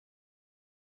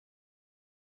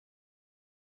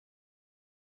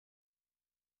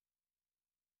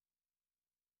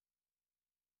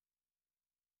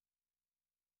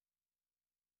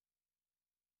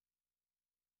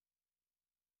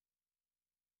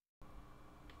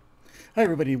Hi,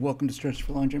 everybody. Welcome to Stretch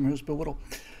for Laundry. I'm your host, Bill Whittle.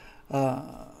 Uh,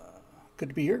 Good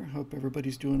to be here. Hope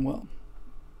everybody's doing well.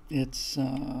 It's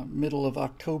middle of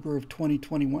October of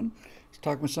 2021. I was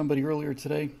talking with somebody earlier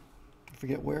today. I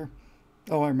forget where.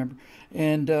 Oh, I remember.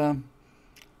 And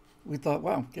we thought,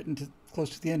 wow, getting close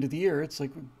to the end of the year. It's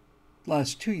like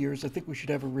last 2 years. I think we should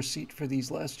have a receipt for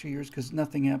these last 2 years because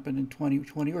nothing happened in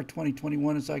 2020 or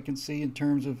 2021 as I can see in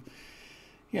terms of,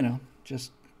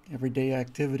 just everyday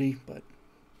activity. But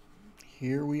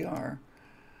here we are.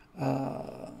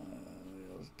 Let's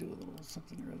do a little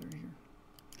something or other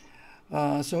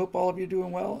here. So hope all of you are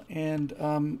doing well, and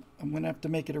I'm going to have to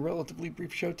make it a relatively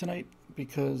brief show tonight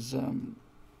because I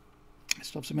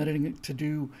still have some editing to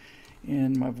do,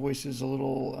 and my voice is a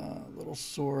little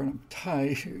sore, and I'm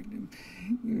tired.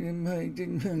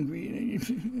 I'm hungry.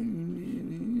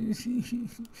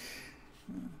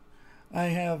 I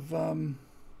have,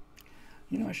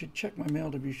 I should check my mail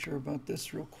to be sure about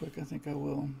this real quick. I think I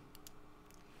will,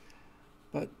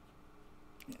 but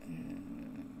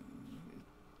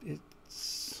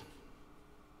it's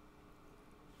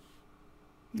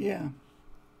yeah.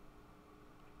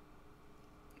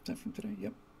 Is that from today?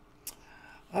 Yep.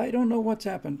 I don't know what's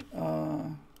happened.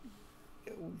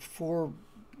 For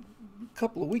a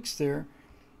couple of weeks there,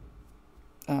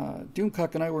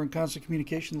 Doomcock and I were in constant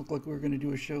communication. Looked like we were going to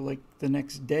do a show like the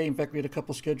next day. In fact, we had a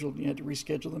couple scheduled. You had to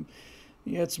reschedule them.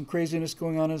 He had some craziness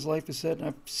going on in his life, he said. And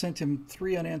I've sent him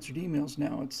 3 unanswered emails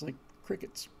now. It's like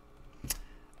crickets.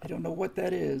 I don't know what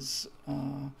that is.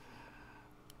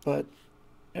 But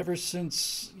ever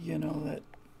since,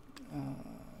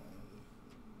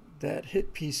 that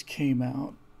hit piece came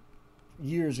out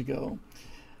years ago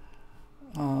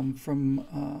from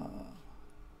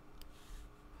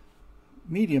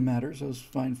Media Matters, those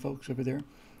fine folks over there.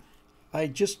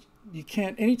 You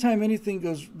can't, anytime anything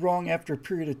goes wrong after a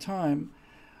period of time,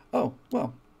 oh,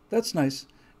 well, that's nice.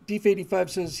 Deef85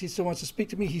 says he still wants to speak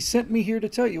to me. He sent me here to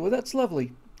tell you. Well, that's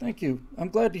lovely. Thank you. I'm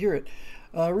glad to hear it.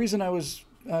 Reason I was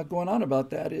going on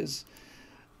about that is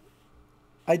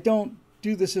I don't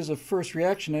do this as a first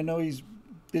reaction. I know he's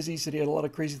busy, said he had a lot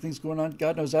of crazy things going on.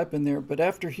 God knows I've been there. But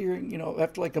after hearing,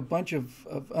 after like a bunch of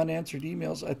unanswered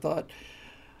emails, I thought,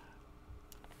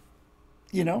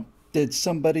 did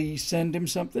somebody send him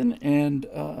something? And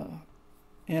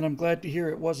I'm glad to hear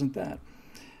it wasn't that.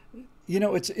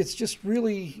 It's just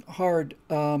really hard.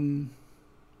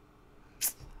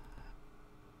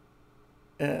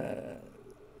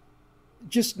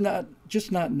 Just not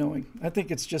knowing. I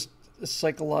think it's just a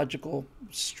psychological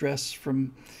stress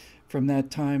from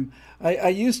that time. I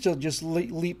used to just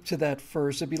leap to that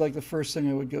first. It'd be like the first thing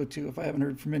I would go to if I haven't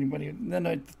heard from anybody. And then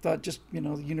I thought, just the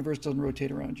universe doesn't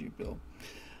rotate around you, Bill.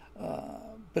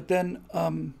 But then,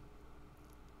 oh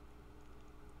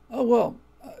well.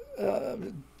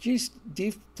 Geez,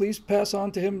 Deep, please pass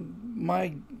on to him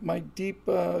my deep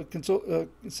consult. It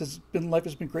says life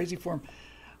has been crazy for him.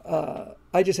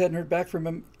 I just hadn't heard back from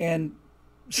him, and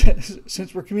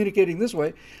since we're communicating this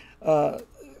way,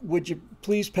 would you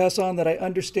please pass on that I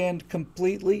understand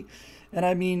completely, and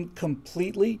I mean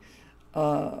completely,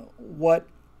 what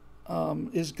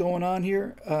is going on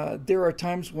here. There are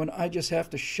times when I just have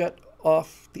to shut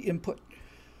off the input.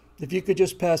 If you could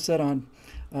just pass that on.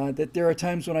 That there are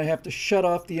times when I have to shut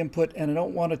off the input and I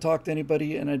don't want to talk to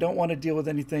anybody and I don't want to deal with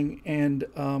anything, and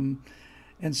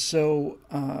so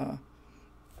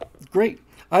great.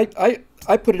 I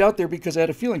put it out there because I had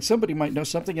a feeling somebody might know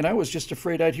something, and I was just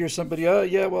afraid I'd hear somebody, oh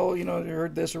yeah, well, I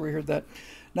heard this or we heard that.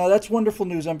 Now that's wonderful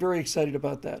news. I'm very excited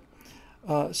about that.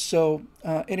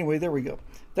 Anyway, there we go.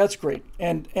 That's great.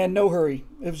 And no hurry.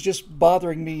 It was just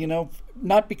bothering me,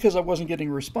 not because I wasn't getting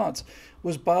a response. It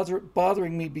was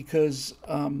bothering me because,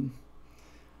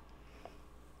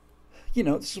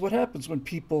 this is what happens when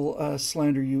people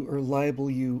slander you or libel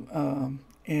you.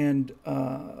 And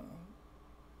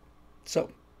so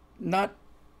not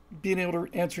being able to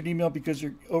answer an email because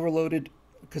you're overloaded,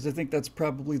 because I think that's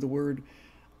probably the word,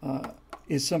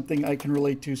 is something I can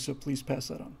relate to. So please pass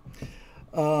that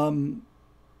on.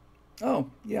 Oh,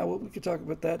 yeah, well, we could talk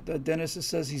about that. Dennis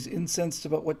says he's incensed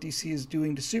about what DC is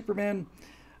doing to Superman.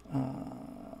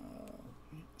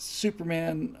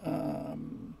 Superman,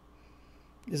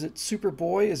 is it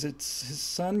Superboy? Is it his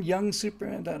son, young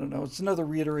Superman? I don't know. It's another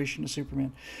reiteration of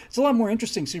Superman. It's a lot more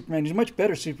interesting Superman. He's a much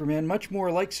better Superman, much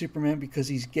more like Superman because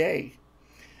he's gay.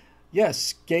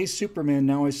 Yes, gay Superman.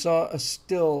 Now I saw a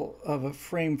still of a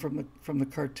frame from the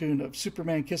cartoon of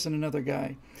Superman kissing another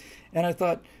guy, and I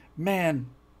thought, man,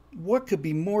 what could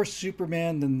be more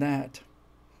Superman than that?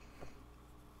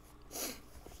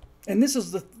 And this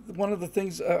is one of the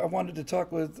things I wanted to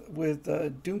talk with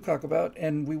Doomcock about,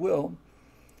 and we will.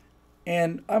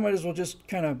 And I might as well just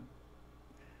kind of,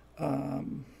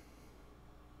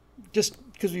 just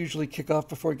because we usually kick off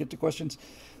before we get to questions,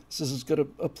 this is as good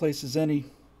a place as any.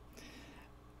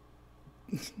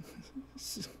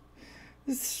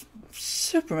 This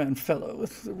Superman fellow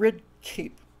with the red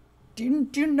cape. Do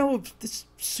you know of this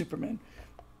Superman?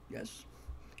 Yes.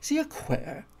 Is he a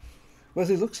queer? Well,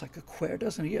 he looks like a queer,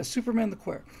 doesn't he? Yes, Superman the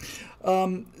queer.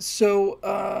 So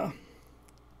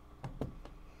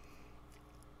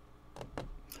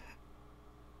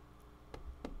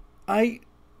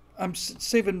I'm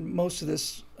saving most of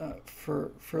this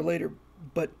for later,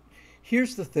 but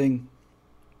here's the thing,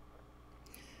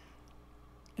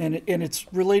 and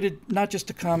it's related not just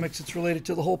to comics; it's related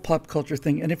to the whole pop culture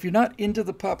thing. And if you're not into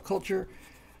the pop culture,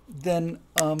 then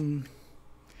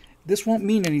this won't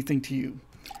mean anything to you.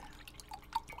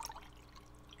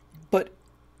 But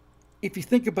if you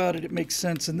think about it, it makes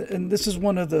sense. And this is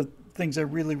one of the things I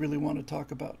really, really want to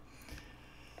talk about.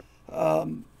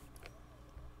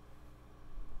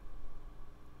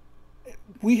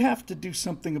 We have to do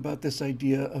something about this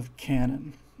idea of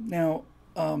canon. Now,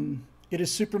 it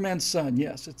is Superman's son.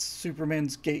 Yes, it's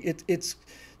Superman's gay.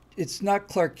 It's not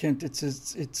Clark Kent.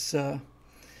 It's a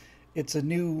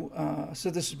new. So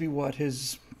this would be what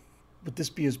his. Would this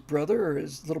be his brother or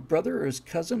his little brother or his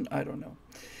cousin? I don't know.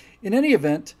 In any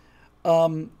event,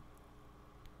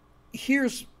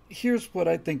 here's what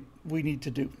I think we need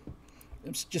to do.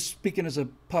 I'm just speaking as a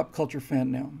pop culture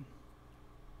fan now.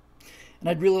 And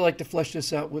I'd really like to flesh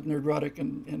this out with Nerdrotic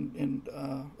and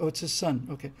oh, it's his son.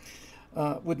 Okay.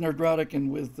 With Nerdrotic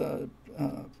and with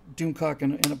Doomcock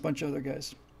and a bunch of other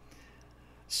guys.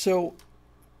 So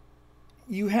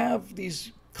you have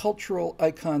these cultural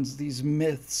icons, these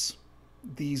myths.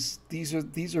 These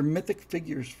are mythic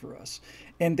figures for us,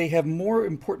 and they have more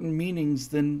important meanings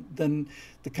than the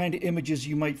kind of images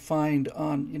you might find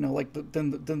on, like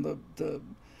than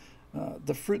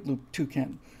the Fruit Loop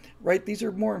toucan. Right? These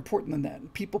are more important than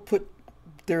that. People put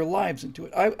their lives into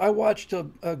it. I watched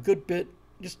a good bit,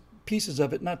 just pieces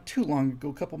of it, not too long ago,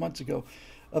 a couple months ago,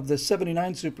 of the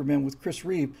 '79 Superman with Chris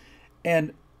Reeve,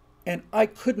 and I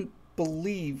couldn't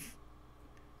believe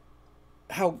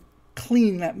how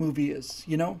clean that movie is.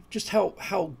 Just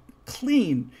how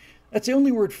clean. That's the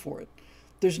only word for it.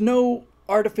 There's no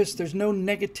artifice, there's no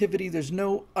negativity, there's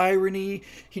no irony.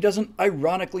 He doesn't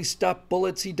ironically stop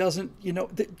bullets. He doesn't,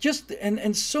 just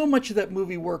and so much of that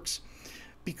movie works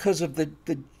because of the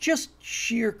just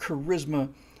sheer charisma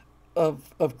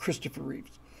of Christopher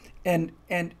Reeves and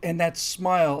that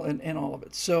smile and all of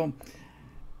it. So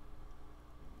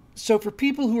for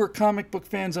people who are comic book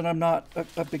fans, and I'm not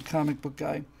a big comic book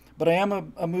guy, but I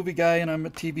am a movie guy and I'm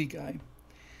a TV guy.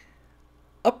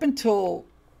 Up until,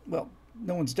 well,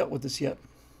 no one's dealt with this yet.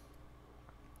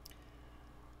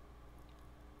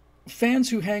 Fans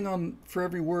who hang on for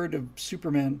every word of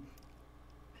Superman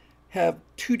have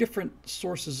two different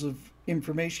sources of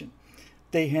information.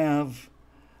 They have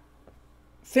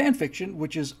fan fiction,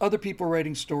 which is other people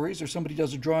writing stories, or somebody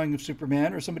does a drawing of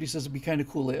Superman, or somebody says it'd be kind of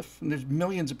cool if, and there's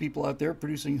millions of people out there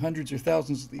producing hundreds or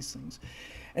thousands of these things.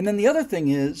 And then the other thing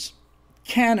is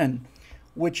canon,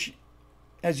 which,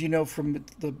 as you know from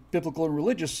the biblical and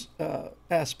religious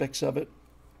aspects of it,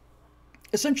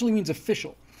 essentially means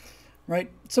official,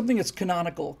 right? Something that's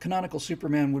canonical. Canonical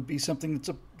Superman would be something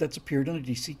that's appeared in a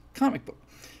DC comic book.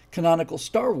 Canonical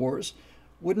Star Wars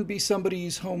wouldn't be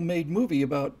somebody's homemade movie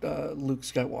about Luke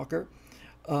Skywalker.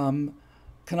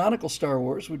 Canonical Star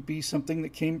Wars would be something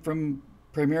that came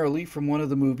primarily from one of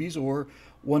the movies or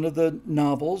one of the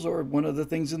novels or one of the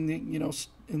things in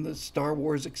the Star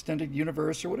Wars extended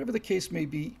universe or whatever the case may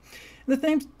be. And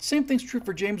the same thing's true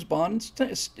for James Bond.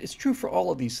 It's true for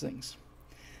all of these things.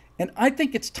 And I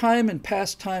think it's time and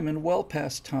past time and well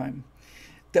past time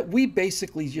that we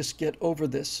basically just get over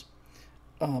this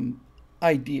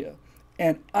idea.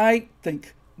 And I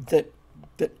think that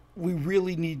we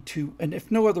really need to, and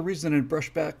if no other reason than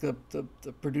brush back the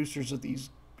producers of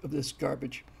this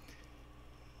garbage.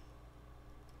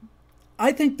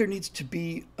 I think there needs to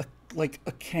be a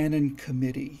canon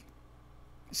committee,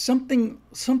 something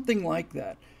like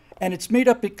that, and it's made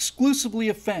up exclusively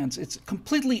of fans. It's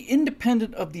completely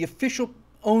independent of the official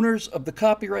owners of the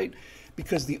copyright,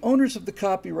 because the owners of the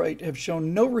copyright have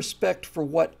shown no respect for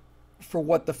what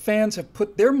the fans have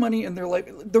put their money and their life.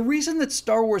 The reason that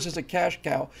Star Wars is a cash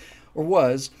cow, or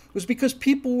was because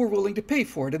people were willing to pay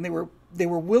for it, and they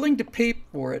were willing to pay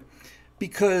for it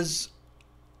because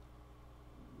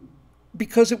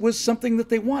it was something that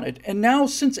they wanted. And now,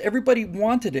 since everybody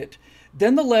wanted it,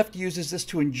 then the left uses this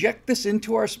to inject this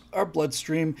into our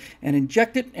bloodstream and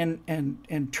inject it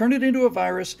and turn it into a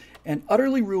virus and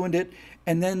utterly ruined it.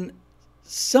 And then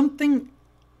something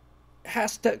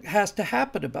has to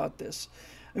happen about this.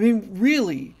 I mean,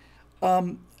 really,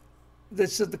 they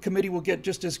said the committee will get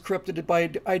just as corrupted by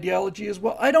ideology as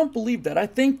well. I don't believe that.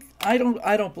 I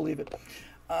don't believe it.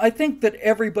 I think that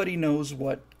everybody knows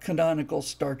what canonical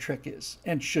Star Trek is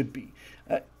and should be.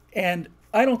 And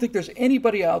I don't think there's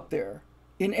anybody out there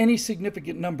in any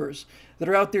significant numbers that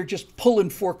are out there just pulling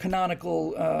for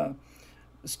canonical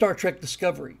Star Trek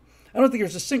Discovery. I don't think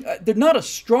there's not a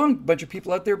strong bunch of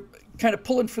people out there kind of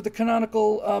pulling for the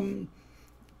canonical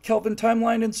Kelvin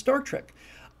timeline in Star Trek.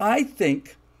 I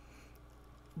think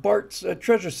Bart's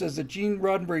Treasure says that Gene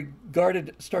Roddenberry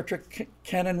guarded Star Trek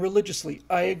canon religiously.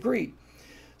 I agree.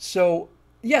 So,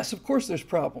 yes, of course there's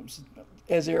problems.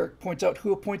 As Eric points out,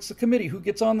 who appoints the committee? Who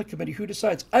gets on the committee? Who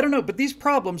decides? I don't know. But these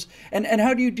problems, and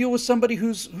how do you deal with somebody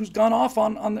who's gone off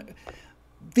on the...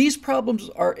 These problems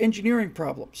are engineering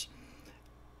problems.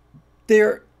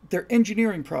 They're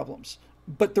engineering problems.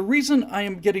 But the reason I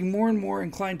am getting more and more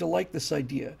inclined to like this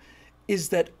idea is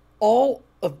that all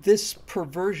of this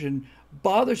perversion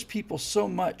bothers people so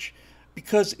much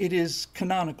because it is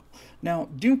canonical. Now,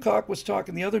 Doomcock was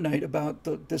talking the other night about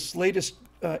this latest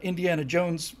Indiana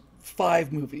Jones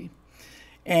 5 movie,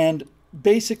 and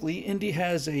basically Indy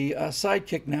has a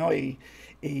sidekick now,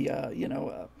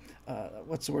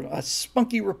 what's the word? A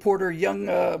spunky reporter, young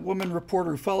woman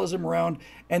reporter who follows him around,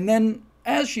 and then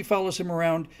as she follows him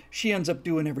around, she ends up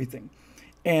doing everything.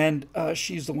 And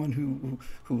she's the one who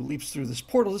leaps through this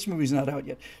portal. This movie's not out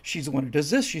yet. She's the one who does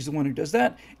this. She's the one who does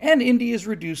that. And Indy is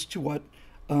reduced to what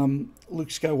Luke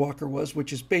Skywalker was,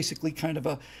 which is basically kind of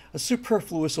a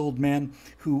superfluous old man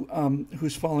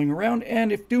who's following around.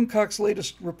 And if Doomcock's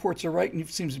latest reports are right, and he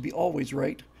seems to be always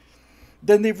right,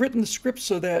 then they've written the script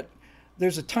so that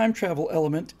there's a time travel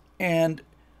element. And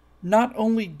not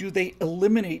only do they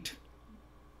eliminate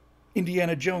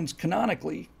Indiana Jones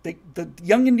canonically, the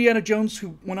young Indiana Jones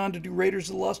who went on to do Raiders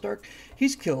of the Lost Ark,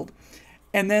 he's killed,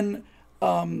 and then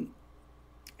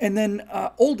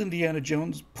old Indiana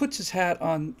Jones puts his hat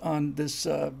on this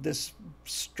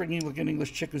stringy looking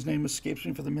English chick whose name escapes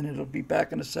me for the minute. It'll be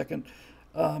back in a second.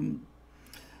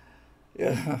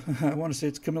 Yeah, I want to say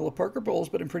it's Camilla Parker Bowles,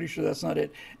 but I'm pretty sure that's not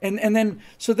it. And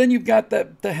then you've got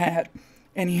the hat.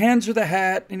 And he hands her the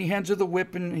hat, and he hands her the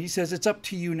whip, and he says, "It's up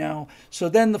to you now." So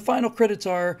then the final credits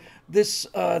are this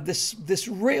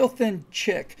rail-thin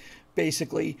chick,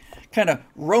 basically, kind of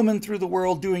roaming through the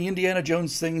world doing Indiana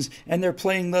Jones things, and they're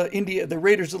playing the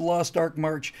Raiders of the Lost Ark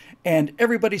march, and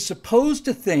everybody's supposed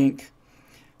to think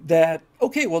that,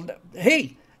 okay, well,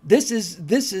 hey, this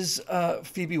is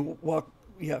Phoebe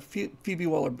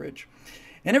Waller-Bridge.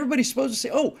 And everybody's supposed to say,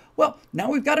 "Oh, well,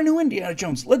 now we've got a new Indiana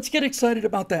Jones. Let's get excited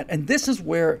about that." And this is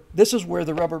where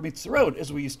the rubber meets the road,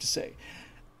 as we used to say.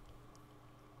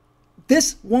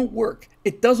 This won't work.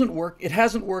 It doesn't work. It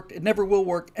hasn't worked. It never will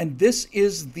work. And this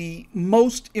is the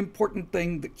most important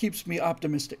thing that keeps me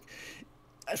optimistic.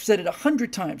 I've said it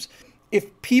 100 times.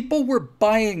 If people were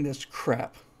buying this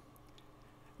crap,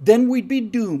 then we'd be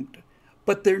doomed.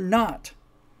 But they're not.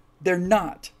 They're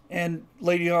not. And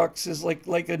Lady Hawks is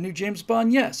like a new James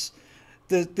Bond. Yes,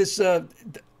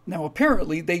 now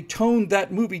apparently they toned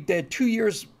that movie. They had 2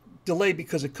 years delay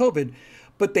because of COVID,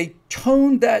 but they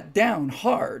toned that down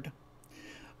hard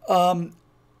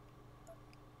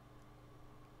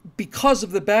because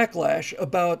of the backlash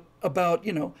about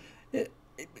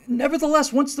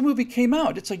nevertheless, once the movie came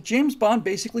out, it's like James Bond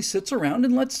basically sits around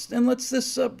and lets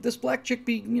this black chick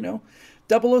be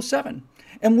 007.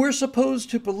 And we're supposed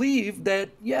to believe that,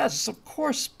 yes, of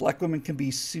course, black women can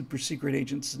be super secret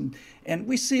agents, and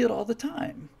we see it all the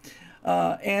time.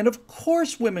 And of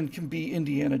course women can be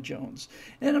Indiana Jones.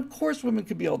 And of course women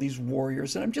can be all these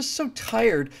warriors. And I'm just so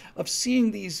tired of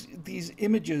seeing these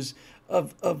images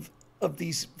of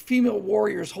these female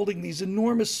warriors holding these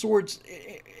enormous swords.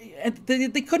 And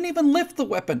they couldn't even lift the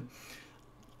weapon.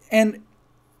 And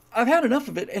I've had enough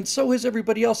of it, and so has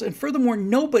everybody else. And furthermore,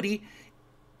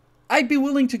 I'd be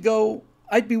willing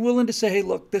to say, hey,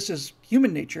 look, this is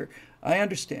human nature. I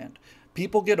understand.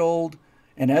 People get old,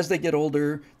 and as they get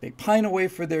older, they pine away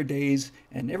for their days,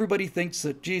 and everybody thinks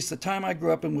that, geez, the time I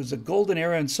grew up in was a golden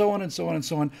era, and so on and so on and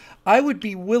so on. I would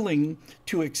be willing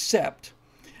to accept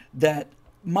that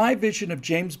my vision of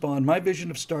James Bond, my vision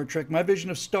of Star Trek, my vision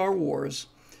of Star Wars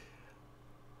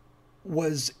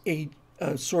was a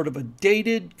sort of a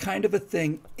dated kind of a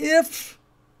thing if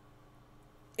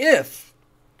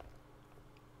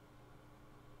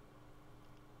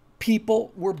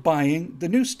people were buying the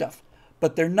new stuff.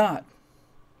 But they're not.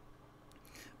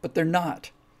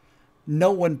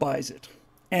 No one buys it.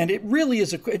 And it really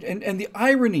is and the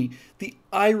irony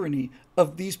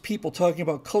of these people talking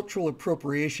about cultural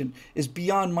appropriation is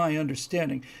beyond my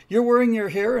understanding. You're wearing your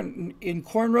hair in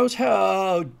cornrows?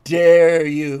 How dare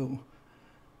you?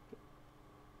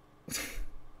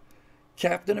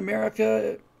 Captain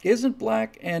America isn't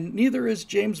black, and neither is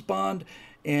James Bond,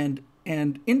 and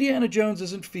Indiana Jones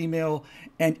isn't female.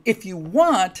 And if you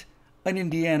want an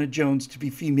Indiana Jones to be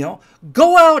female,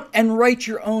 go out and write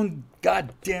your own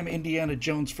goddamn Indiana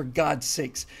Jones, for God's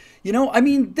sakes. You know, I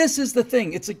mean, this is the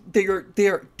thing. It's like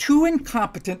they're too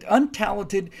incompetent,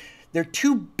 untalented. They're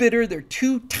too bitter. They're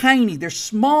too tiny. They're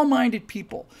small-minded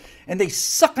people, and they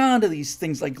suck onto these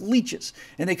things like leeches,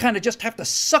 and they kind of just have to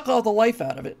suck all the life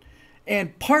out of it.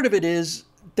 And part of it is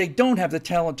they don't have the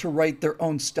talent to write their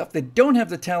own stuff. They don't have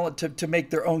the talent to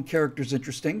make their own characters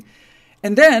interesting.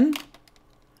 And then,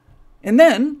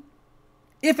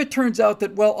 if it turns out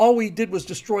that, well, all we did was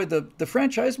destroy the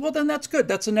franchise, well, then that's good.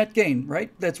 That's a net gain,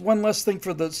 right? That's one less thing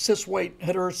for the cis-white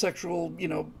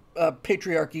heterosexual,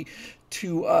 patriarchy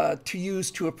to use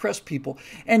to oppress people.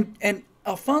 And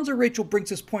Alfonso Rachel brings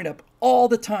this point up all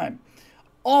the time,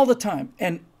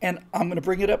 and I'm going to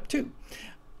bring it up too.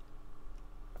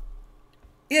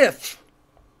 If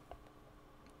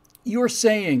you're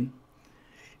saying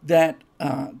that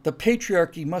the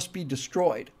patriarchy must be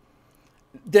destroyed,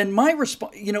 then my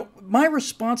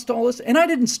response to all this, and I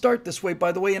didn't start this way,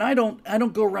 by the way, and I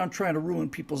don't go around trying to ruin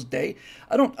people's day.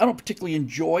 I don't particularly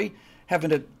enjoy having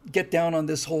to get down on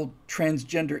this whole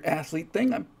transgender athlete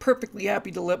thing. I'm perfectly happy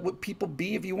to let what people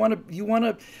be. If you want to be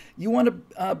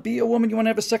a woman, you want to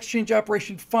have a sex change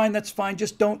operation, fine, that's fine.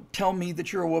 Just don't tell me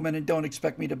that you're a woman and don't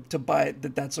expect me to buy it,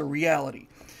 that that's a reality.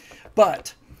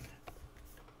 But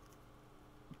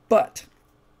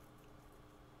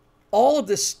all of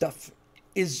this stuff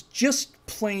is just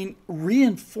plain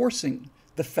reinforcing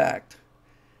the fact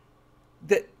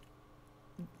that,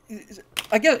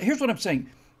 here's what I'm saying.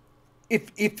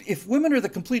 If women are the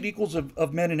complete equals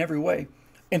of men in every way,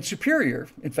 and superior,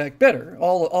 in fact, better,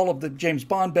 all of the James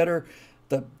Bond better,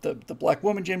 the black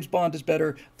woman James Bond is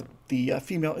better, the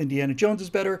female Indiana Jones is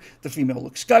better, the female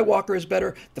Luke Skywalker is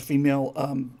better, the female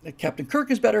Captain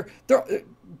Kirk is better,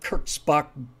 Kirk, Spock,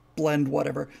 blend,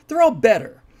 whatever, they're all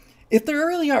better. If they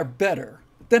really are better,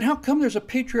 then how come there's a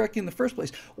patriarchy in the first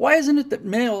place? Why isn't it that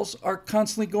males are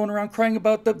constantly going around crying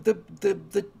about the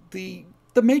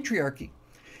matriarchy?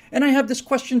 And I have this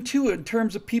question too in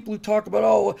terms of people who talk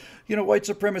about, white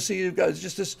supremacy.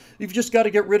 You've just got to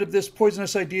get rid of this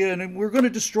poisonous idea, and we're going to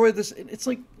destroy this. It's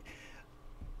like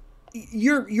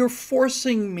you're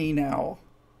forcing me now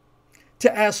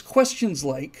to ask questions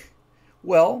like,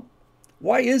 well,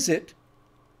 why is it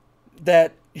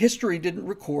that history didn't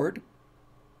record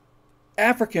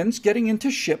Africans getting into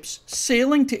ships,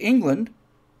 sailing to England,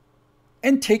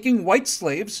 and taking white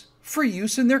slaves for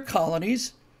use in their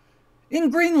colonies in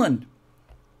Greenland?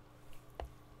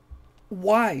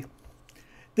 Why?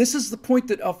 This is the point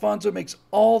that Alfonso makes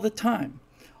all the time.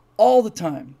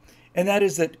 And that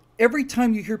is that every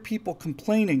time you hear people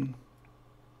complaining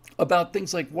about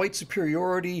things like white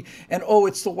superiority and,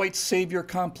 it's the white savior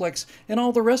complex and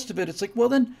all the rest of it, it's like, well,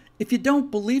 then, if you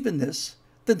don't believe in this,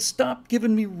 then stop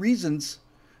giving me reasons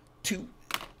to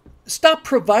stop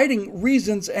providing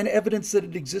reasons and evidence that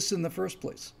it exists in the first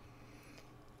place.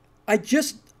 I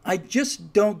just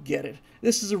don't get it.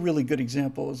 This is a really good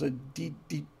example. Is a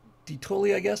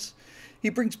Ditoli, I guess. He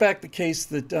brings back the case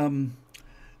that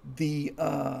the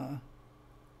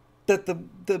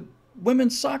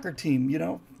women's soccer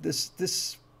team,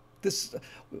 this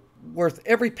worth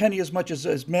every penny as much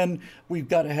as men. We've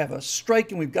got to have a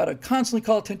strike, and we've got to constantly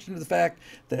call attention to the fact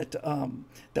that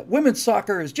that women's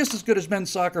soccer is just as good as men's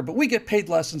soccer, but we get paid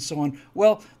less and so on.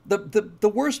 Well,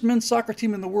 the worst men's soccer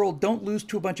team in the world don't lose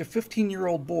to a bunch of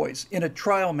 15-year-old boys in a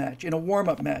trial match, in a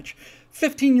warm-up match.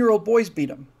 15-year-old boys beat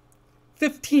them.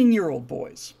 15-year-old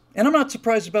boys. And I'm not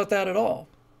surprised about that at all.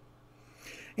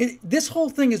 This whole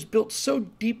thing is built so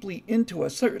deeply into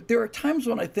us. There are times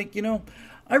when I think,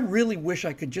 I really wish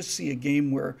I could just see a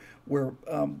game where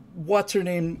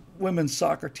what's-her-name women's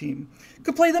soccer team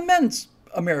could play the men's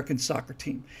American soccer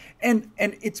team. And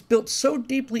it's built so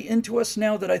deeply into us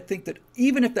now that I think that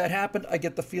even if that happened, I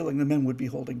get the feeling the men would be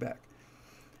holding back.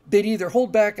 They'd either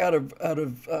hold back out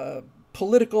of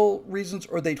political reasons,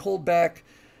 or they'd hold back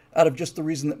out of just the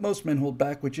reason that most men hold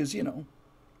back, which is,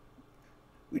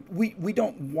 we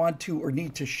don't want to or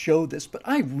need to show this, but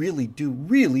I really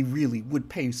would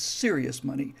pay serious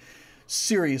money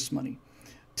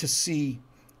to see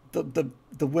the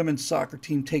women's soccer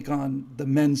team take on the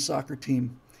men's soccer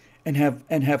team and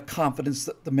have confidence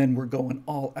that the men were going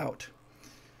all out.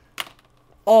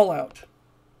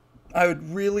 I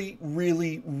would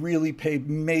really pay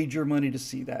major money to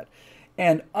see that.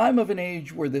 And I'm of an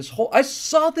age where I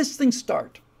saw this thing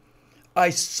start. I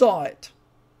saw it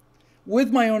with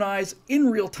my own eyes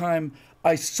in real time.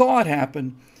 I saw it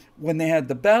happen when they had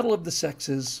the Battle of the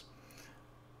Sexes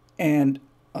and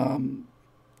the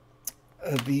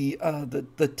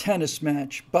tennis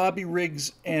match, Bobby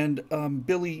Riggs and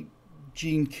Billie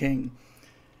Jean King.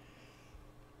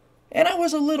 And I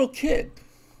was a little kid,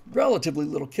 relatively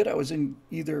little kid. I was in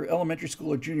either elementary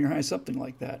school or junior high, something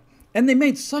like that. And they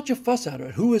made such a fuss out of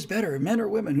it. Who is better, men or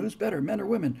women? Who's better, men or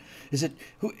women? Is it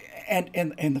who? And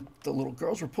the little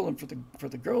girls were pulling for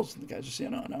the girls, and the guys were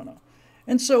saying, no.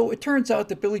 And so it turns out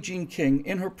that Billie Jean King,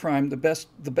 in her prime, the best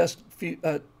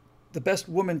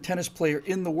woman tennis player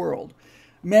in the world,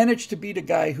 managed to beat a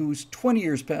guy who's 20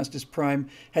 years past his prime,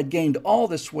 had gained all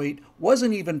this weight,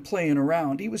 wasn't even playing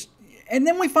around. And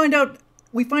then we find out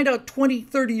 20,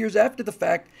 30 years after the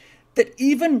fact that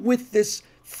even with this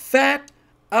fat,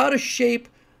 out of shape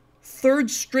third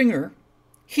stringer,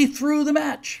 he threw the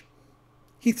match.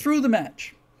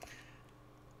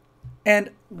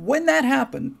 And when that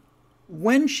happened,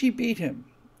 when she beat him,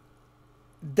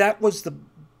 that was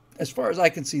as far as I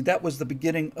can see, that was the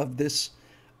beginning of this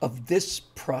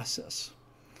process.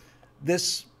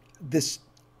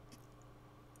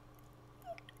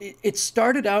 It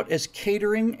started out as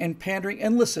catering and pandering.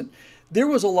 And listen, there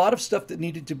was a lot of stuff that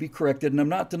needed to be corrected, and I'm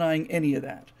not denying any of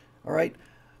that. All right,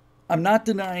 I'm not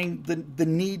denying the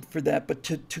need for that, but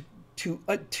to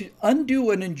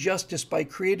undo an injustice by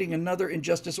creating another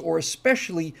injustice, or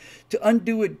especially to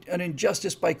undo an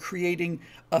injustice by creating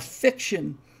a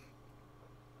fiction,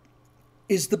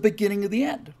 is the beginning of the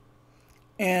end.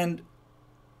 And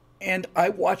I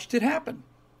watched it happen.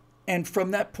 And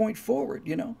from that point forward,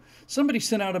 somebody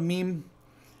sent out a meme.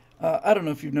 I don't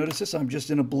know if you've noticed this. I'm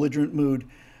just in a belligerent mood.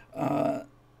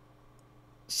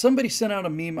 Somebody sent out a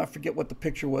meme. I forget what the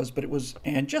picture was, but it was,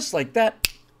 and just like that,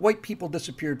 white people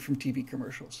disappeared from TV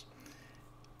commercials.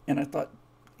 And I thought,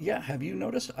 yeah, have you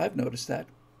noticed? I've noticed that.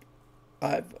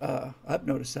 I've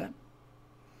noticed that.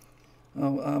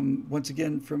 Once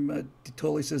again, from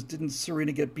Ditoli says, didn't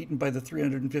Serena get beaten by the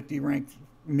 350 ranked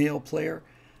male player?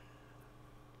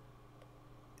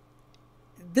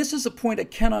 This is a point I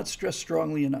cannot stress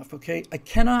strongly enough, okay? I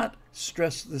cannot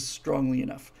stress this strongly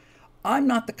enough. I'm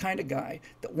not the kind of guy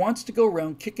that wants to go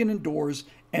around kicking in doors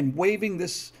and waving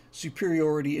this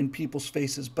superiority in people's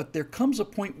faces, but there comes a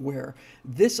point where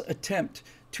this attempt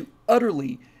to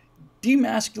utterly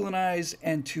demasculinize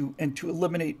and to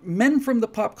eliminate men from the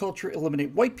pop culture,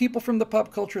 eliminate white people from the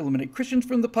pop culture, eliminate Christians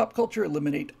from the pop culture,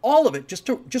 eliminate all of it, just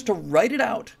to write it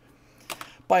out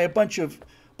by a bunch of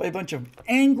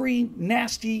angry,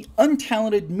 nasty,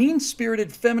 untalented,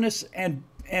 mean-spirited feminists and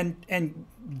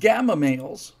gamma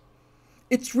males.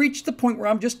 It's reached the point where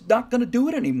I'm just not going to do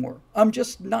it anymore. I'm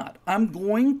just not. I'm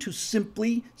going to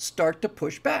simply start to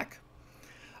push back.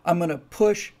 I'm going to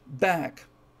push back.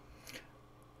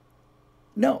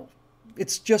 No,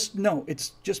 it's just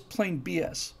plain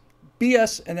BS.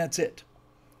 BS, and that's it.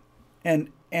 And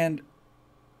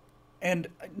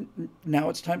now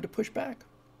it's time to push back.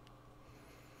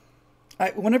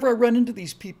 Whenever I run into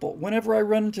these people,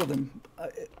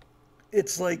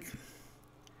 it's like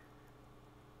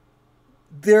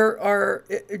there are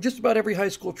just about every high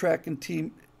school track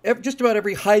team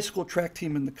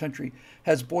in the country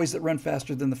has boys that run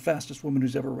faster than the fastest woman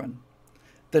who's ever run,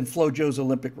 than FloJo's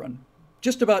Olympic run.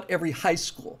 Just about every high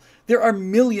school. There are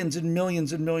millions and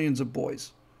millions and millions of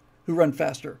boys who run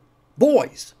faster.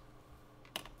 Boys.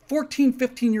 14,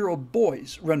 15-year-old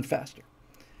boys run faster.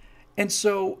 And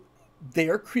so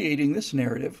they're creating this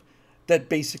narrative that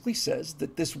basically says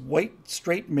that this white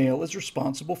straight male is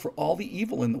responsible for all the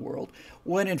evil in the world,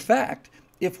 when in fact,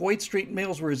 if white straight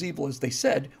males were as evil as they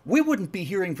said, we wouldn't be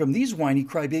hearing from these whiny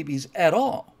crybabies at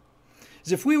all.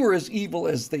 As if we were as evil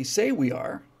as they say we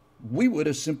are, we would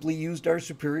have simply used our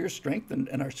superior strength and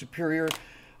our superior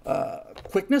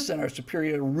quickness and our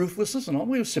superior ruthlessness, and all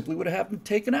we simply would have them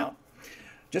taken out.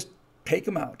 Just take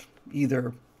them out.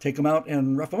 Either take them out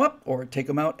and rough them up, or take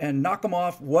them out and knock them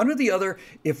off, one or the other.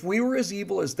 If we were as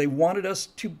evil as they wanted us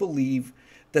to believe,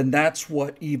 then that's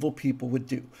what evil people would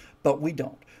do. But we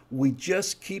don't. We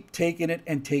just keep taking it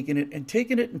and taking it and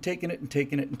taking it and taking it and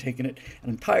taking it and taking it.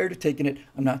 And I'm tired of taking it.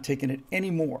 I'm not taking it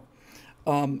anymore.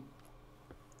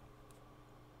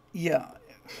 Yeah.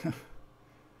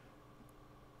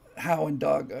 Hound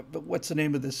dog. But what's the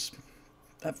name of this?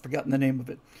 I've forgotten the name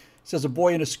of it. It says a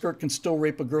boy in a skirt can still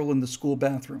rape a girl in the school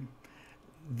bathroom.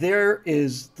 There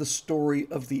is the story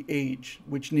of the age,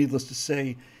 which, needless to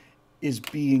say, is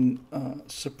being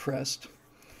suppressed.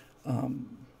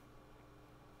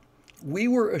 We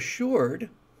were assured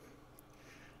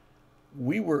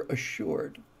we were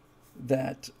assured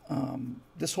that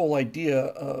this whole idea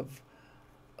of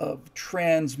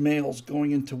trans males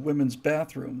going into women's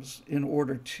bathrooms in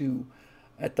order to,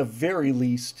 at the very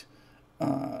least,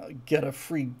 get a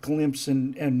free glimpse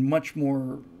and much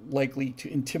more likely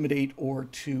to intimidate or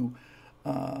to,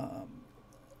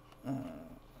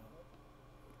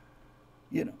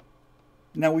 you know.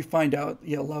 Now we find out,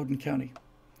 yeah, Loudoun County.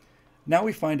 Now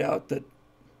we find out that,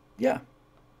 yeah,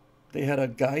 they had a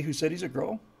guy who said he's a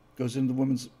girl, goes into the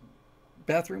women's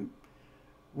bathroom,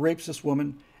 rapes this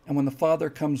woman, and when the father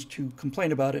comes to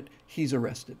complain about it, he's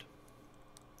arrested.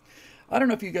 I don't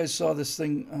know if you guys saw this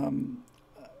thing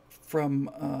from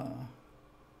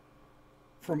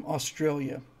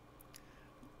Australia.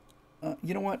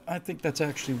 You know what? I think that's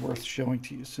actually worth showing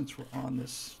to you since we're on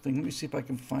this thing. Let me see if I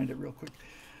can find it real quick.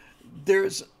 There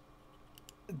is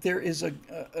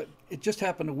it just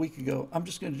happened a week ago. I'm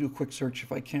just going to do a quick search.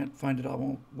 If I can't find it, I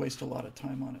won't waste a lot of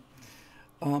time on it.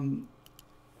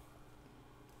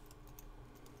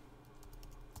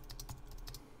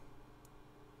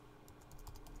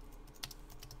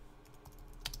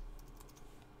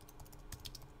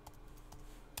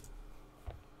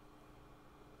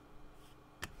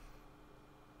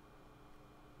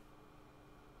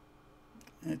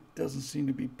 It doesn't seem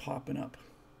to be popping up.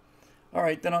 All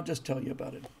right, then I'll just tell you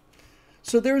about it.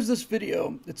 So there's this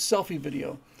video, it's selfie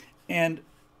video, and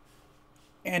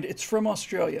it's from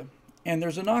Australia. And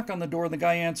there's a knock on the door, and the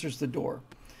guy answers the door.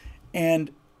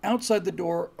 And outside the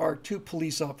door are two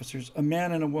police officers, a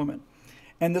man and a woman.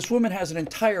 And this woman has an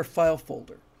entire file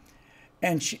folder.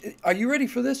 And are you ready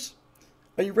for this?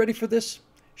 Are you ready for this?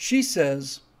 She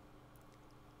says,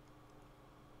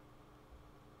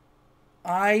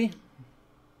 I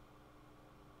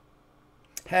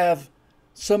have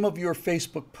some of your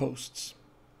Facebook posts.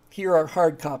 Here are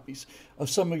hard copies of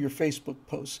some of your Facebook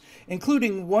posts,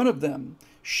 including one of them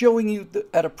showing you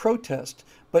at a protest.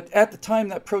 But at the time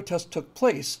that protest took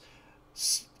place,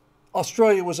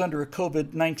 Australia was under a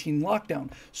COVID-19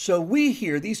 lockdown. So we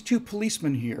here, these two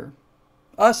policemen here,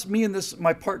 us, me and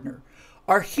my partner,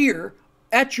 are here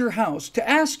at your house to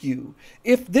ask you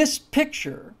if this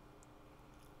picture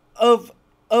of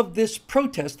this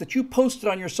protest that you posted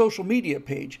on your social media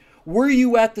page, were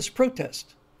you at this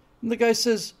protest? And the guy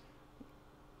says,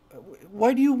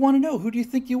 why do you want to know? Who do you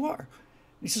think you are?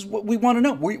 He says, well, we want to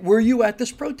know. Were you at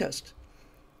this protest?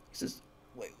 He says,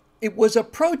 it was a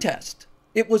protest.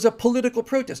 It was a political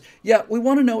protest. Yeah, we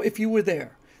want to know if you were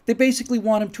there. They basically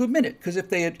want him to admit it, because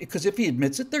if he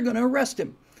admits it, they're going to arrest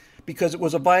him because it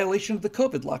was a violation of the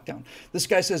COVID lockdown. This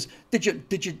guy says, did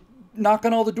you knock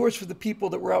on all the doors for the people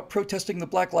that were out protesting the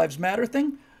Black Lives Matter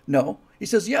thing? No. He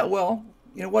says, yeah, well,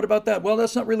 what about that? Well,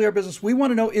 that's not really our business. We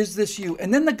want to know, is this you?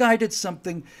 And then the guy did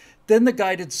something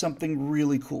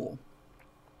really cool.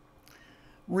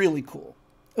 Really cool.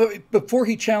 Before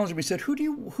he challenged him, he said, who do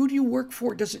you work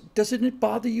for? Doesn't it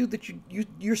bother you that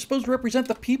you're supposed to represent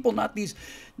the people, not these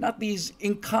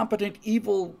incompetent,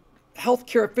 evil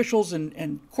healthcare officials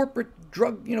and corporate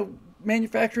drug,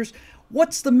 manufacturers?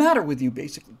 What's the matter with you,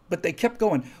 basically? But they kept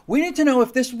going. We need to know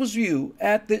if this was you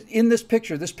in this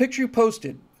picture you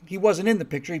posted. He wasn't in the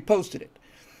picture, he posted it.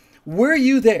 Were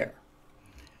you there?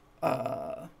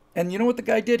 And you know what the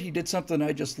guy did? He did something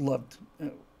I just loved.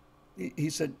 He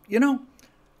said,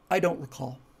 I don't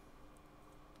recall.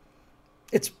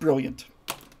 It's brilliant.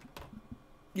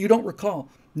 You don't recall?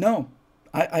 No,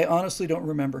 I honestly don't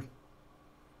remember.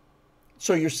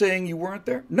 So you're saying you weren't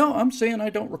there? No, I'm saying I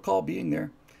don't recall being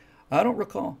there. I don't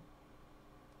recall.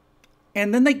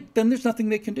 And then there's nothing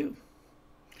they can do.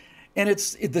 And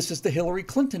this is the Hillary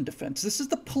Clinton defense. This is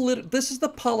the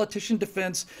politician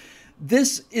defense.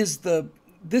 This is the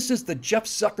Jeff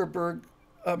Zuckerberg.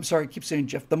 I'm sorry, I keep saying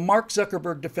Jeff. The Mark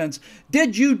Zuckerberg defense.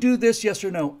 Did you do this? Yes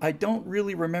or no? I don't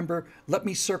really remember. Let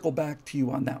me circle back to you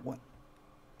on that one.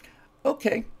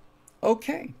 Okay.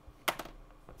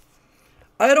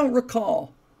 I don't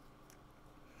recall.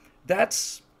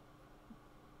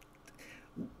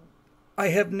 I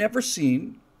have never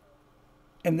seen,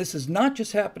 and this is not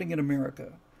just happening in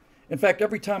America. In fact,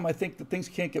 every time I think that things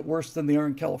can't get worse than they are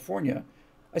in California,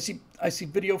 I see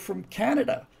video from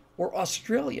Canada or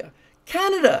Australia.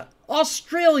 Canada,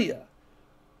 Australia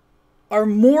are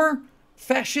more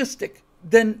fascistic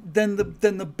than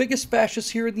the biggest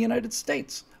fascists here in the United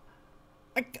States.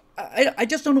 I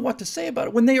just don't know what to say about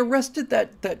it. When they arrested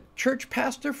that church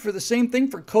pastor for the same thing,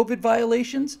 for COVID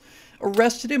violations,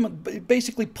 arrested him,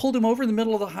 basically pulled him over in the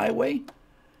middle of the highway,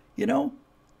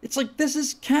 it's like, this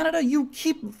is Canada. You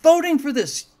keep voting for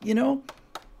this,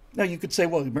 Now you could say,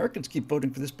 well, Americans keep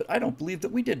voting for this, but I don't believe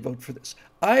that we did vote for this.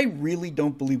 I really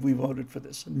don't believe we voted for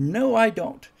this. No, I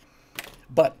don't.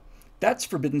 But that's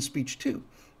forbidden speech too,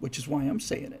 which is why I'm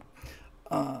saying it.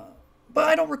 But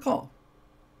I don't recall.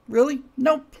 Really?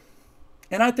 Nope.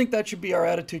 And I think that should be our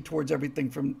attitude towards everything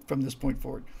from this point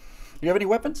forward. Do you have any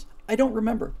weapons? I don't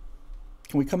remember.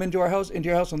 Can we come into your house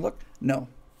and look? No.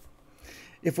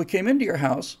 If we came into your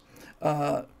house,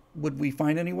 would we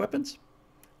find any weapons?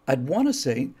 I'd want to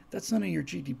say that's none of your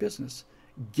GD business.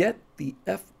 Get the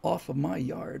F off of my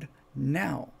yard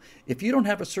now. If you don't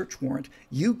have a search warrant,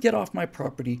 you get off my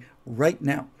property right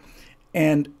now.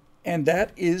 And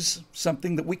that is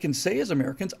something that we can say as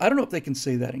Americans. I don't know if they can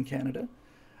say that in Canada.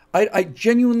 I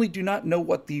genuinely do not know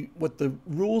what the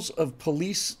rules of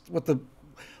police,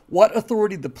 what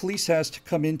authority the police has to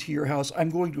come into your house. I'm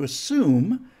going to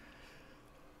assume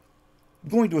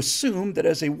that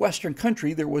as a Western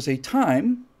country, there was a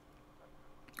time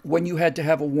when you had to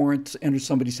have a warrant to enter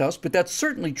somebody's house, but that's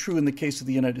certainly true in the case of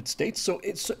the United States. So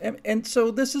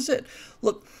so this is it.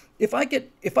 Look, if I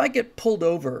get pulled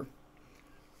over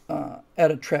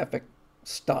at a traffic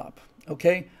stop,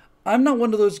 okay, I'm not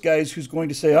one of those guys who's going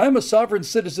to say I'm a sovereign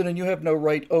citizen and you have no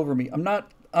right over me. I'm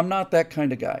not that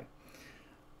kind of guy.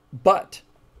 But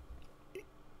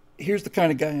here's the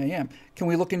kind of guy I am. Can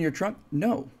we look in your trunk?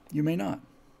 No, you may not.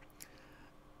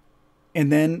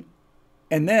 And then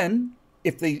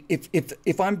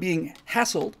if I'm being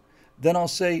hassled, then I'll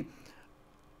say,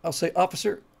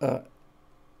 officer,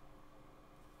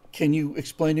 can you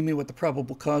explain to me what the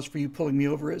probable cause for you pulling me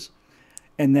over is?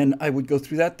 And then I would go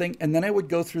through that thing, and then I would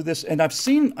go through this. And I've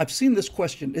seen this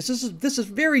question. This is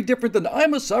very different than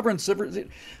I'm a sovereign citizen.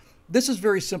 This is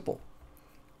very simple.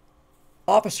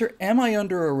 Officer, am I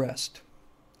under arrest?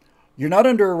 You're not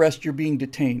under arrest. You're being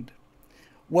detained.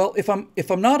 Well, if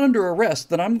I'm not under arrest,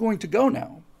 then I'm going to go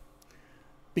now,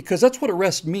 because that's what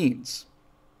arrest means.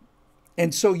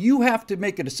 And so you have to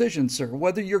make a decision, sir,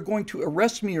 whether you're going to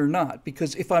arrest me or not,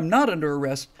 because if I'm not under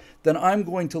arrest, then I'm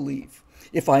going to leave.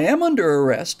 If I am under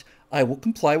arrest, I will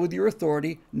comply with your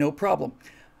authority, no problem.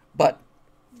 But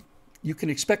you can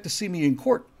expect to see me in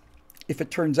court if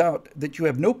it turns out that you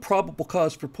have no probable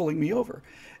cause for pulling me over.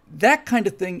 That kind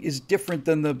of thing is different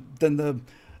than the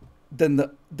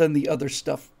other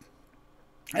stuff.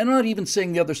 I'm not even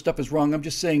saying the other stuff is wrong. I'm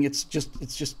just saying it's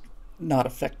just not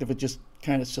effective. It's just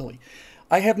kind of silly.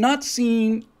 I have yet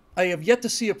to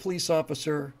see a police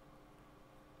officer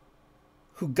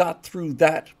who got through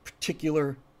that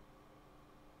particular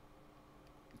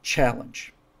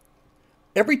challenge.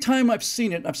 Every time I've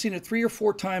seen it 3 or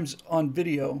 4 times on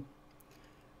video,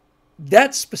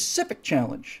 that specific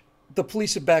challenge, the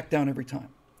police have backed down every time.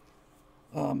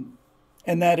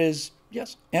 And that is,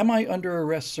 yes, am I under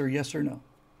arrest, sir? Yes or no?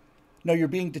 No, you're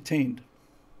being detained.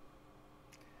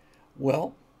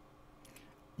 Well,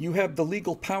 you have the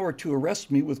legal power to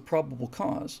arrest me with probable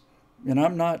cause, and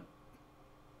I'm not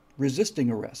resisting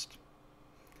arrest.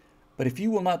 But if you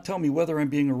will not tell me whether I'm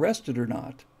being arrested or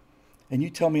not, and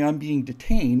you tell me I'm being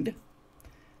detained,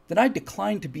 then I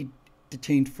decline to be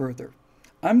detained further.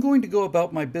 I'm going to go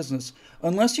about my business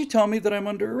unless you tell me that I'm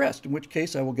under arrest, in which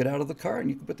case I will get out of the car and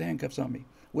you can put the handcuffs on me.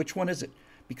 Which one is it?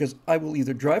 Because I will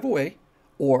either drive away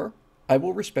or I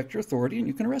will respect your authority and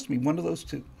you can arrest me. One of those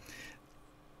two.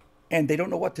 And they don't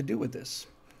know what to do with this.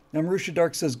 Now, Marusha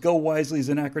Dark says GO WISELY is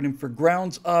an acronym for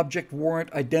Grounds, Object,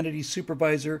 Warrant, Identity,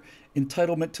 Supervisor,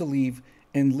 Entitlement to Leave,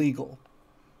 and Legal.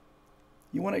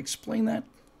 You want to explain that?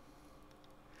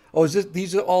 Oh,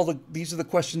 these are the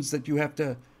questions that you have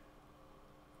to,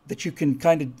 that you can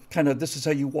kind of this is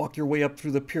how you walk your way up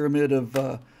through the pyramid of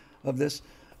this.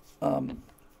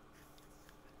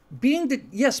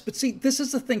 Yes, but see, this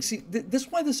is the thing. See, this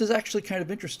is why this is actually kind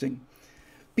of interesting.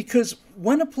 Because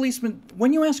when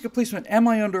you ask a policeman, am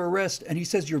I under arrest? And he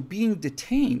says you're being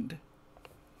detained,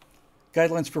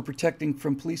 guidelines for protecting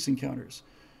from police encounters.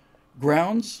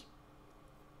 Grounds,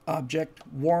 object,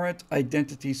 warrant,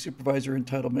 identity, supervisor,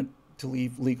 entitlement to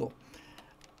leave, legal.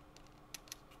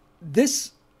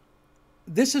 This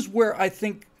is where I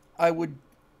think I would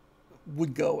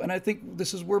go. And I think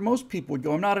this is where most people would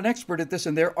go. I'm not an expert at this,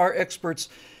 and there are experts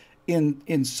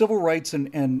in civil rights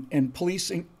and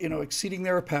police, exceeding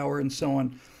their power and so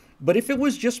on. But if it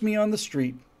was just me on the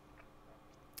street,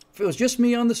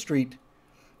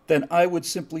 then I would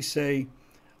simply say,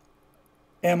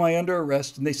 am I under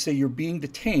arrest? And they say you're being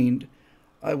detained.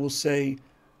 I will say,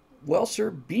 well, sir,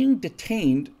 being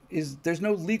detained there's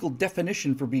no legal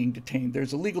definition for being detained.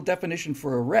 There's a legal definition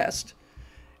for arrest.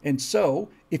 And so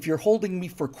if you're holding me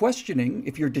for questioning,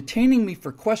 if you're detaining me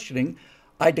for questioning,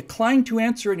 I decline to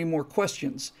answer any more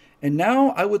questions, and now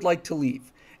I would like to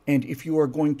leave. And if you are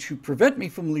going to prevent me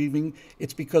from leaving,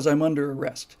 it's because I'm under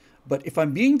arrest. But if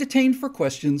I'm being detained for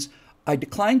questions, I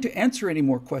decline to answer any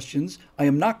more questions. I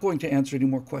am not going to answer any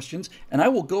more questions, and I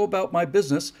will go about my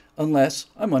business unless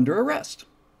I'm under arrest.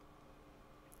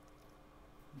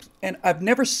 And I've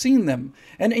never seen them.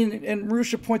 And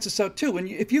Marusha points this out too. And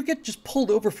if you get just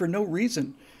pulled over for no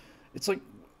reason, it's like,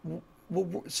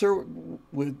 well, sir,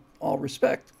 with all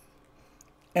respect,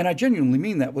 and I genuinely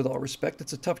mean that with all respect,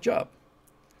 it's a tough job.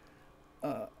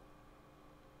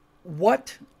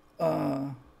 What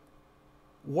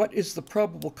is the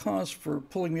probable cause for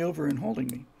pulling me over and holding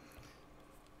me?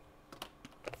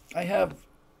 I have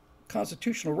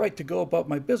constitutional right to go about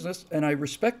my business, and I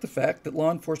respect the fact that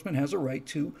law enforcement has a right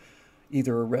to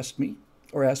either arrest me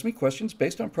or ask me questions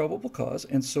based on probable cause.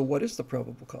 And so what is the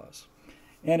probable cause?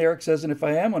 And Eric says, and if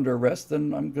I am under arrest,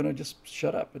 then I'm going to just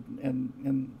shut up.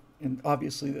 And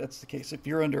obviously that's the case. If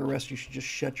you're under arrest, you should just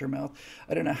shut your mouth.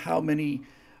 I don't know how many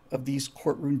of these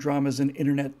courtroom dramas and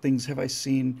internet things have I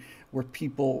seen where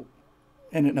people,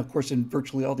 and of course in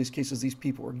virtually all these cases, these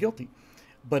people are guilty.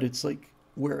 But it's like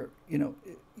where,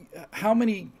 how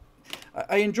many,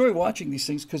 I enjoy watching these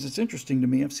things because it's interesting to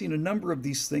me. I've seen a number of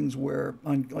these things where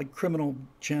on like criminal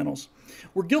channels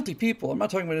where guilty people, I'm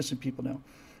not talking about innocent people now,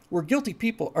 where guilty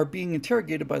people are being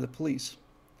interrogated by the police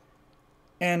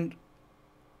and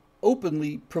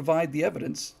openly provide the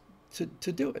evidence to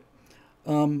do it.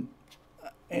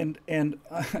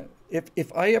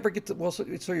 If I ever get to, well, so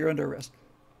you're under arrest.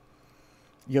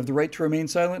 You have the right to remain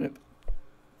silent.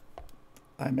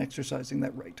 I'm exercising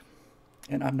that right.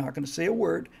 And I'm not going to say a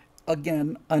word.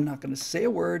 Again, I'm not going to say a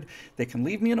word. They can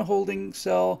leave me in a holding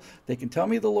cell. They can tell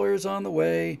me the lawyer's on the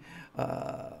way.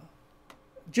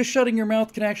 Just shutting your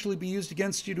mouth can actually be used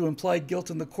against you to imply guilt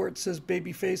in the court, says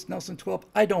Babyface Nelson 12.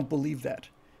 I don't believe that.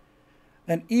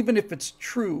 And even if it's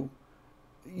true,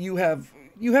 you have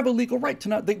a legal right to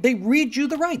not. They read you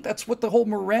the right. That's what the whole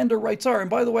Miranda rights are. And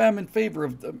by the way, I'm in favor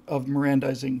of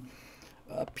Mirandizing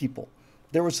people.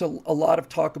 There was a lot of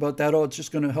talk about that. Oh, it's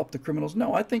just going to help the criminals.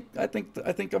 No, I think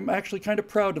I'm actually kind of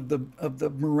proud of the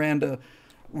Miranda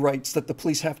rights, that the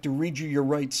police have to read you your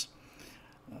rights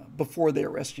before they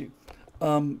arrest you.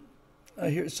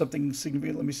 Here's something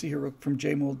significant. Let me see here from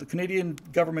J-Mold. The Canadian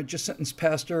government just sentenced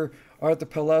Pastor Arthur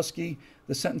Pawlowski.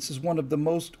 The sentence is one of the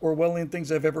most Orwellian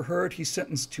things I've ever heard. He's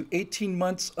sentenced to 18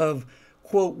 months of,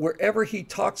 quote, whenever he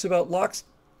talks about lockdowns,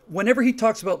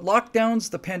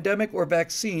 the pandemic, or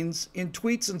vaccines, in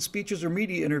tweets and speeches or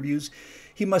media interviews,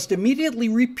 he must immediately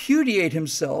repudiate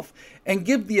himself and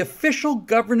give the official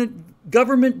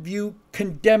government view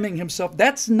condemning himself.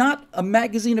 That's not a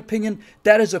magazine opinion.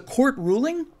 That is a court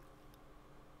ruling.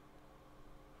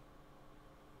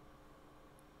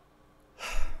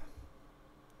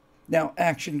 Now,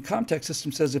 Action Contact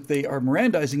System says if they are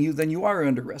Mirandizing you, then you are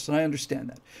under arrest, and I understand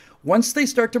that. Once they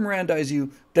start to Mirandize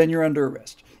you, then you're under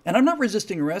arrest. And I'm not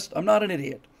resisting arrest. I'm not an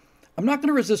idiot. I'm not going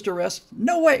to resist arrest.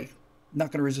 No way. I'm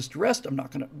not going to resist arrest. I'm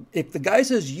not going to. If the guy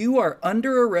says you are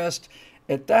under arrest,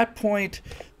 at that point,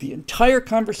 the entire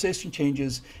conversation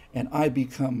changes, and I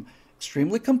become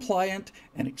extremely compliant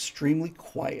and extremely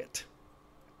quiet.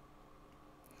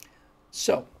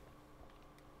 So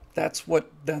that's what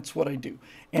I do.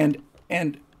 And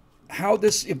how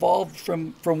this evolved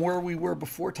from where we were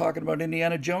before talking about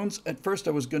Indiana Jones, at first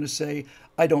I was going to say,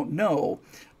 I don't know.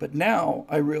 But now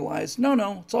I realize,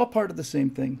 no, it's all part of the same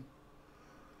thing.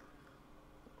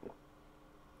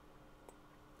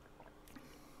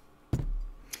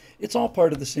 It's all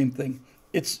part of the same thing.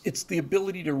 It's the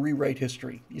ability to rewrite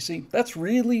history. You see, that's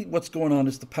really what's going on,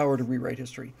 is the power to rewrite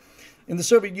history. In the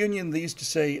Soviet Union, they used to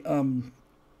say,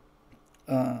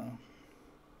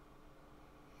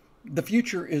 the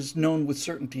future is known with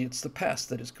certainty. It's the past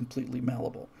that is completely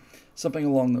malleable. Something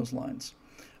along those lines.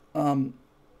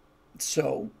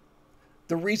 So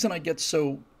the reason I get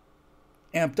so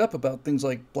amped up about things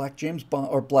like Black James Bond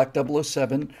or Black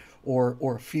 007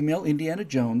 or female Indiana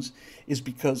Jones is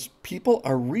because people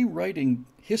are rewriting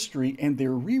history, and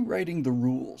they're rewriting the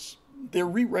rules. They're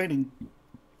rewriting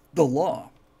the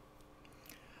law.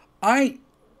 I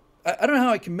don't know how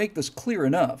I can make this clear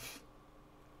enough.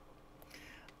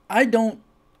 I don't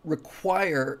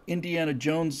require Indiana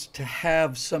Jones to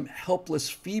have some helpless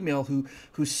female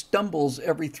who stumbles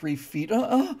every 3 feet.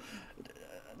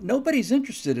 Nobody's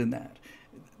interested in that.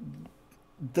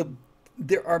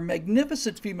 There are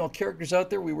magnificent female characters out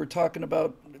there. We were talking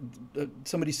about,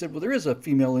 somebody said, well, there is a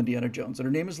female Indiana Jones, and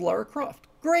her name is Lara Croft.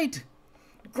 Great,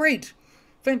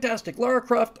 fantastic. Lara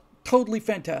Croft, totally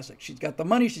fantastic. She's got the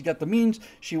money, she's got the means,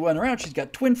 she went around, she's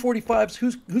got twin 45s.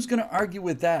 Who's going to argue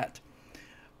with that?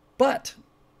 But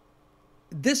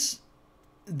this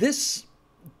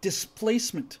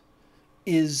displacement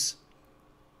is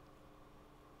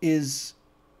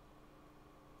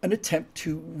an attempt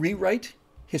to rewrite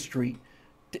history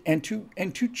and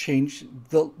to change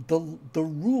the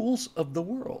rules of the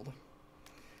world.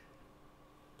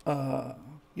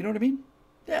 You know what I mean?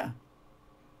 Yeah.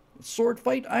 Sword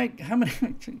fight. How many?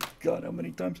 God, How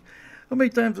many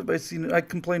times have I seen it? I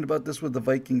complained about this with the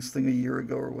Vikings thing a year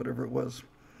ago or whatever it was.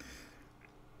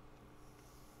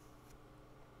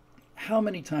 How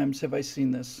many times have I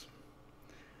seen this?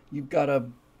 You've got a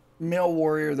male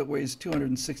warrior that weighs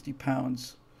 260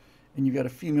 pounds, and you've got a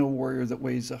female warrior that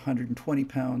weighs 120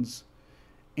 pounds,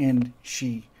 and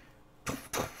she.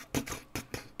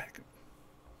 Back up.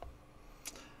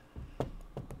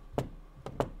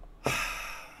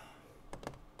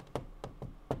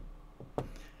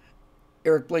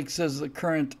 Eric Blake says the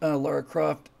current Lara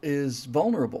Croft is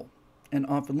vulnerable and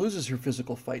often loses her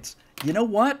physical fights. You know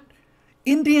what?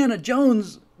 Indiana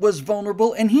Jones was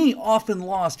vulnerable and he often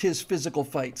lost his physical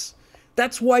fights.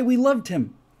 That's why we loved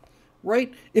him,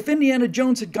 right? If Indiana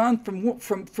Jones had gone from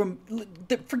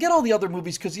forget all the other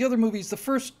movies, because the other movies, the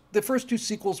first two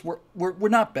sequels were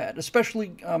not bad,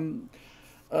 especially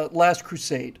Last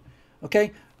Crusade.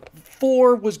 Okay,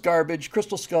 4 was garbage,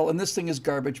 Crystal Skull, and this thing is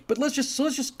garbage. But let's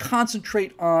just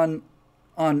concentrate on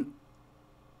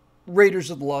Raiders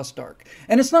of the Lost Ark.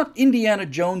 And it's not Indiana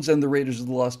Jones and the Raiders of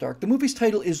the Lost Ark. The movie's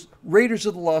title is Raiders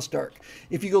of the Lost Ark.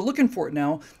 If you go looking for it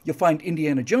now, you'll find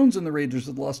Indiana Jones and the Raiders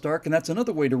of the Lost Ark, and that's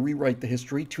another way to rewrite the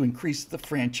history to increase the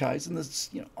franchise. And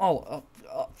this, all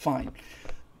fine.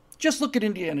 Just look at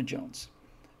Indiana Jones.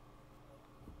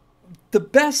 The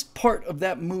best part of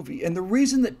that movie, and the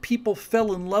reason that people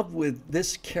fell in love with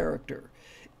this character,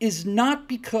 is not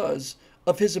because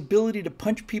of his ability to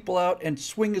punch people out and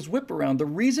swing his whip around. The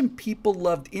reason people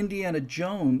loved Indiana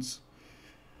Jones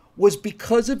was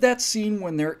because of that scene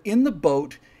when they're in the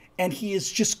boat and he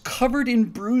is just covered in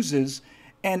bruises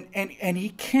and he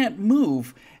can't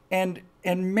move. And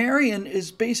Marion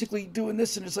is basically doing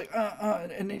this, and it's like,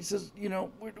 and he says,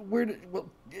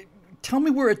 tell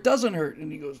me where it doesn't hurt.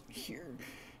 And he goes, here.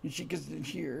 And she goes,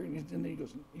 here. And then he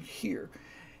goes, here.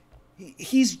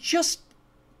 He's just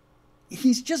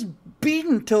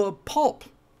beaten to a pulp.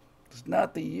 It's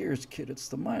not the years, kid, it's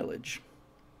the mileage.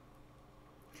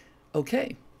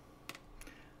 Okay.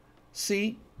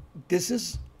 See, this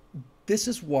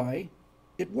is why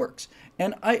it works.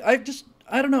 And I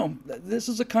don't know, this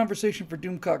is a conversation for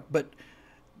Doomcock, but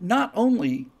not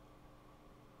only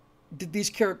did these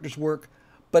characters work,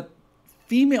 but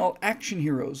female action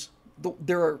heroes,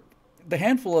 the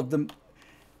handful of them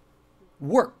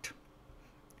worked.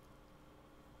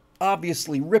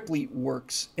 Obviously, Ripley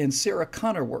works and Sarah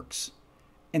Connor works.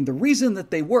 And the reason that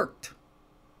they worked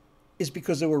is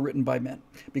because they were written by men.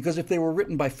 Because if they were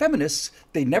written by feminists,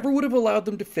 they never would have allowed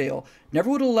them to fail,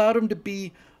 never would have allowed them to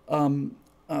be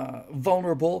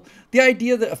vulnerable. The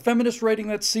idea that a feminist writing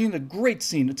that scene, a great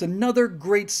scene, it's another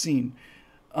great scene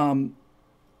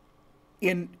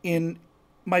in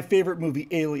my favorite movie,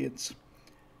 Aliens.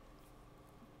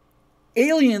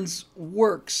 Aliens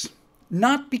works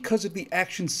not because of the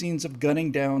action scenes of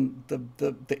gunning down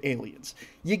the aliens.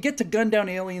 You get to gun down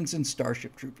aliens in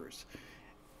Starship Troopers.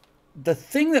 The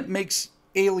thing that makes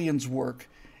Aliens work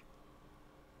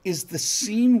is the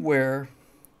scene where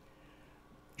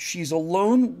she's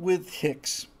alone with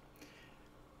Hicks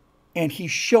and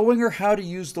he's showing her how to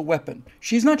use the weapon.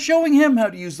 She's not showing him how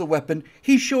to use the weapon.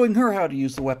 He's showing her how to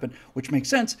use the weapon, which makes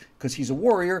sense because he's a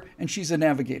warrior and she's a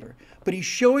navigator. But he's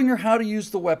showing her how to use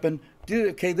the weapon.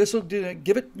 Okay, this will do it.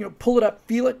 Give it, pull it up,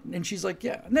 feel it. And she's like,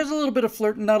 yeah. And there's a little bit of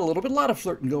flirting, not a little bit, a lot of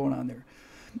flirting going on there.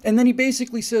 And then he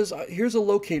basically says, here's a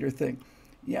locator thing.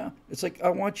 Yeah, it's like, I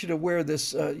want you to wear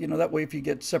this, that way if you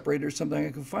get separated or something,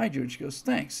 I can find you. And she goes,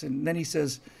 thanks. And then he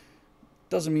says,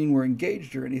 doesn't mean we're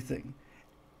engaged or anything.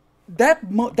 That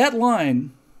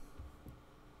line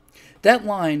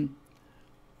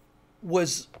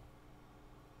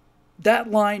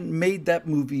made that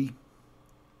movie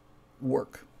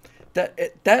work.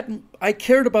 That I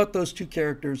cared about those two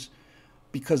characters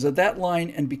because of that line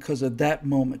and because of that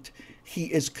moment. He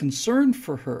is concerned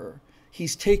for her.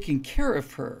 He's taking care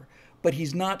of her, but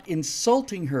he's not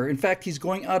insulting her. In fact, he's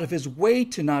going out of his way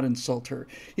to not insult her.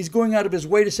 He's going out of his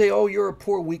way to say, oh, you're a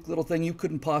poor, weak little thing. You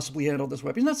couldn't possibly handle this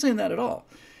weapon. He's not saying that at all.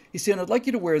 He's saying, I'd like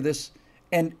you to wear this,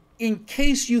 and in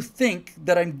case you think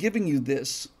that I'm giving you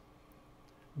this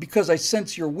because I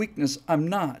sense your weakness, I'm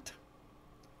not.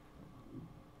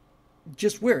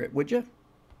 Just wear it, would you?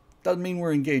 Doesn't mean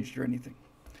we're engaged or anything.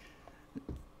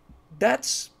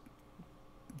 That's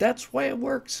why it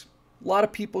works. A lot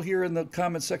of people here in the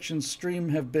comment section stream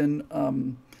have been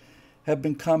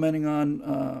commenting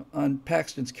on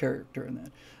Paxton's character in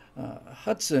that.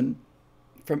 Hudson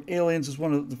from Aliens is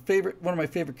one of my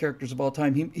favorite characters of all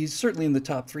time. He's certainly in the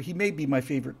top three. He may be my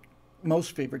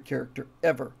most favorite character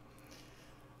ever,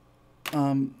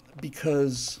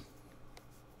 because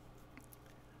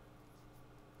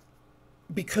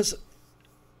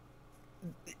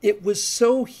it was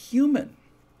so human.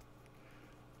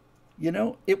 You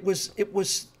know, it was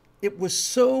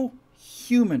so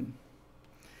human,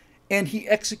 and he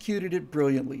executed it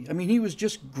brilliantly. I mean, he was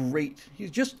just great.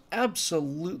 He's just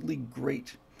absolutely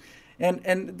great. And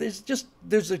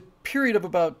there's a period of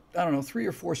about, I don't know, 3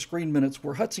 or 4 screen minutes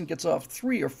where Hudson gets off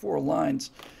 3 or 4 lines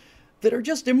that are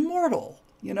just immortal.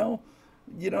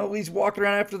 He's walking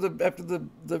around after the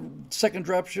second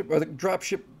dropship, or the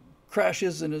dropship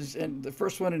crashes, and the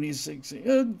first one, and he's saying,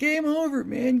 oh, game over,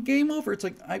 man, game over. It's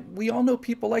like, we all know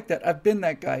people like that. I've been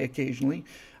that guy occasionally.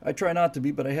 I try not to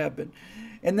be, but I have been.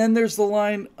 And then there's the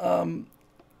line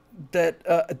that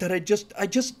I just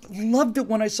loved it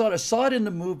when I saw it. I saw it in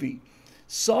the movie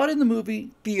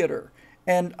theater.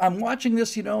 And I'm watching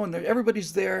this, and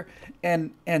everybody's there,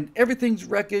 and everything's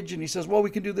wreckage. And he says, well,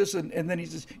 we can do this. And then he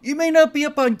says, you may not be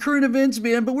up on current events,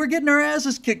 man, but we're getting our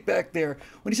asses kicked back there.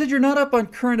 When he said you're not up on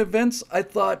current events, I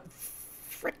thought,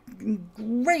 freaking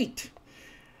great.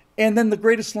 And then the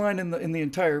greatest line in the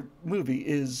entire movie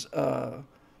is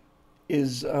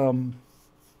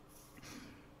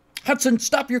Hudson,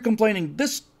 stop your complaining.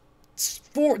 This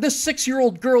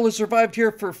 6-year-old girl has survived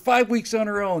here for 5 weeks on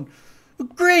her own.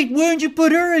 Great, why don't you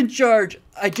put her in charge?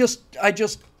 I just,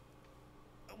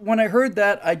 when I heard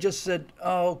that, I just said,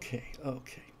 okay.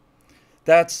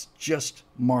 That's just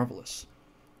marvelous.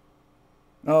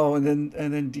 Oh, and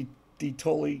then D.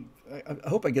 Tully, I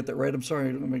hope I get that right. I'm sorry,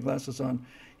 I don't have my glasses on.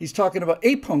 He's talking about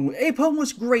Apone. Apone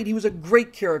was great. He was a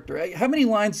great character. How many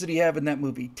lines did he have in that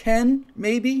movie? 10,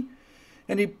 maybe?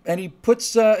 And he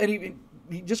puts, he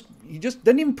just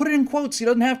doesn't even put it in quotes. He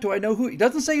doesn't have to. I know who. He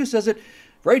doesn't say who says it.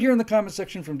 Right here in the comment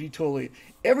section from D. Tully.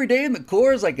 Every day in the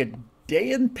Corps is like a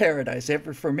day in paradise.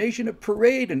 Every formation a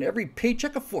parade, and every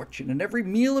paycheck a fortune, and every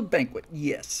meal a banquet.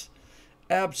 Yes,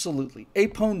 absolutely.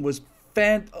 Apone was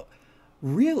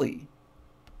really?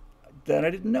 That I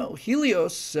didn't know.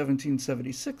 Helios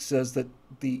 1776 says that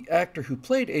the actor who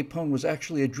played Apone was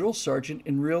actually a drill sergeant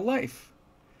in real life.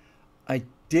 I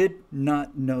did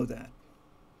not know that.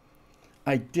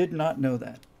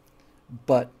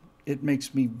 But it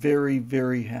makes me very,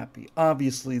 very happy.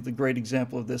 Obviously, the great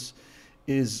example of this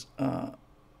is R.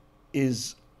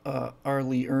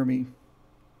 Lee Ermey,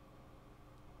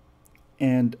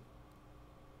 and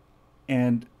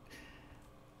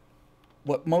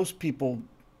what most people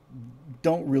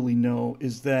don't really know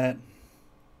is that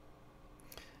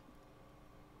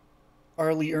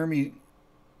R. Lee Ermey,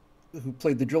 who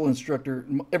played the drill instructor,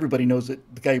 everybody knows that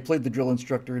the guy who played the drill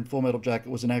instructor in Full Metal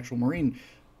Jacket was an actual Marine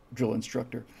drill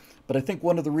instructor. But I think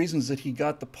one of the reasons that he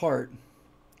got the part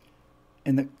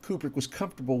and that Kubrick was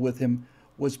comfortable with him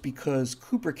was because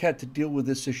Kubrick had to deal with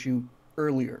this issue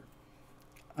earlier.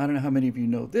 I don't know how many of you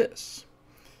know this,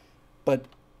 but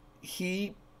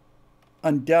he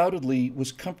undoubtedly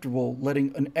was comfortable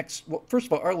letting well, first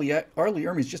of all, R. Lee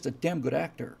Ermey is just a damn good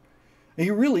actor. And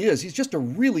he really is. He's just a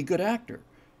really good actor.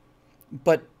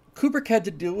 But Kubrick had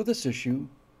to deal with this issue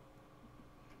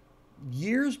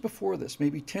years before this,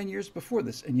 maybe 10 years before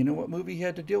this. And you know what movie he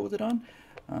had to deal with it on?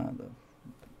 The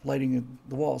lighting of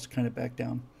the walls kind of back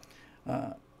down.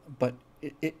 But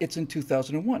it's in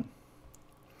 2001.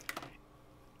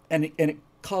 And it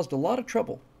caused a lot of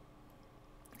trouble.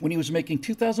 When he was making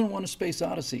 2001: A Space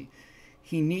Odyssey,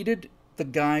 he needed the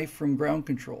guy from Ground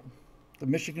Control, the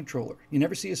mission controller. You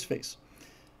never see his face.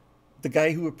 The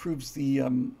guy who approves the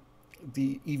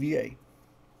EVA.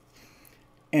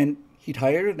 And he'd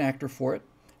hired an actor for it,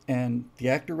 and the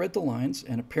actor read the lines,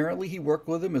 and apparently he worked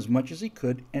with him as much as he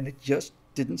could, and it just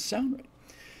didn't sound right.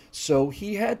 So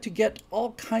he had to get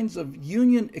all kinds of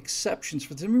union exceptions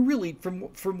for them. I mean, really,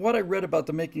 from what I read about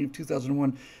the making of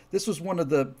 2001, this was one of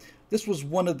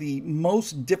the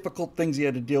most difficult things he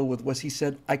had to deal with. Was he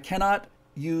said, I cannot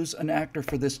use an actor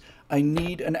for this. I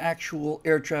need an actual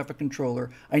air traffic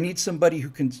controller. I need somebody who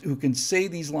can say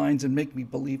these lines and make me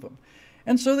believe them.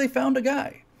 And so they found a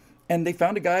guy, and they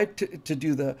found a guy to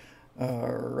do the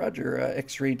Roger,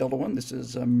 X-ray Delta One. This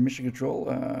is Mission Control.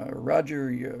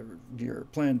 Roger, your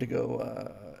plan to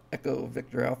go Echo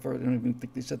Victor Alpha. I don't even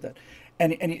think they said that.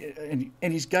 And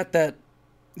he's got that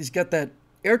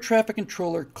air traffic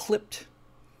controller clipped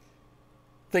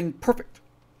thing perfect.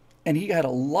 And he had a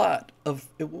lot of.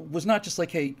 It was not just like,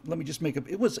 hey, let me just make up.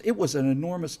 It was an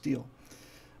enormous deal.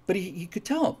 But he could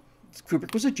tell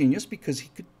Kubrick was a genius because he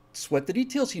could sweat the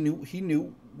details. He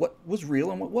knew what was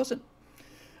real and what wasn't.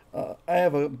 I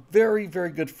have a very, very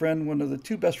good friend, one of the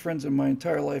two best friends in my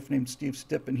entire life, named Steve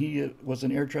Stipp, and he was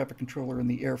an air traffic controller in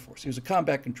the Air Force. He was a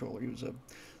combat controller. He was a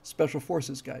special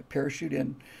forces guy. Parachute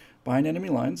in behind enemy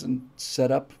lines and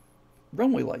set up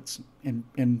runway lights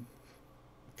and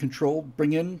control,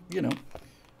 bring in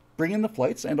the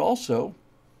flights, and also,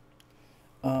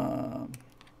 uh,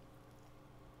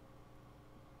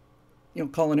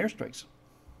 call in airstrikes.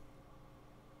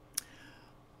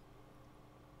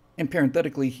 And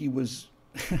parenthetically, he was.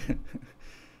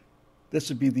 This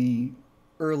would be the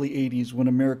early '80s when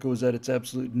America was at its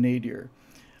absolute nadir.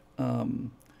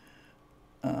 Um,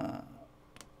 uh,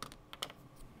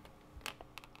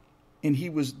 and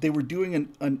they were doing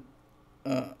an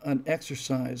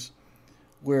exercise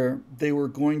where they were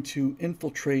going to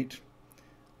infiltrate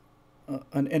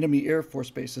an enemy Air Force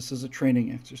base. This is a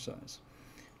training exercise.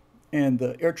 And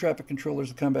the air traffic controllers,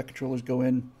 the combat controllers go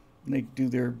in and they do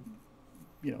their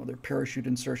parachute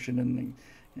insertion, and they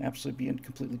absolutely being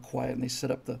completely quiet, and they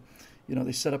set up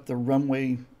the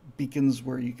runway beacons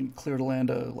where you can clear to land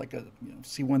like a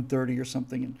C-130 or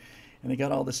something, and they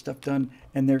got all this stuff done,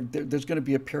 and there's going to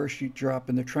be a parachute drop,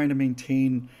 and they're trying to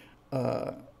maintain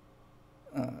uh,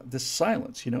 this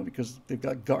silence, because they've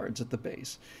got guards at the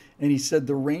base. And he said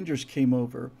the Rangers came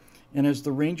over, and as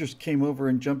the Rangers came over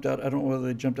and jumped out, I don't know whether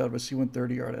they jumped out of a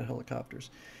C-130 or out of helicopters.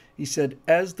 He said,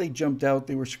 as they jumped out,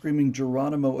 they were screaming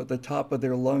Geronimo at the top of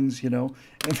their lungs, and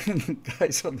then the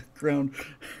guys on the ground,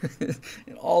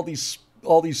 and all these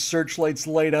searchlights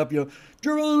light up,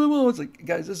 Geronimo. It's like,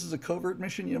 guys, this is a covert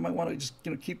mission. You might want to just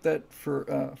keep that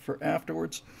for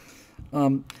afterwards.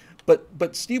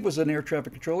 But Steve was an air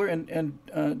traffic controller, and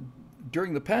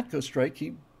during the Patco strike,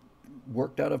 he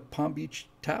worked out of Palm Beach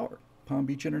Tower, Palm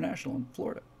Beach International in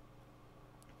Florida,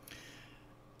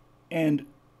 and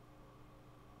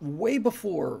way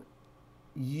before,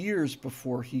 years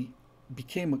before he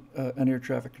became an air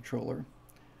traffic controller,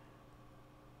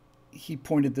 he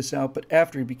pointed this out. But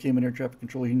after he became an air traffic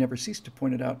controller, he never ceased to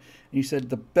point it out. And he said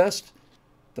the best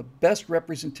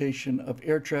representation of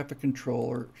air traffic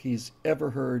controller he's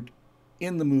ever heard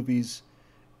in the movies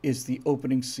is the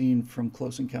opening scene from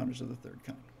Close Encounters of the Third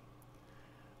Kind.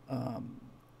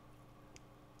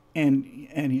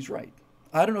 And he's right.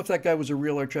 I don't know if that guy was a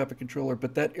real air traffic controller,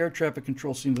 but that air traffic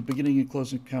control scene, the beginning of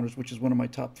Close Encounters, which is one of my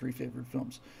top 3 favorite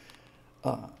films,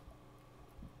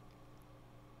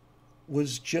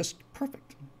 was just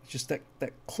perfect. Just that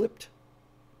clipped.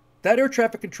 That air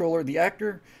traffic controller, the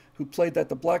actor who played that,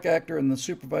 the black actor, and the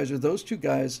supervisor, those two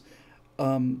guys,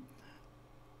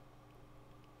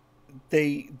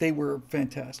 they were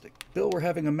fantastic. Bill, we're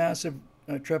having a massive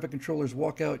traffic controllers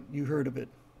walkout. You heard of it.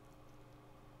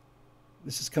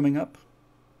 This is coming up.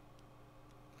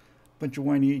 Bunch of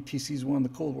whiny ATCs won the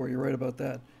Cold War. You're right about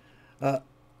that.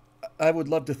 I would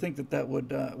love to think that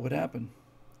would happen.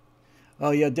 Oh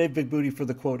yeah, Dave Big Booty for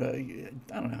the quote. I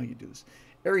don't know how you do this.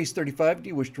 Aries 35, do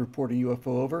you wish to report a UFO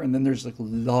over? And then there's like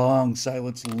long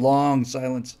silence, long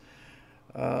silence.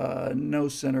 No,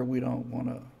 Senator, we don't want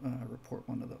to report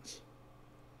one of those.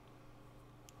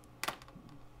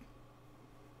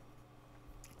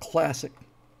 Classic.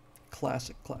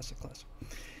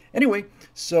 Anyway,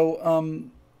 so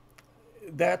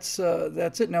that's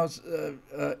it. Now,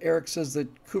 Eric says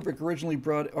that Kubrick originally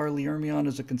brought R. Lee Ermey on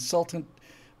as a consultant,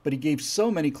 but he gave so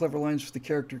many clever lines for the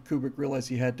character, Kubrick realized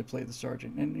he had to play the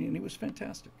sergeant, and he was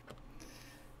fantastic.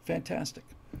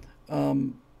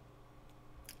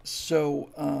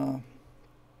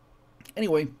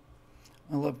 Anyway,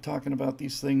 I love talking about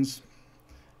these things.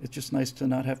 It's just nice to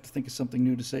not have to think of something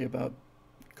new to say about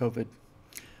COVID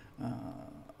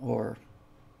or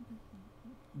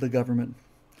the government.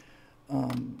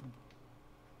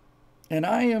 And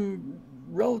I am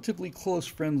relatively close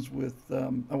friends with,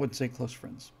 I wouldn't say close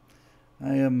friends.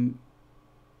 I am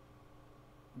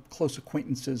close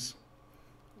acquaintances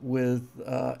with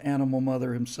Animal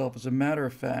Mother himself. As a matter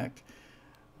of fact,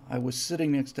 I was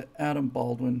sitting next to Adam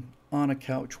Baldwin on a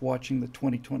couch watching the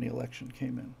 2020 election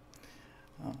came in.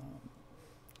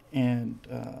 And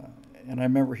I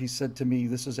remember he said to me,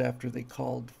 this is after they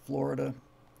called Florida,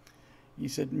 he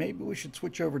said, maybe we should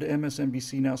switch over to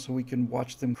MSNBC now so we can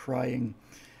watch them crying.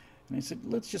 And I said,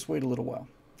 let's just wait a little while.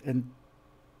 And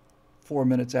 4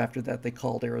 minutes after that, they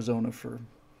called Arizona for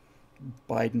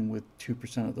Biden with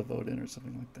 2% of the vote in or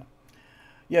something like that.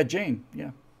 Yeah, Jane.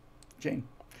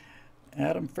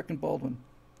 Adam frickin' Baldwin.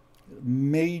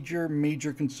 Major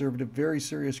conservative, very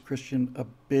serious Christian, a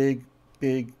big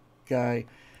guy,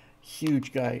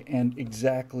 huge guy, and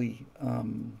exactly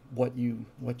what you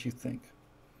think.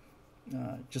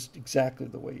 Just exactly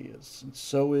the way he is. And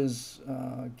so is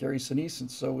Gary Sinise, and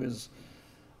so is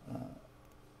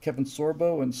Kevin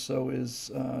Sorbo, and so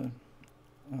is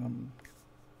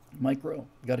Mike Rowe.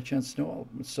 Got a chance to know all of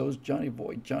them. So is Johnny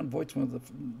Voight. John Voight's one of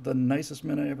the nicest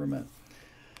men I ever met.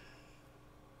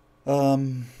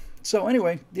 So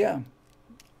anyway, yeah,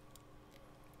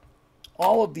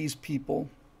 all of these people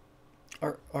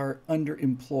are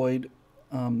underemployed.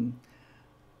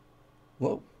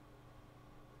 Whoa.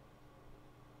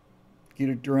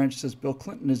 Gator Duranch says Bill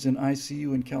Clinton is in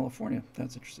ICU in California.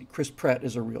 That's interesting. Chris Pratt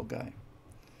is a real guy.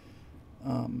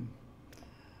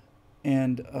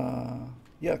 And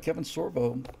yeah, Kevin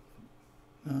Sorbo.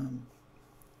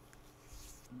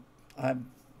 I've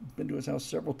been to his house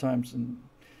several times, and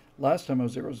last time I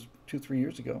was there was 2-3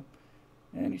 years ago.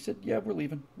 And he said, "Yeah, we're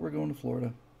leaving. We're going to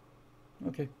Florida."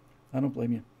 Okay, I don't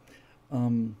blame you.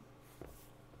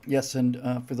 Yes, and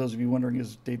for those of you wondering,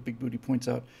 as Dave Big Booty points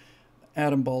out,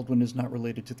 Adam Baldwin is not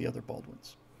related to the other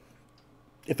Baldwins.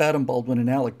 If Adam Baldwin and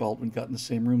Alec Baldwin got in the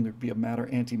same room, there'd be a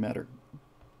matter-antimatter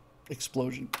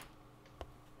explosion.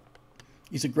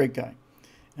 He's a great guy,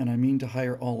 and I mean to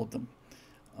hire all of them,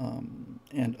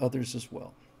 and others as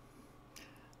well.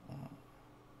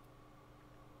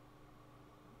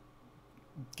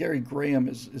 Gary Graham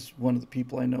is one of the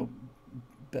people I know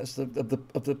best. Of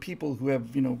the people who have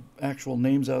actual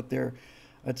names out there,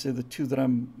 I'd say the two that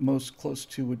I'm most close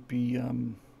to would be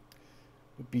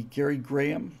Gary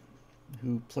Graham,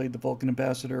 who played the Vulcan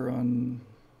ambassador on,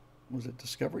 was it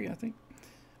Discovery? I think,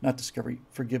 not Discovery.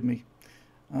 Forgive me.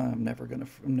 I'm never gonna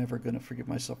forgive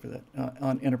myself for that.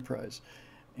 On Enterprise,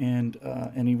 and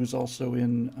he was also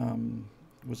in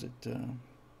was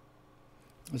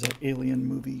that Alien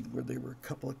movie where they were a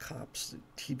couple of cops? The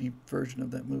TV version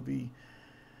of that movie.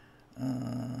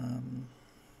 Now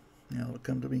it'll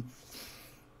come to me.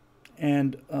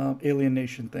 And Alien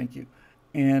Nation, thank you.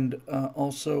 And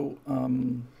also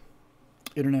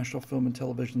international film and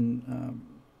television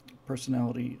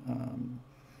personality.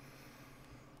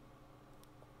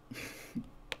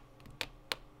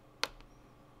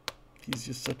 He's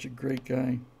just such a great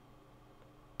guy.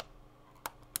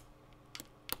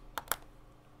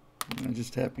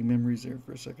 Just happy memories there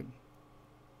for a second.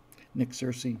 Nick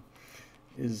Searcy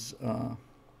is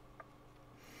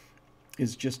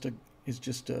just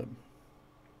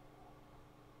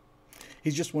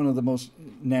he's just one of the most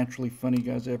naturally funny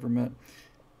guys I ever met,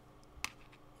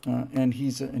 and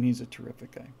he's a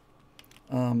terrific guy.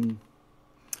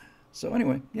 So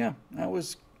anyway, yeah, I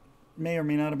may or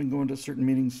may not have been going to certain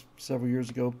meetings several years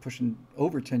ago, pushing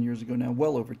over 10 years ago now,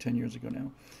 well over 10 years ago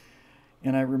now.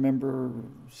 And I remember,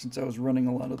 since I was running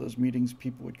a lot of those meetings,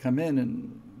 people would come in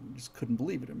and just couldn't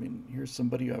believe it. I mean, here's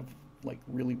somebody I've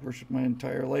really worshipped my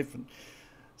entire life, and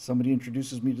somebody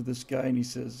introduces me to this guy, and he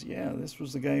says, "Yeah, this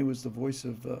was the guy who was the voice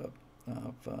of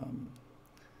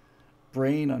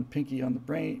Brain on Pinky on the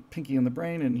Brain,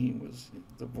 and he was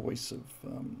the voice of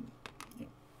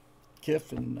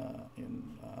Kif in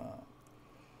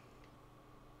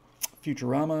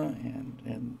Futurama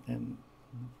and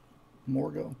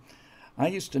Morgo." I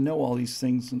used to know all these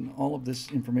things, and all of this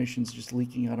information is just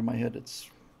leaking out of my head.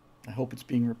 I hope it's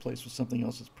being replaced with something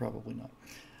else. It's probably not.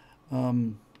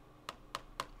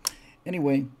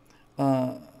 Anyway,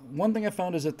 one thing I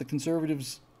found is that the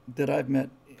conservatives that I've met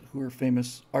who are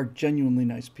famous are genuinely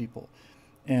nice people.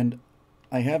 And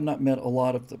I have not met a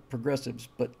lot of the progressives,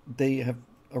 but they have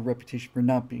a reputation for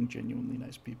not being genuinely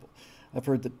nice people. I've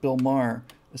heard that Bill Maher,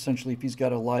 essentially, if he's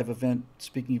got a live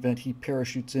speaking event, he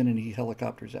parachutes in and he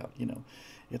helicopters out.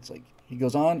 It's like he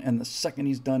goes on, and the second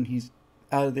he's done, he's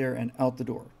out of there and out the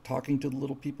door. Talking to the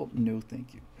little people, no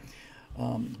thank you.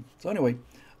 So anyway,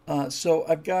 so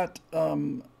I've got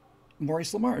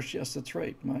Maurice LaMarche. Yes, that's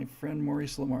right, my friend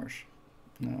Maurice LaMarche,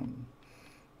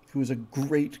 who is a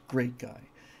great guy,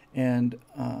 and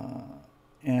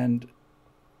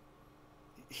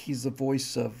he's the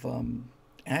voice of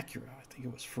Acura. I think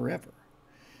it was forever.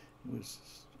 It was,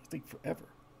 I think, forever.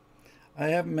 I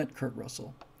haven't met Kurt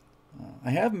Russell.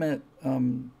 I have met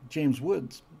James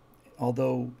Woods,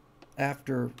 although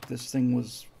after this thing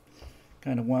was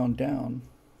kind of wound down,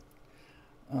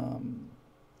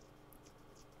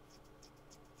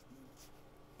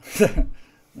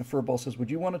 Furball says, "Would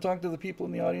you want to talk to the people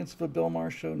in the audience of a Bill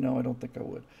Maher show?" No, I don't think I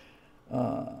would.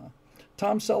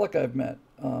 Tom Selleck I've met,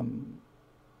 and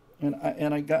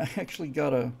I got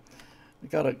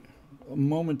a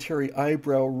momentary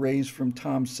eyebrow raise from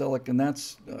Tom Selleck, and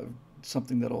that's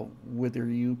something that'll wither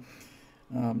you.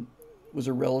 It was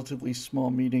a relatively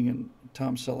small meeting, and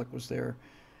Tom Selleck was there,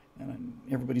 and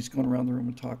everybody's going around the room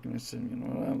and talking. I said, I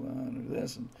do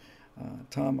this, and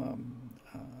Tom,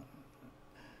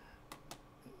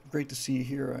 great to see you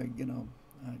here.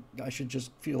 I should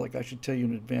just feel like I should tell you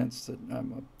in advance that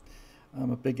I'm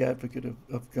I'm a big advocate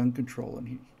of gun control,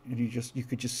 and he just you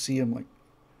could just see him like,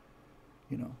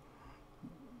 you know,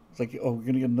 it's like, oh, we're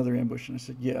gonna get another ambush, and I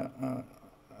said, yeah.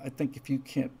 I think if you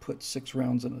can't put 6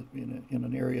 rounds in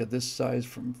an area this size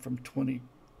from 20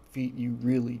 feet, you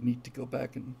really need to go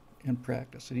back and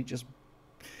practice. And he just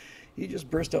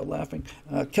burst out laughing.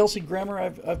 Kelsey Grammer,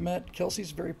 I've met.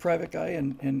 Kelsey's a very private guy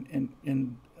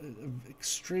and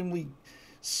extremely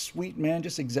sweet man,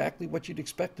 just exactly what you'd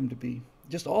expect him to be.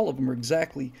 Just all of them are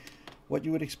exactly what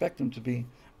you would expect them to be.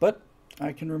 But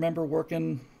I can remember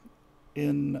working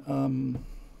in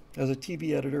as a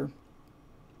TV editor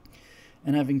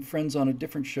and having friends on a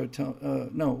different show.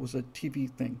 No, it was a TV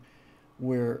thing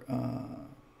where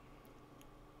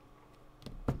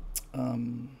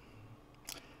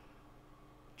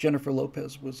Jennifer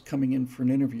Lopez was coming in for an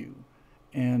interview,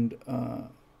 and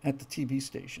at the TV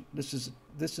station. This is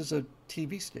a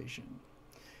TV station,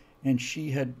 and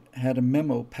she had a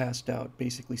memo passed out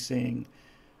basically saying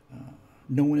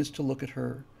no one is to look at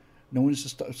her. No one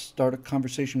is to start a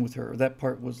conversation with her. That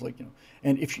part was like,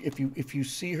 and if you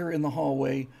see her in the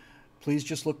hallway, please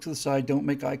just look to the side. Don't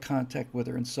make eye contact with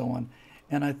her, and so on.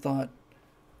 And I thought,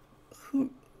 who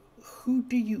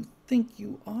do you think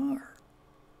you are?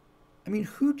 I mean,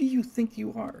 who do you think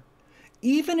you are?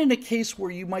 Even in a case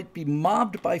where you might be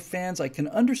mobbed by fans, I can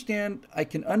understand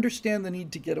the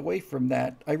need to get away from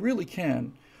that. I really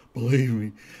can, believe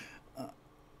me.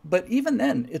 But even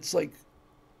then, it's like,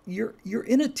 you're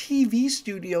in a TV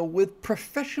studio with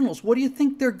professionals. What do you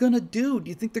think they're going to do? Do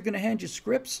you think they're going to hand you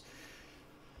scripts?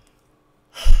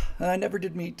 I never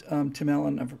did meet Tim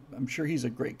Allen. I'm sure he's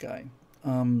a great guy.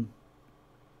 But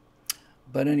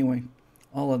anyway,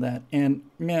 all of that. And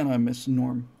man, I miss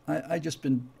Norm.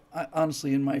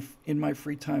 Honestly, in my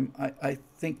free time, I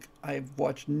think I've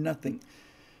watched nothing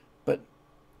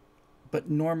but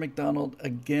Norm Macdonald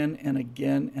again and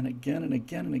again and again and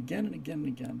again and again and again and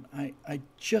again. I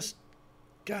just,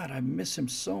 God, I miss him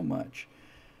so much.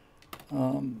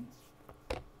 And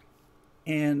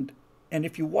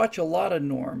if you watch a lot of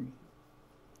Norm,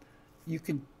 you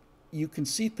can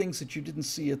see things that you didn't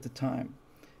see at the time.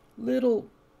 Little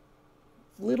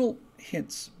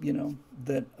hints,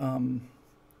 that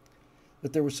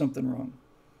there was something wrong.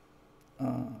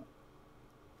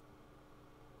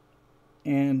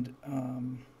 And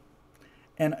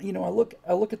I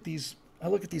look at these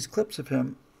clips of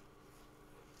him,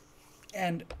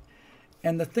 and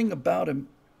the thing about him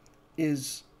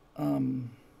is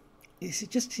he's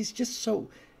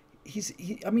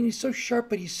so sharp,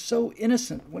 but he's so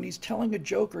innocent when he's telling a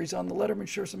joke or he's on the Letterman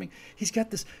show or something. He's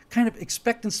got this kind of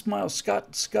expectant smile.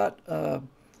 Scott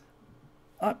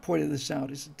Ott pointed this out.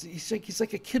 He's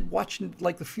like a kid watching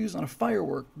like the fuse on a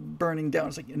firework burning down.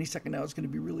 It's like any second now it's going to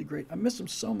be really great. I miss him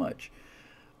so much.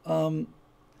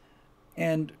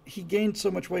 And he gained so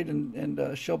much weight,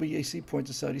 and Shelby AC points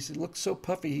this out. He said, "Looked so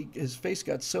puffy, his face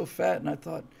got so fat." And I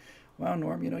thought, "Wow,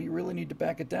 Norm, you really need to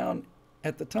back it down."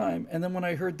 At the time, and then when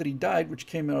I heard that he died, which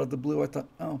came out of the blue, I thought,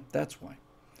 "Oh, that's why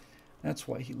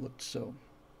he looked so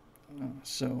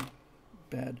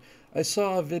bad." I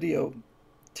saw a video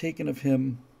taken of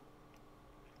him.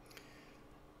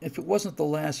 If it wasn't the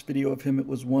last video of him, it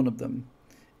was one of them,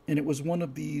 and it was one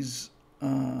of these.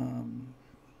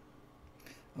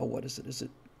 What is it? Is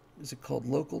it called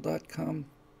local.com?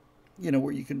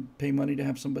 Where you can pay money to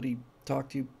have somebody talk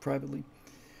to you privately,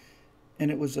 and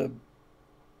it was a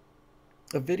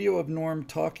video of Norm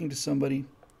talking to somebody,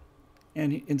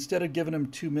 and instead of giving him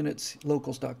 2 minutes,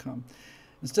 locals.com,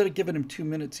 instead of giving him 2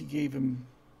 minutes, he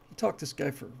talked to this guy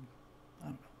for, I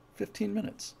don't know, 15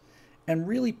 minutes, and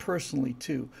really personally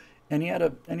too. And he had a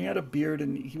beard,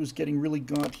 and he was getting really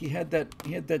gaunt. He had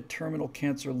that terminal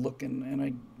cancer look, and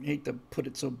I hate to put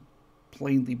it so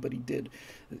plainly, but he did.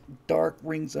 Dark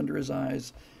rings under his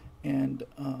eyes, and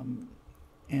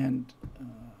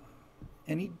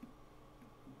he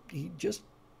just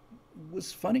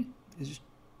was funny. He's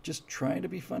just trying to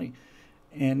be funny,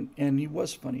 and he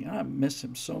was funny. I miss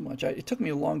him so much. It took me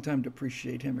a long time to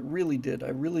appreciate him. It really did.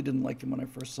 I really didn't like him when I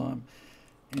first saw him,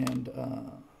 and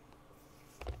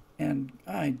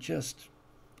I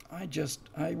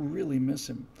really miss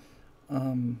him.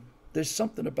 There's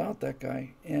something about that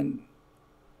guy, and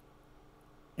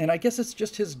I guess it's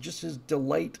just his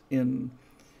delight in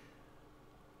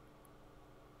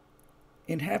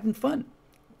having fun.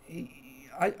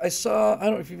 I saw, I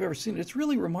don't know if you've ever seen it. It's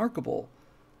really remarkable,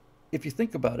 if you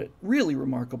think about it. Really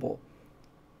remarkable.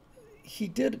 He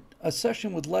did a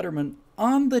session with Letterman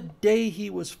on the day he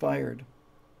was fired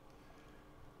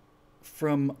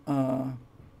from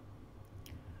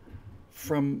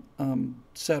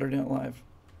Saturday Night Live.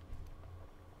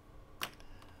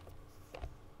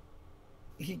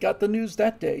 he got the news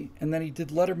that day, and then he did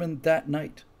Letterman that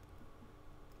night.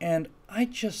 And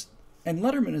and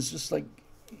Letterman is just like,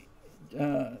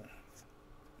 uh,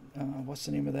 what's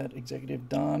the name of that executive?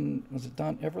 Was it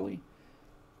Don Everly?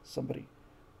 Somebody.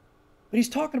 But he's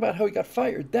talking about how he got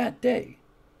fired that day.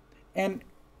 And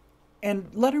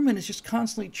Letterman is just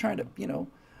constantly trying to,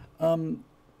 um,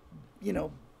 you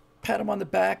know, pat him on the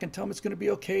back and tell him it's going to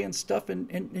be okay and stuff.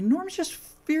 And Norm's just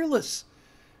fearless.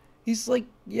 He's like,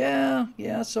 yeah.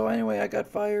 So anyway, I got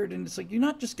fired. And it's like, you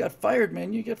not just got fired,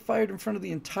 man. You got fired in front of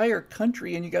the entire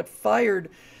country, and you got fired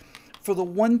for the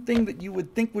one thing that you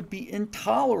would think would be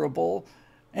intolerable.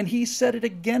 And he said it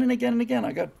again and again and again.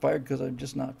 I got fired because I'm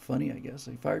just not funny, I guess.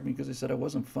 He fired me because they said I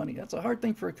wasn't funny. That's a hard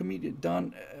thing for a comedian.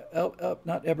 Don,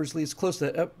 not Eversley, it's close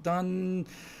to that. Don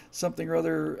something or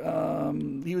other.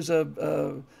 He was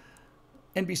a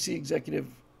NBC executive.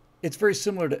 It's very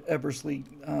similar to Eversley.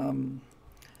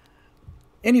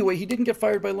 Anyway, he didn't get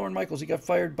fired by Lorne Michaels. He got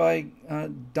fired by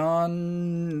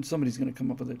Don. Somebody's going to come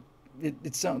up with it.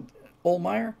 It sounds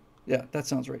Ohlmeyer. Yeah, that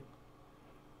sounds right.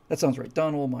 That sounds right.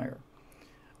 Don Ohlmeyer.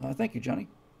 Thank you, Johnny.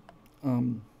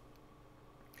 And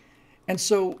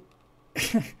so,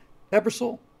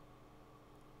 Ebersol,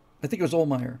 I think it was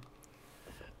Ohlmeyer.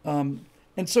 And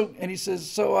he says,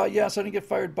 so I didn't get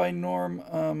fired by Norm.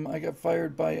 I got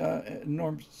fired by,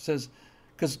 Norm says,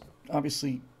 because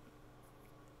obviously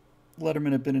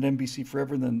Letterman had been at NBC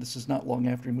forever, and then this is not long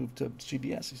after he moved to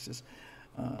CBS. He says,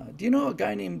 do you know a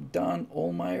guy named Don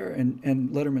Ohlmeyer? And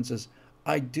Letterman says,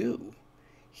 I do.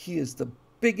 He is the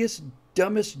biggest,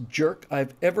 dumbest jerk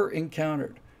I've ever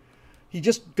encountered. He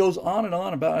just goes on and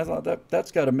on about it. I thought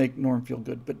that's got to make Norm feel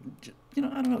good. But, I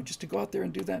don't know, just to go out there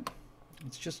and do that,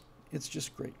 it's just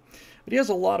great. But he has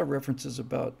a lot of references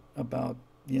about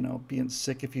being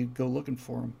sick if you go looking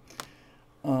for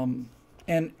him.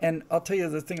 And I'll tell you,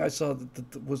 the thing I saw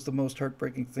that was the most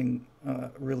heartbreaking thing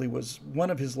really was one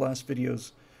of his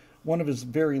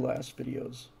very last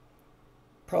videos,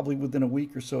 probably within a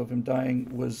week or so of him dying,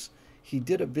 was he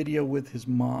did a video with his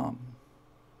mom.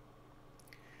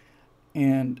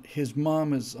 And his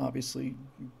mom is obviously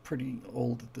pretty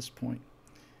old at this point.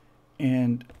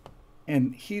 And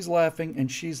he's laughing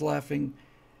and she's laughing.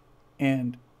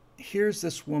 And here's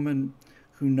this woman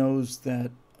who knows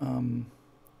that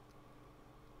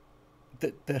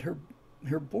that her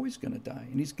boy's going to die,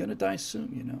 and he's going to die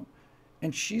soon,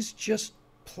 and she's just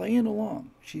playing along.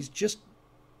 She's just,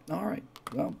 all right,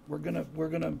 well, we're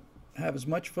gonna have as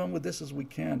much fun with this as we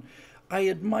can. I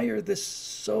admire this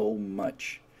so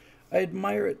much. I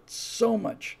admire it so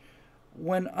much.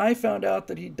 When I found out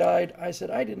that he died, I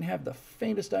said I didn't have the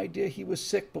faintest idea he was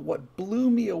sick, but what blew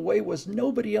me away was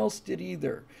nobody else did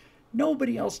either.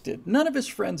 Nobody else did. None of his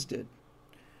friends did.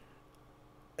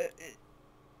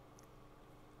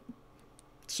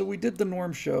 So we did the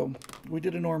Norm show. We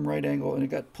did a Norm Right Angle, and it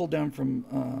got pulled down from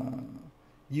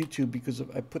YouTube because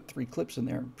I put 3 clips in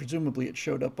there. Presumably it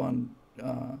showed up on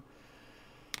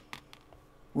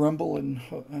Rumble, and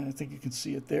I think you can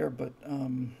see it there, but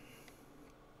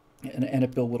and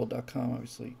at BillWhittle.com,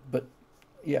 obviously. But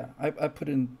yeah, I put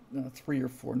in 3 or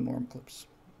 4 Norm clips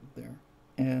there,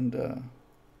 and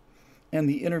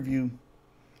the interview.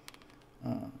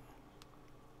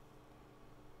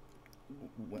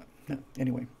 Well,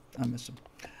 anyway, I miss him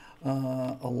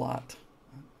a lot.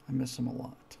 I miss him a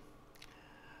lot.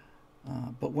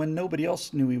 But when nobody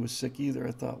else knew he was sick either,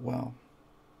 I thought, wow.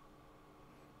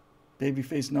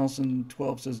 Babyface Nelson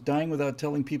 12 says, dying without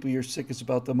telling people you're sick is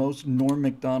about the most Norm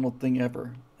Macdonald thing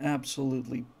ever.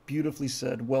 Absolutely. Beautifully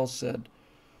said. Well said.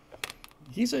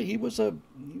 He was a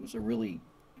really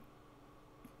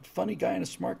funny guy and a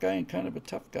smart guy and kind of a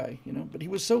tough guy, but he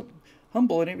was so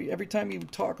humble, and every time he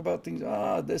would talk about things,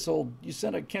 I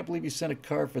can't believe you sent a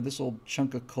car for this old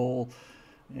chunk of coal.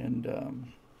 And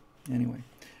anyway,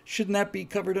 shouldn't that be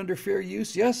covered under fair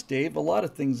use? Yes, Dave, a lot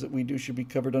of things that we do should be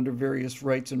covered under various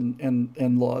rights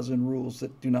and laws and rules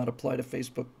that do not apply to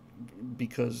Facebook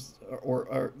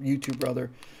or YouTube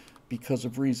rather, because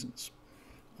of reasons.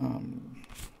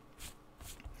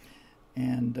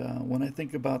 When I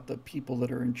think about the people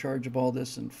that are in charge of all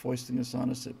this and foisting this on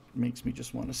us, it makes me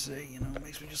just want to say,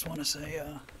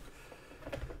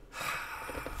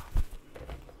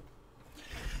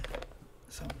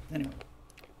 so anyway,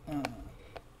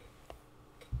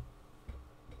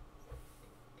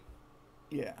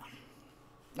 yeah.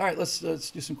 All right, let's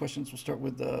do some questions. We'll start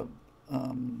with the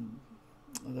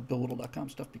BillWhittle.com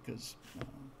stuff because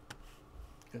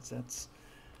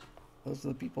those are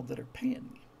the people that are paying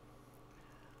me.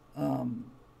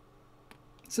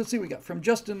 So let's see what we got from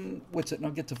Justin Whitsett, and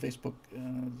I'll get to Facebook.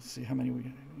 Let's see how many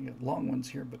we got long ones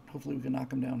here, but hopefully we can knock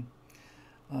them down.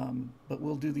 But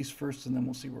we'll do these first, and then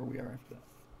we'll see where we are after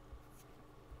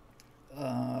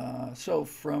that. So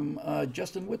from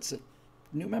Justin Whitsitt,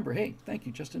 new member. Hey, thank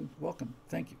you, Justin. Welcome.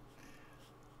 Thank you.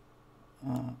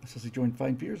 Says he joined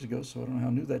 5 years ago, so I don't know how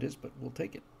new that is, but we'll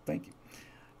take it. Thank you.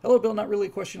 Hello, Bill. Not really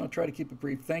a question. I'll try to keep it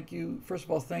brief. Thank you. First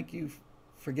of all, thank you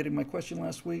for getting my question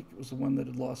last week. It was the one that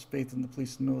had lost faith in the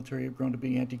police and military, have grown to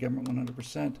be anti-government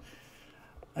 100%.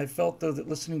 I felt, though, that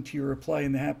listening to your reply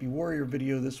in the Happy Warrior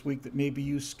video this week that maybe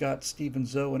you, Scott, Steve, and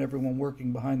Zoe, and everyone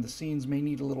working behind the scenes may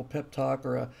need a little pep talk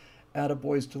or a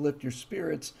attaboys to lift your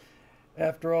spirits.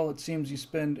 After all, it seems you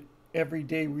spend every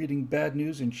day reading bad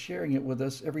news and sharing it with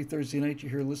us. Every Thursday night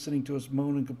you're here listening to us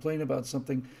moan and complain about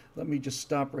something. Let me just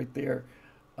stop right there.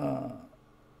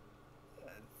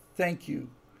 Thank you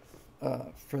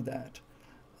for that.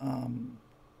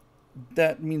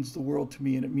 That means the world to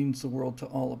me, and it means the world to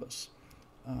all of us.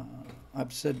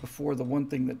 I've said before, the one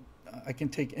thing that I can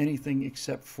take anything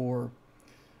except for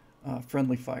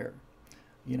friendly fire.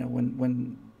 You know,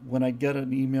 when I get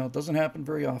an email, it doesn't happen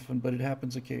very often, but it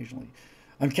happens occasionally.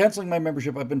 I'm canceling my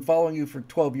membership. I've been following you for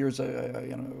 12 years.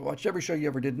 I watched every show you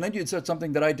ever did, and then you said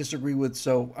something that I disagree with,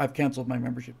 so I've canceled my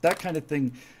membership. That kind of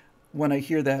thing. When I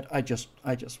hear that, I just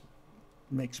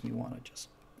makes me want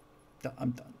to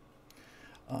I'm done.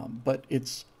 But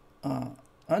it's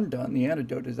undone. The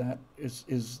antidote to that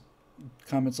is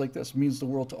comments like this. It means the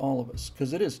world to all of us,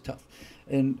 because it is tough,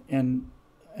 and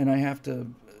I have to.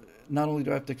 Not only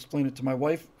do I have to explain it to my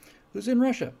wife, who's in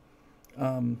Russia.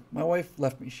 My wife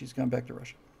left me. She's gone back to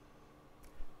Russia.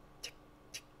 Tick,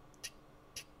 tick, tick,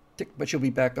 tick, tick. But she'll be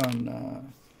back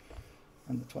on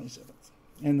the 27th.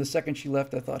 And the second she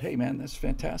left, I thought, hey, man, that's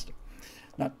fantastic.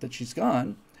 Not that she's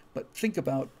gone, but think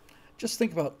about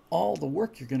all the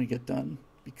work you're going to get done,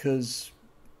 because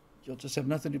you'll just have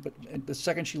nothing to do. But the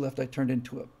second she left, I turned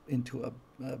into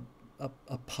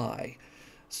a pie,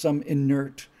 some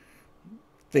inert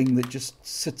thing that just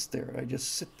sits there. I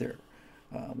just sit there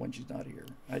when she's not here.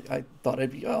 I thought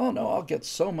I'd be, oh no, I'll get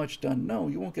so much done. No,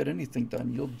 you won't get anything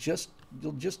done. You'll just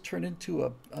turn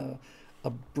into a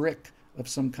brick of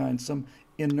some kind, some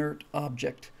inert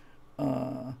object.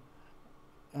 Put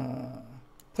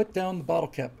down the bottle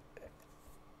cap.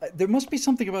 There must be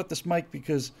something about this mic,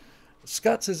 because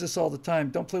Scott says this all the time.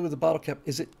 Don't play with the bottle cap.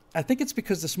 I think it's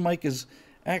because this mic is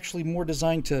actually more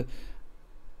designed to.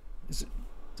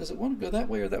 Does it want to go that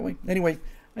way or that way? Anyway,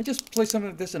 I just play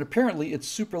something like this, and apparently it's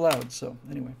super loud. So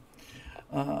anyway,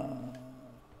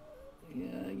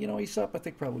 yeah, Aesop, I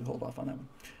think probably hold off on that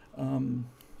one.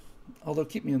 Although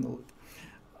keep me in the loop.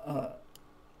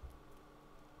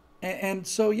 And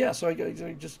so yeah, so I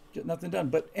just get nothing done.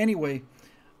 But anyway,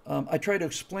 I try to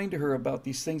explain to her about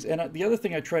these things. And the other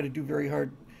thing I try to do very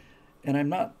hard, and I'm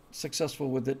not successful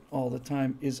with it all the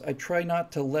time, is I try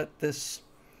not to let this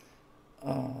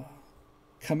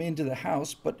come into the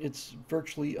house, but it's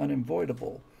virtually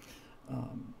unavoidable.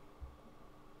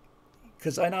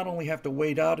 Because I not only have to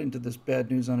wade out into this bad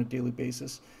news on a daily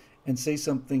basis and say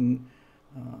something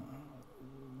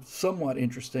somewhat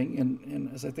interesting,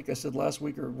 and as I think I said last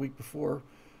week or a week before,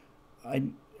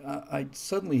 I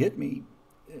suddenly hit me.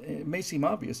 It may seem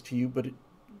obvious to you, but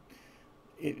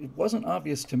it wasn't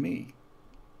obvious to me.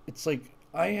 It's like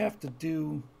I have to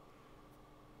do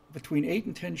between 8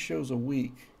 and 10 shows a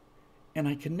week, and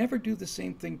I can never do the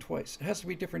same thing twice. It has to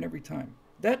be different every time.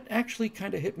 That actually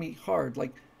kind of hit me hard.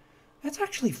 Like, that's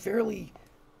actually fairly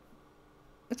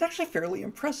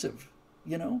impressive,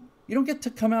 you know? You don't get to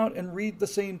come out and read the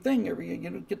same thing you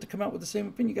don't get to come out with the same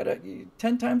opinion. You gotta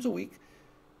 10 times a week.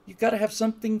 You gotta have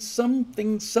something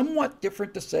somewhat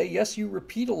different to say. Yes, you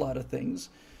repeat a lot of things,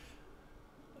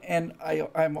 and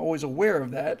I'm always aware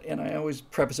of that, and I always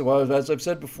preface it, well, as I've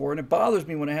said before, and it bothers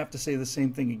me when I have to say the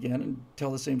same thing again and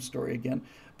tell the same story again.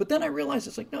 But then I realize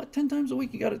it's like, no, 10 times a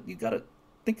week, you gotta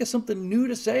think of something new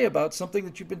to say about something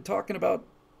that you've been talking about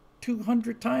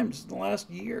 200 times in the last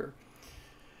year.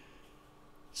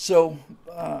 So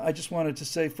I just wanted to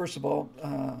say, first of all,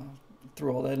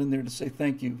 threw all that in there to say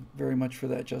thank you very much for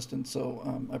that, Justin.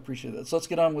 So I appreciate that. So let's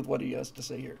get on with what he has to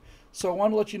say here. So I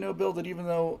want to let you know, Bill, that even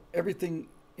though everything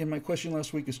in my question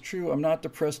last week is true, I'm not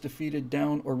depressed, defeated,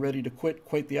 down, or ready to quit.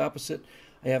 Quite the opposite.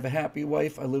 I have a happy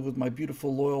wife. I live with my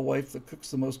beautiful, loyal wife that cooks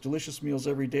the most delicious meals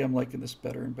every day. I'm liking this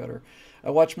better and better.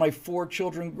 I watch my 4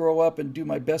 children grow up and do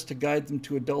my best to guide them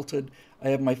to adulthood. I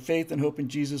have my faith and hope in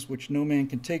Jesus, which no man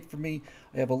can take from me.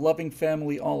 I have a loving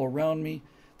family all around me,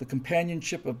 the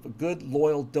companionship of a good,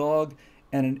 loyal dog,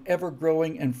 and an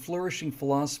ever-growing and flourishing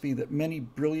philosophy that many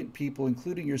brilliant people,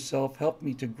 including yourself, helped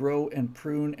me to grow and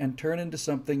prune and turn into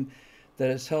something that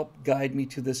has helped guide me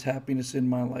to this happiness in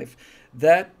my life.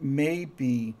 That may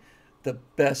be the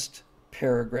best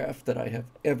paragraph that I have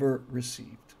ever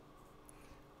received.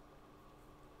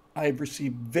 I've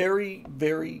received very,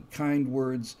 very kind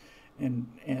words and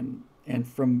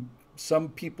from some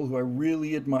people who I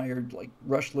really admired, like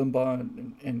Rush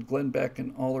Limbaugh and Glenn Beck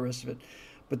and all the rest of it.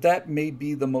 But that may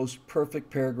be the most perfect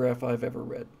paragraph I've ever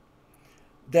read.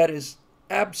 That is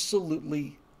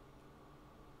absolutely,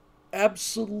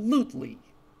 absolutely.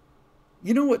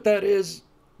 You know what that is,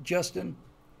 Justin?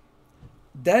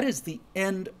 That is the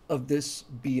end of this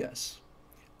BS.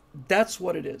 That's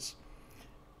what it is.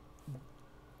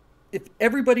 If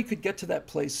everybody could get to that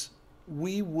place,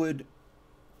 we would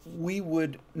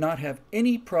not have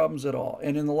any problems at all.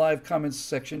 And in the live comments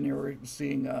section, you're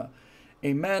seeing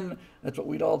amen. That's what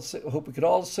we'd all say. Hope we could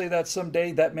all say that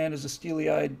someday. That man is a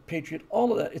steely-eyed patriot.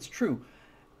 All of that, it's true.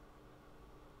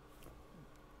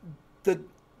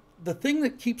 The thing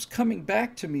that keeps coming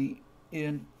back to me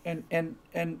and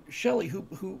Shelley,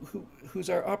 who's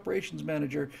our operations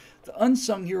manager, the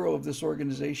unsung hero of this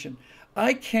organization.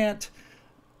 I can't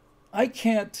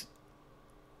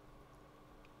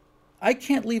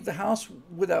leave the house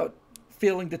without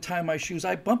failing to tie my shoes.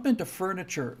 I bump into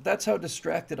furniture. That's how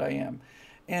distracted I am.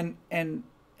 And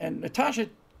Natasha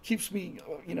keeps me,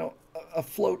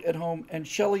 afloat at home. And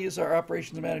Shelley is our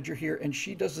operations manager here, and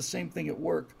she does the same thing at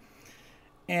work.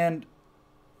 And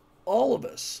all of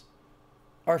us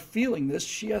are feeling this.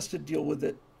 She has to deal with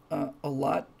it a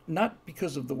lot, not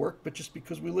because of the work, but just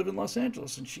because we live in Los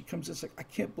Angeles. And she comes in, it's like, I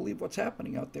can't believe what's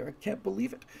happening out there. I can't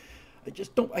believe it. I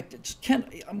just can't.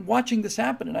 I'm watching this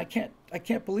happen, and I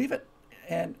can't believe it.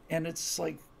 And it's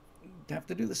like, I have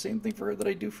to do the same thing for her that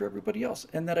I do for everybody else,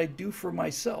 and that I do for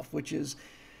myself, which is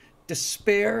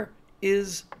despair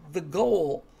is the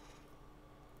goal.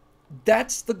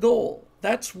 That's the goal.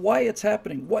 That's why it's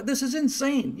happening. What, this is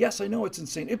insane. Yes, I know it's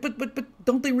insane. But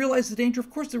don't they realize the danger?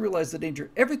 Of course they realize the danger.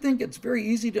 Everything gets very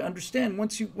easy to understand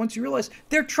once you realize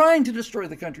they're trying to destroy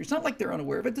the country. It's not like they're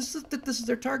unaware of it. This is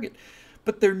their target.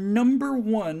 But their number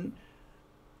one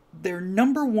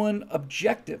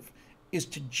objective is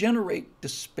to generate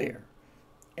despair.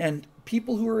 And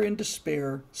people who are in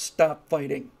despair stop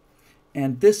fighting.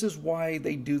 And this is why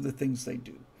they do the things they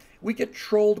do. We get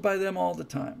trolled by them all the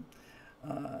time.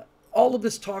 All of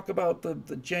this talk about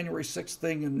the January 6th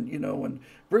thing, and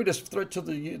greatest threat to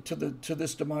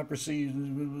this democracy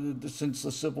since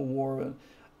the Civil War.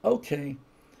 Okay,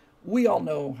 we all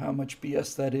know how much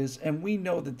BS that is, and we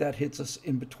know that hits us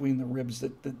in between the ribs.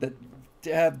 That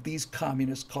to have these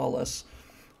communists call us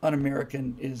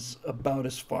un-American is about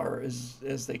as far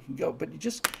as they can go. But you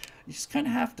just kind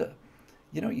of have to,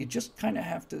 you just kind of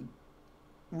have to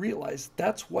realize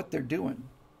that's what they're doing.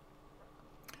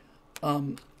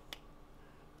 I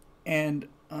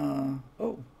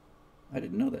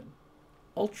didn't know that.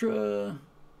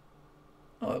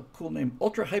 Cool name.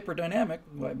 Ultra Hyperdynamic,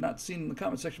 who I've not seen in the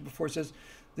comment section before, says,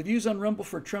 the views on Rumble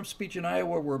for Trump's speech in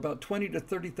Iowa were about 20 to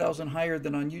 30,000 higher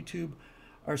than on YouTube.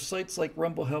 Are sites like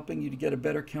Rumble helping you to get a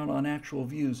better count on actual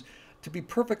views? To be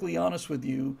perfectly honest with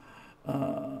you,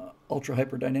 Ultra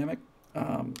Hyperdynamic,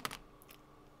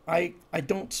 I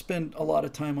don't spend a lot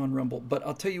of time on Rumble, but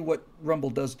I'll tell you what Rumble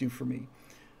does do for me.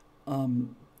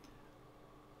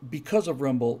 Because of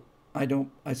Rumble, I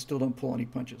still don't pull any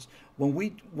punches. When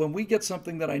we get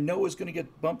something that I know is going to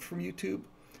get bumped from YouTube,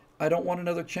 I don't want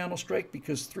another channel strike,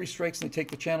 because 3 strikes and they take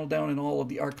the channel down and all of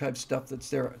the archive stuff that's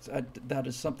there. That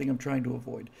is something I'm trying to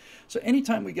avoid. So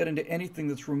anytime we get into anything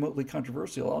that's remotely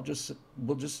controversial,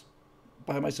 we'll just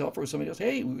by myself or with somebody else,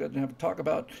 hey, we're going to have to talk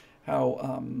about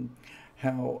how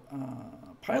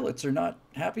pilots are not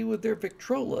happy with their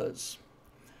Victrolas.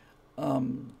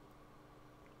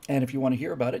 And if you want to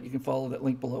hear about it, you can follow that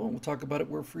link below, and we'll talk about it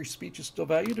where free speech is still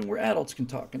valued and where adults can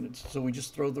talk. And so we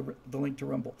just throw the link to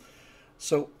Rumble.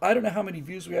 So I don't know how many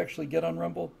views we actually get on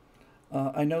Rumble.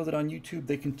 I know that on YouTube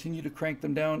they continue to crank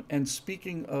them down. And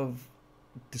speaking of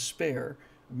despair,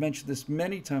 I've mentioned this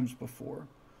many times before.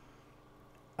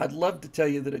 I'd love to tell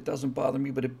you that it doesn't bother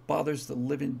me, but it bothers the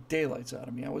living daylights out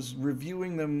of me. I was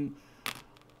reviewing them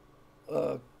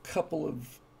a couple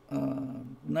of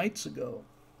nights ago.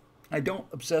 I don't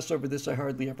obsess over this. I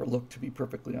hardly ever look, to be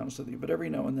perfectly honest with you, but every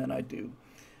now and then I do.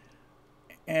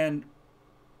 And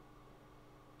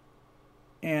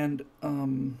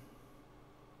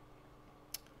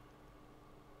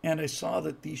I saw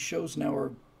that these shows now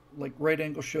are like right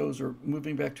angle shows or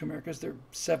moving back to America. They're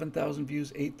 7,000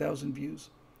 views, 8,000 views.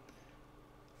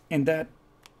 And that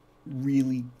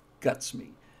really guts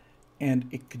me. And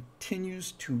it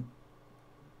continues to,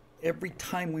 every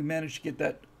time we manage to get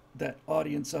that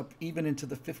audience up, even into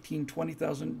the 15,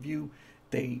 20,000 view,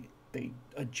 they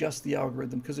adjust the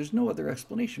algorithm, because there's no other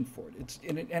explanation for it.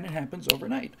 And it happens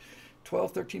overnight.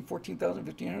 12, 13, 14,000,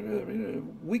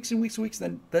 1,500, weeks and weeks and weeks.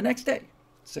 Then the next day,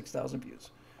 6,000 views.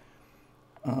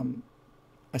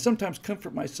 I sometimes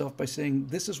comfort myself by saying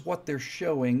this is what they're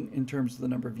showing in terms of the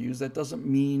number of views. That doesn't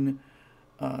mean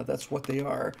that's what they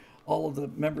are. All of the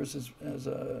members, as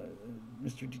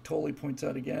Mr. DiToli points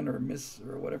out again, or Miss,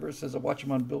 or whatever, says I watch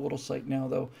him on Bill Whittle's site now,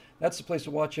 though. That's the place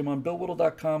to watch him on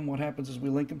BillWhittle.com. What happens is we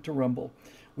link him to Rumble.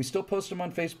 We still post him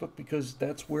on Facebook because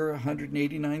that's where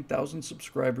 189,000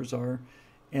 subscribers are.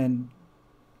 And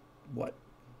what?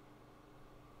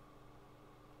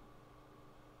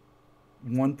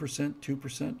 1%,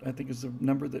 2%, I think is the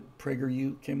number that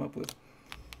PragerU came up with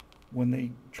when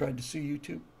they tried to sue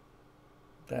YouTube.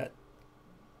 That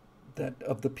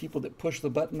of the people that pushed the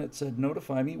button that said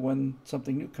notify me when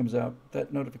something new comes out,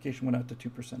 that notification went out to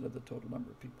 2% of the total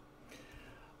number of people.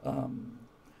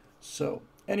 So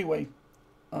anyway,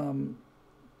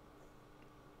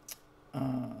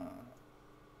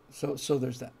 so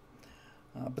there's that.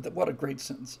 But what a great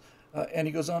sentence. And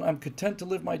he goes on, I'm content to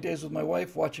live my days with my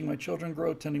wife, watching my children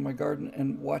grow, tending my garden,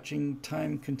 and watching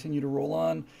time continue to roll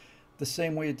on. The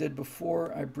same way it did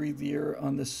before I breathed the air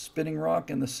on this spinning rock,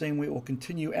 and the same way it will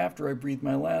continue after I breathe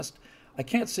my last. I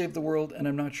can't save the world, and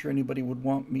I'm not sure anybody would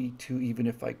want me to, even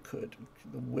if I could.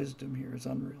 The wisdom here is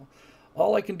unreal.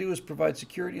 All I can do is provide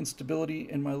security and stability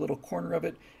in my little corner of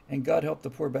it, and God help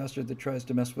the poor bastard that tries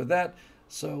to mess with that.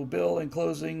 So, Bill, in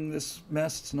closing, this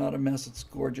mess, it's not a mess, it's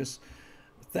gorgeous.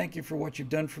 Thank you for what you've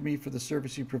done for me, for the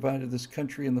service you provided this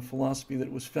country and the philosophy that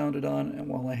it was founded on. And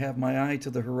while I have my eye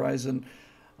to the horizon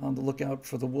on the lookout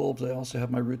for the wolves, I also have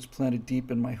my roots planted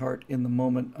deep in my heart in the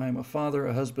moment. I am a father,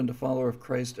 a husband, a follower of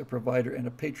Christ, a provider, and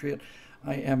a patriot.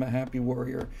 I am a happy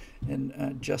warrior.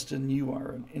 And Justin, you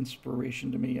are an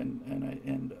inspiration to me.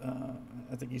 And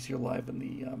I think he's here live in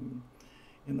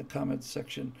the comments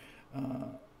section.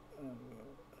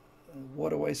 What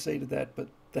do I say to that? But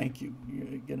thank you.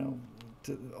 You know,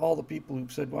 to all the people who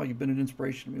said, "Wow, you've been an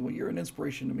inspiration to me." Well, you're an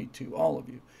inspiration to me too, all of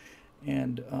you.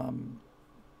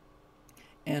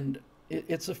 And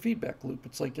it's a feedback loop.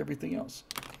 It's like everything else.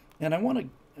 And I want to,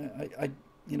 I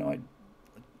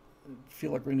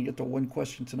feel like we're going to get to one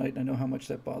question tonight, and I know how much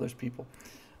that bothers people.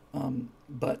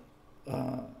 But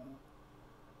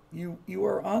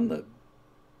you're on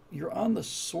the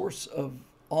source of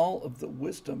all of the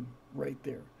wisdom right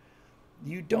there.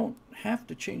 You don't have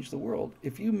to change the world.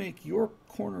 If you make your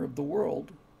corner of the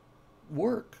world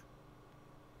work,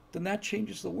 then that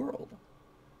changes the world.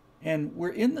 And we're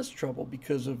in this trouble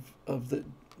because of the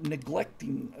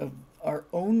neglecting of our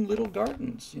own little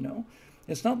gardens, you know.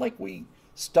 It's not like we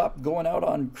stopped going out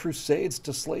on crusades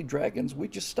to slay dragons. We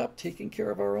just stopped taking care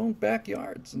of our own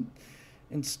backyards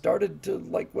and started to,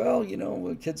 like, well, you know,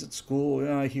 the kids at school,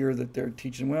 I hear that they're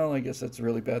teaching, well, I guess that's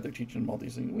really bad. They're teaching them all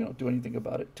these things. We don't do anything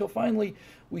about it. Till finally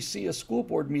we see a school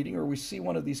board meeting, or we see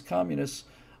one of these communists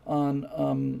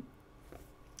on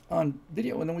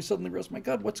video, and then we suddenly realize, my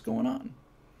God, what's going on?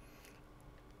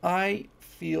 I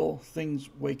feel things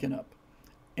waking up.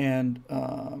 And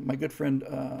my good friend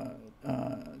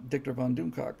Dictor von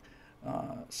Doomcock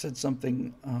said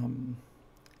something, and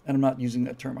I'm not using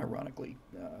that term ironically.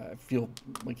 I feel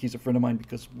like he's a friend of mine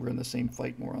because we're in the same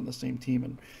fight and we're on the same team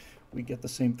and we get the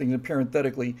same things. And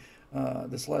parenthetically,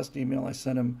 this last email I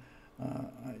sent him,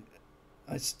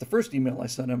 the first email I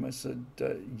sent him, I said,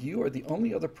 you are the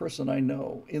only other person I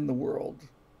know in the world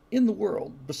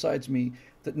besides me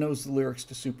that knows the lyrics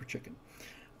to Super Chicken.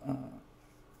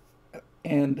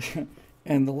 And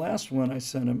the last one I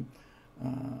sent him,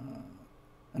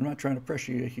 I'm not trying to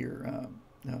pressure you here,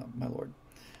 my lord.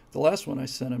 The last one I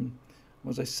sent him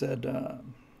was, I said,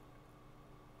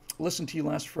 listened to you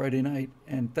last Friday night,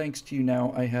 and thanks to you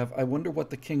now I Wonder What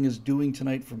the King is Doing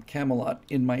Tonight from Camelot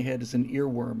in my head as an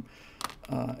earworm.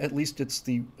 At least it's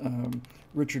the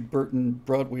Richard Burton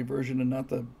Broadway version and not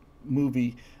the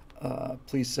movie.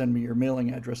 Please send me your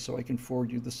mailing address so I can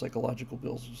forward you the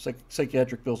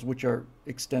psychiatric bills, which are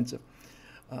extensive.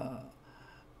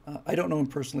 I don't know him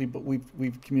personally, but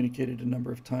we've communicated a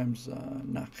number of times.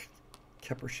 Nach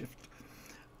Keppershift.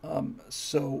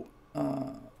 So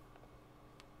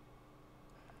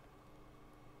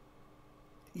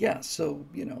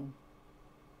you know,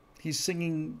 he's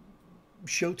singing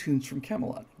show tunes from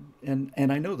Camelot, and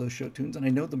I know those show tunes, and I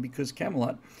know them because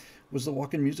Camelot was the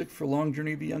walk-in music for Long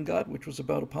Journey of the Young God, which was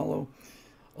about Apollo,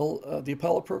 the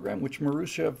Apollo program, which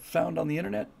Marusha found on the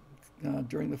internet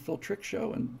during the Phil Trick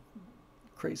show, and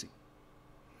crazy.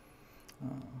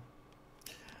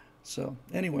 So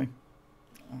anyway,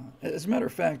 as a matter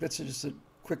of fact, that's just a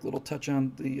quick little touch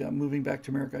on the Moving Back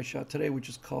to America I shot today, which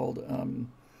is called,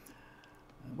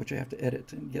 which I have to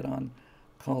edit and get on,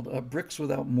 called Bricks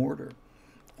Without Mortar.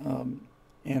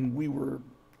 and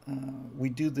we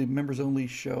do the members only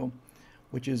show,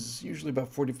 which is usually about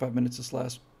 45 minutes. This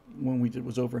last one we did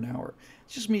was over an hour.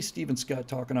 It's just me, Steve, and Scott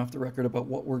talking off the record about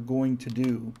what we're going to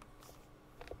do,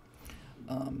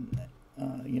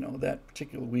 that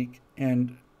particular week,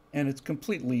 and it's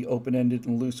completely open-ended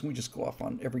and loose, and we just go off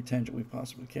on every tangent we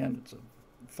possibly can. It's a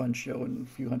fun show, and a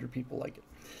few hundred people like it.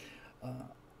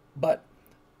 But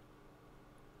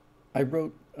I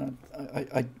wrote,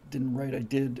 I didn't write, I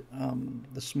did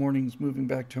this morning's Moving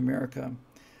Back to America,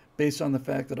 based on the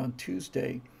fact that on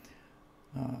Tuesday,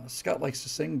 Scott likes to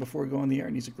sing before we go on the air,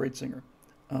 and he's a great singer.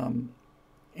 And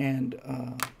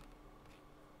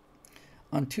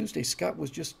on Tuesday, Scott was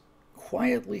just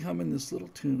quietly humming this little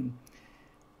tune,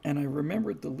 and I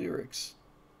remembered the lyrics,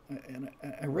 and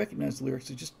I recognized the lyrics.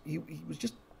 He was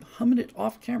just humming it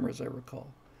off camera, as I recall.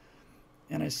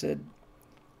 And I said,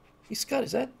 "Hey, Scott,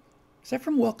 is that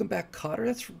from Welcome Back,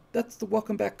 Kotter? That's the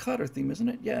Welcome Back, Kotter theme, isn't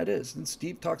it?" "Yeah, it is." And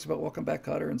Steve talks about Welcome Back,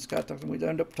 Kotter, and Scott talks, and we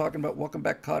end up talking about Welcome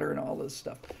Back, Kotter and all this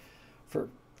stuff for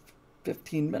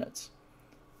 15 minutes.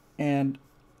 And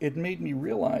it made me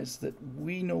realize that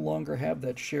we no longer have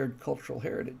that shared cultural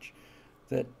heritage,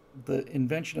 that the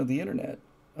invention of the internet,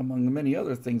 among the many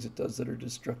other things it does that are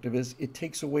destructive, is it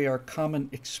takes away our common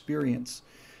experience.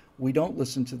 We don't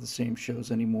listen to the same shows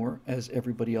anymore as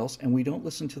everybody else, and we don't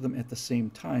listen to them at the same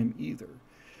time either.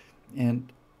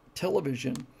 And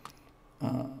television,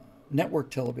 network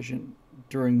television,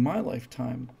 during my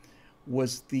lifetime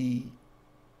was the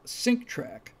sync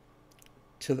track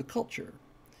to the culture.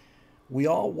 We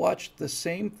all watched the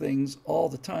same things all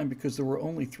the time because there were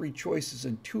only 3 choices,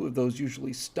 and 2 of those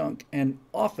usually stunk, and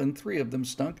often 3 of them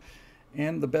stunk,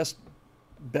 and the best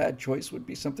bad choice would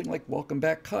be something like Welcome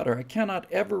Back, Kotter. I cannot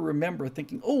ever remember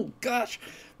thinking, "Oh gosh,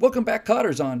 Welcome Back,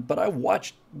 Kotter's on," but I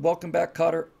watched Welcome Back,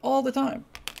 Kotter all the time.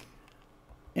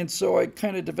 And so I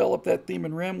kind of developed that theme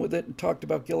and ran with it and talked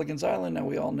about Gilligan's Island. Now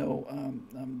we all know,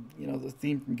 the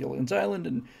theme from Gilligan's Island,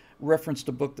 and referenced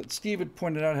a book that Steve had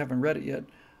pointed out. I haven't read it yet.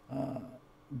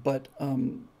 But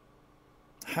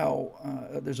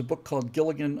there's a book called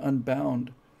Gilligan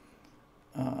Unbound.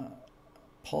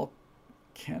 Paul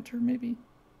Cantor, maybe?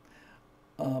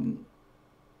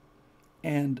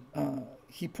 And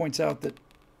he points out that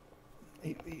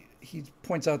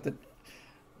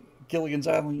Gilligan's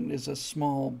Island is a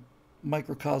small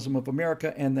microcosm of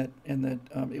America, and that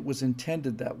it was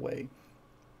intended that way.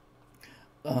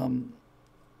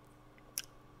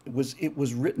 It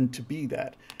was written to be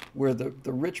that, where the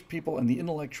rich people and the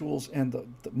intellectuals and the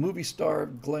movie star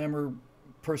glamour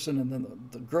person and then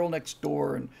the girl next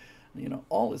door, and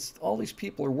all these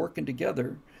people are working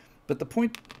together. But the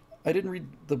point, I didn't read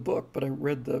the book, but I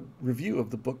read the review of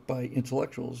the book by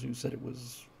intellectuals who said it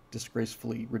was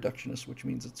disgracefully reductionist, which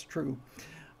means it's true.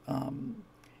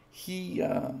 He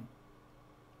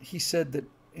said that,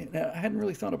 and I hadn't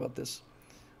really thought about this.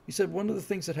 He said one of the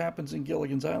things that happens in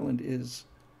Gilligan's Island is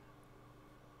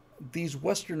these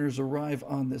Westerners arrive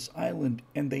on this island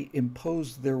and they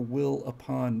impose their will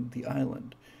upon the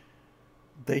island.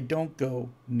 They don't go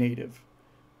native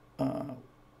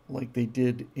like they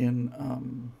did in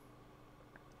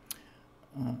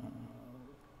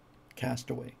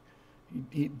Castaway.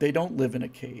 They don't live in a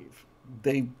cave.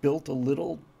 They built a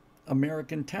little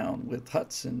American town with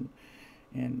huts, and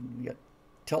you got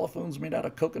telephones made out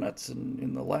of coconuts. And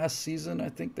in the last season, I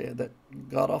think they had that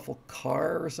god-awful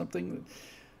car or something that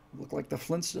looked like the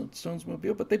Flintstones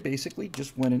mobile, but they basically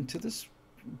just went into this,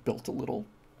 built a little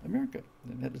America.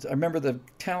 I remember the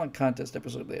talent contest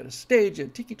episode. They had a stage, they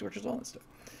had tiki torches, all that stuff.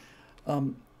 I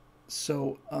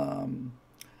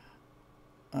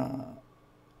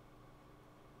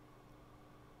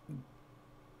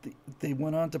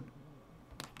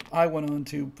went on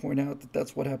to point out that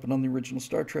that's what happened on the original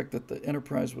Star Trek, that the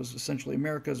Enterprise was essentially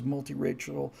America's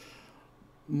multiracial,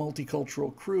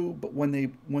 multicultural crew, but when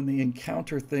they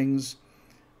encounter things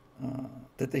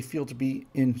that they feel to be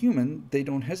inhuman, they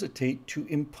don't hesitate to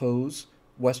impose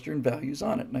Western values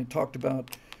on it. And I talked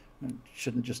about, I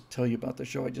shouldn't just tell you about the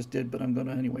show, I just did, but I'm going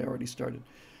to anyway, I already started.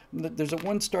 There's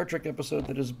one Star Trek episode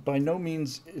that is by no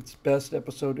means its best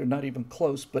episode, or not even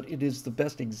close, but it is the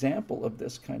best example of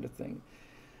this kind of thing.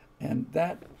 And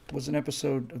that was an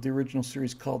episode of the original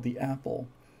series called The Apple,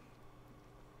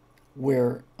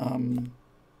 where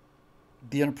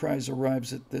the Enterprise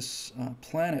arrives at this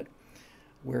planet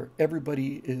where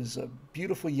everybody is a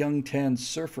beautiful young tan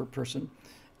surfer person,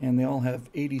 and they all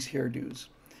have 80s hairdos,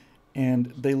 and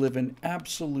they live in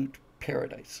absolute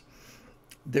paradise.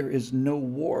 There is no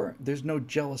war, there's no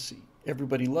jealousy.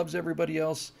 Everybody loves everybody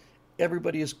else,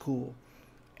 everybody is cool,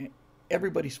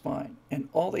 everybody's fine, and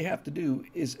all they have to do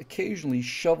is occasionally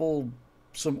shovel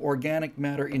some organic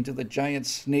matter into the giant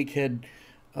snakehead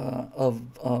of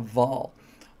Vol.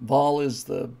 Vol is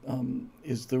the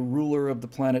ruler of the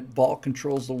planet. Vol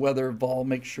controls the weather. Vol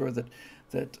makes sure that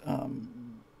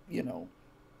you know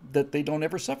that they don't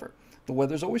ever suffer. The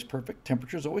weather's always perfect.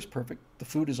 Temperature's always perfect. The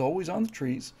food is always on the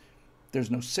trees. There's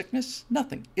no sickness.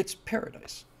 Nothing. It's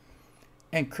paradise.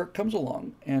 And Kirk comes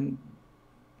along and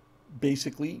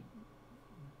basically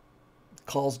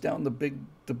calls down the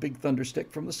big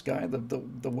thunderstick from the sky.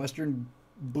 The western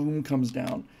boom comes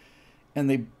down, and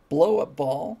they blow up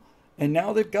Vol, and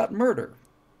now they've got murder.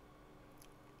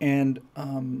 And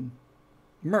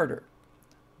murder.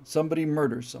 Somebody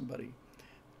murders somebody.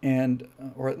 And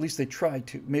or at least they tried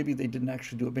to. Maybe they didn't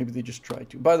actually do it. Maybe they just tried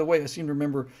to. By the way, I seem to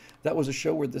remember that was a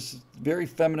show where this very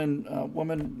feminine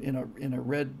woman in a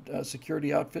red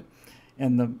security outfit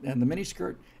and the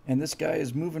miniskirt, and this guy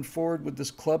is moving forward with this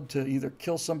club to either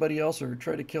kill somebody else or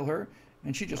try to kill her,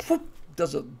 and she just whoop,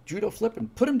 does a judo flip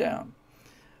and put him down.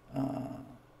 I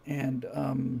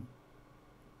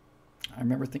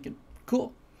remember thinking,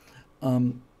 cool.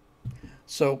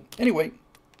 So anyway,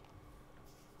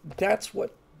 that's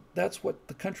what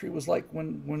the country was like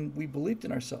when we believed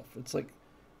in ourselves. It's like,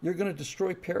 you're going to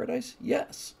destroy paradise?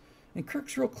 Yes. And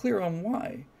Kirk's real clear on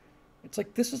why. It's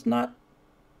like, this is not,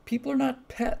 people are not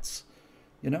pets,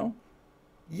 you know?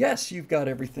 Yes, you've got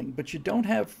everything, but you don't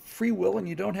have free will, and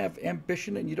you don't have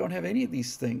ambition, and you don't have any of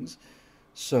these things.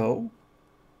 So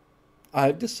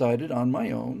I've decided on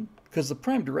my own, because the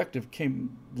Prime Directive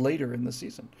came later in the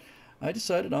season, I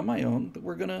decided on my own that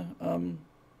we're gonna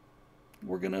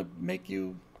make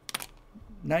you,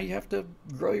 now you have to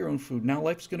grow your own food. Now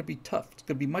life's gonna be tough. It's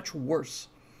gonna be much worse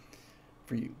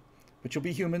for you. But you'll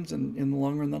be humans, and in the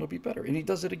long run that'll be better. And he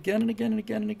does it again and again and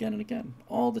again and again and again.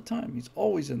 All the time. He's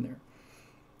always in there.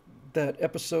 That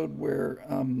episode where,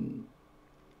 and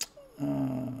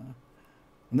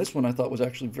this one I thought was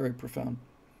actually very profound,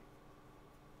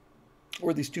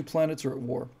 where these two planets are at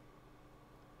war.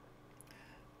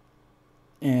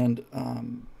 And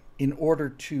in order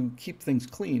to keep things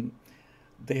clean,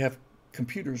 they have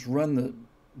computers run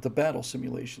the battle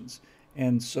simulations.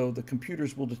 And so the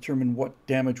computers will determine what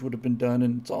damage would have been done,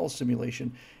 and it's all a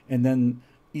simulation. And then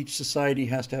each society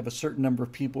has to have a certain number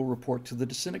of people report to the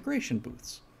disintegration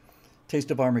booths. Taste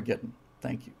of Armageddon.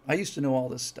 Thank you. I used to know all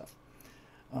this stuff.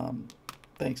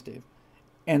 Thanks, Dave.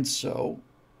 And so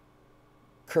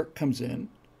Kirk comes in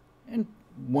and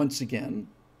once again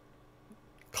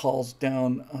calls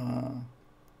down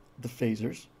the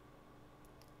phasers.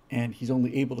 And he's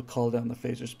only able to call down the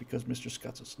phasers because Mr.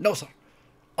 Scott says, "No, sir,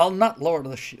 I'll not lower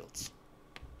the shields."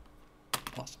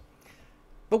 Awesome.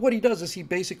 But what he does is he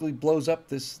basically blows up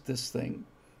this thing.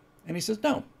 And he says,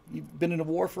 no, you've been in a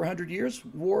war for 100 years.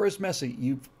 War is messy.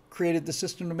 You've created the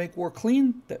system to make war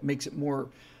clean. That makes it more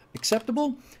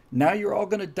acceptable. Now you're all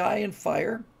going to die in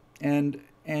fire. And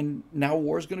now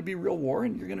war is going to be real war.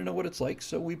 And you're going to know what it's like.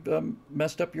 So we've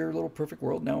messed up your little perfect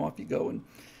world. Now off you go.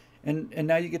 And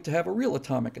now you get to have a real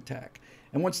atomic attack.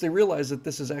 And once they realize that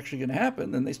this is actually going to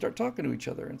happen, then they start talking to each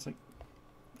other. And it's like,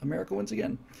 America wins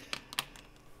again.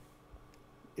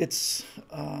 It's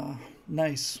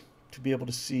nice to be able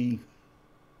to see,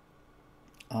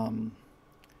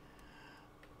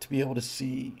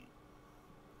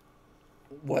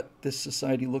 what this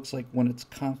society looks like when it's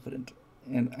confident.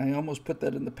 And I almost put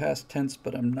that in the past tense,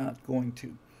 but I'm not going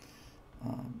to.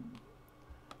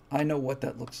 I know what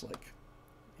that looks like.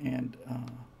 And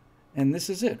this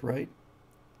is it, right?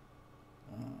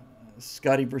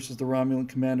 Scotty versus the Romulan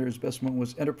commander. His best moment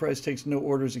was, Enterprise takes no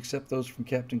orders except those from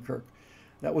Captain Kirk.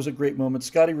 That was a great moment.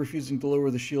 Scotty refusing to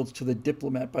lower the shields to the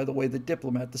diplomat. By the way, the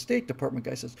diplomat, the State Department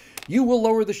guy, says, "You will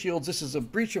lower the shields. This is a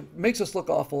breach of, makes us look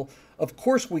awful. Of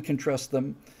course we can trust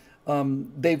them.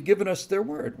 They've given us their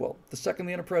word." Well, the second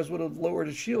the Enterprise would have lowered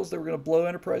its shields, they were going to blow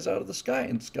Enterprise out of the sky.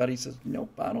 And Scotty says, "Nope,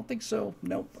 I don't think so.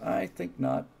 Nope, I think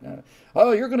not.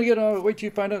 Oh, you're going to get, wait till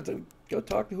you find out. Go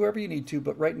talk to whoever you need to.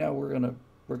 But right now we're going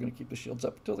to keep the shields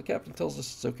up until the captain tells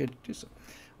us it's okay to do so."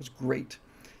 It was great.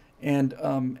 And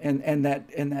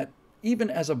that even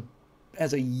as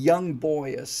a young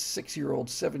boy, a 6-year-old,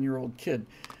 7-year-old kid,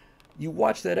 you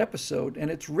watch that episode, and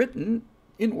it's written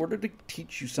in order to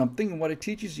teach you something. And what it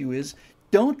teaches you is,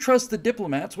 don't trust the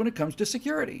diplomats when it comes to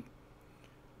security.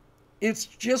 It's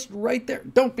just right there.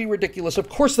 Don't be ridiculous. Of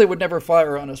course they would never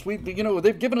fire on us. They've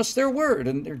given us their word,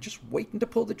 and they're just waiting to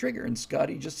pull the trigger. And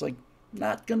Scotty just like,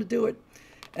 not going to do it.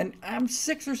 And I'm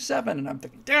 6 or 7, and I'm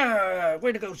thinking,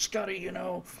 way to go, Scotty,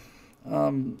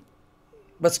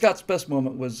 But Scott's best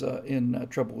moment was in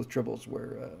Trouble with Tribbles,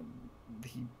 where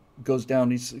he goes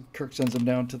down. Kirk sends him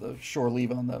down to the shore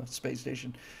leave on the space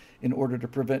station, in order to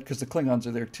prevent, because the Klingons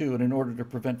are there too, and in order to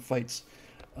prevent fights,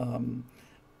 um,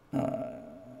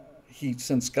 he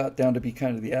sends Scott down to be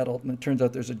kind of the adult, and it turns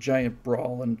out there's a giant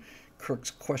brawl, and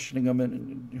Kirk's questioning him,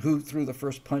 and who threw the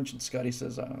first punch, and Scotty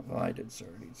says, well, I did, sir.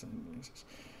 He says,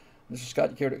 Mr.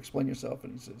 Scott, you care to explain yourself?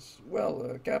 And he says,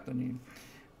 well, Captain,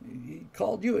 he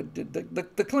called you,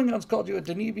 the Klingons called you a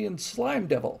Denevian slime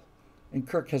devil. And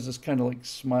Kirk has this kind of like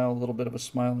smile, a little bit of a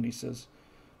smile, and he says,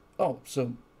 oh,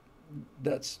 so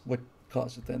that's what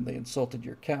caused it then. They insulted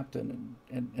your captain,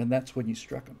 and that's when you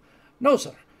struck him. No,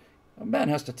 sir. A man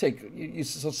has to take, you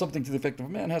said something to the effect of, a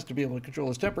man has to be able to control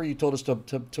his temper. You told us to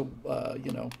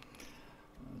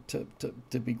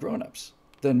be grown-ups.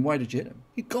 Then why did you hit him?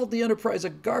 He called the Enterprise a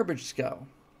garbage scow.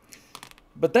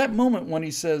 But that moment when he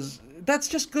says, that's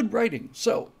just good writing.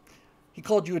 So, he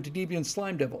called you a Denevian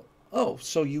slime devil. Oh,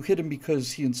 so you hit him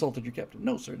because he insulted your captain.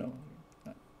 No, sir, no.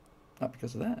 Not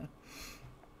because of that.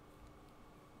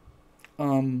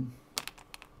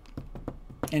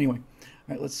 Anyway.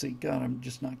 All right, let's see. God, I'm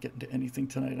just not getting to anything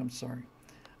tonight. I'm sorry.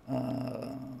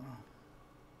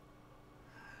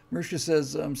 Mersha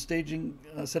says, I'm setting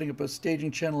up a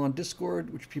staging channel on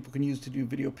Discord, which people can use to do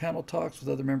video panel talks with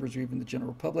other members or even the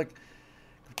general public.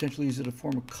 Potentially use it as a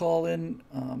form of call-in.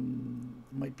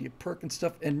 Might be a perk and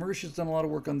stuff. And Mersha's done a lot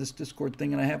of work on this Discord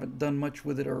thing, and I haven't done much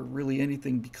with it or really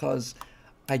anything because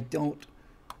I don't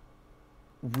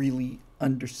really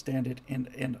understand it, and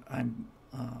I'm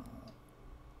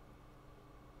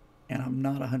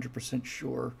not 100%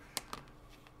 sure.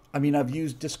 I mean, I've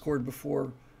used Discord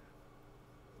before,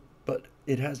 but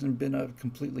it hasn't been a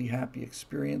completely happy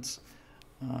experience.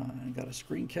 I got a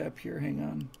screen cap here, hang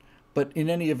on. But in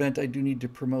any event, I do need to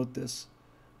promote this.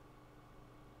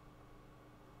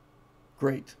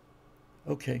 Great.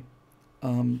 Okay.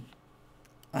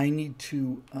 I need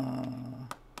to...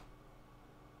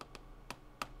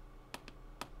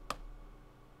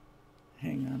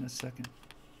 hang on a second.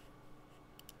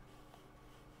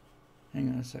 Hang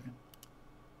on a second.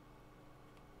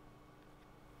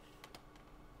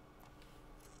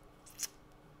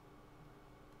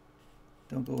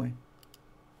 Don't go away.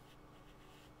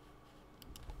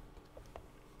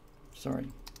 Sorry.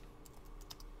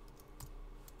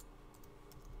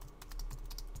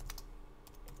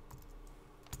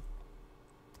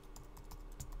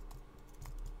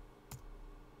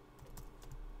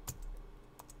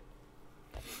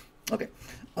 Okay.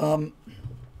 All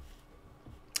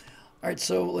right,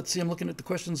 so let's see. I'm looking at the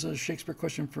questions. A Shakespeare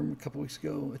question from a couple weeks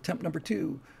ago. Attempt number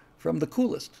 2 from The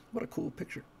Coolest. What a cool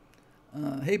picture.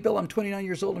 Hey, Bill, I'm 29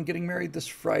 years old. I'm getting married this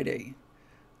Friday.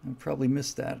 I probably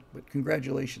missed that, but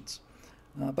congratulations.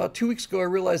 About 2 weeks ago, I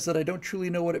realized that I don't truly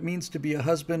know what it means to be a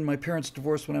husband. My parents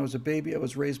divorced when I was a baby. I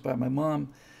was raised by my mom.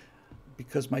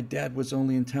 Because my dad was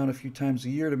only in town a few times a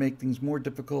year, to make things more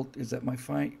difficult is that my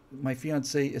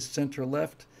fiance is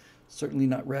center-left. Certainly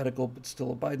not radical, but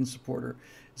still a Biden supporter.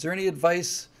 Is there any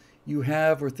advice you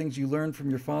have or things you learned from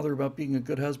your father about being a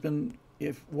good husband?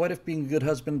 What if being a good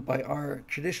husband by our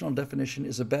traditional definition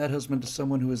is a bad husband to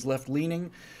someone who is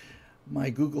left-leaning? My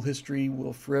Google history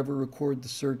will forever record the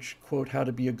search, quote, how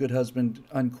to be a good husband,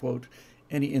 unquote.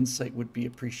 Any insight would be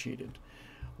appreciated.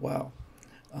 Wow.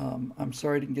 I'm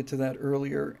sorry I didn't get to that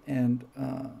earlier, and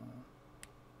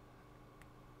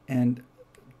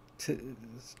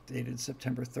it's dated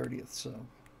September 30th, so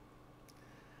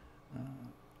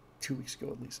 2 weeks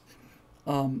ago at least.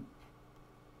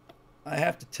 I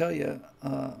have to tell you,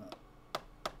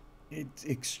 it's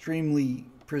extremely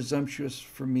presumptuous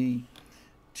for me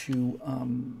to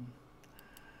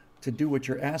do what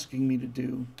you're asking me to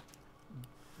do,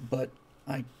 but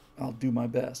I'll do my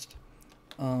best.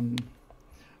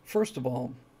 First of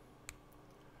all,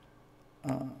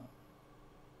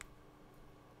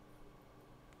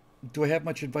 do I have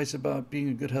much advice about being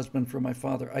a good husband for my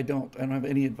father? I don't. I don't have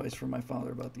any advice from my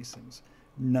father about these things.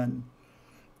 None.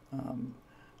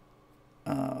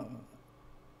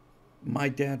 My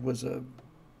dad was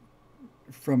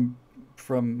from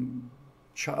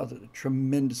childhood, a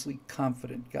tremendously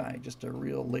confident guy, just a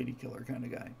real lady killer kind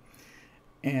of guy.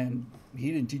 And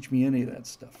he didn't teach me any of that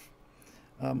stuff.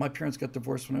 My parents got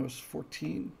divorced when I was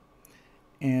 14.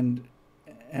 And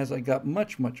as I got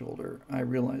much, much older, I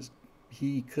realized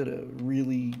he could have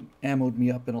really ammoed me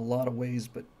up in a lot of ways,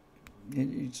 but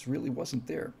it just really wasn't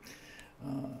there.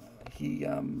 He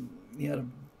had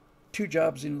 2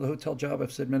 jobs. The hotel job,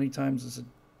 I've said many times, is a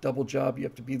double job. You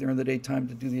have to be there in the daytime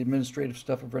to do the administrative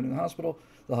stuff of running the hospital.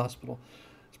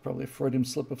 It's probably a Freudian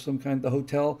slip of some kind, the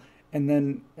hotel. And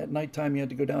then at nighttime, you had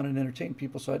to go down and entertain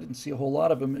people, so I didn't see a whole lot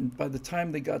of him. And by the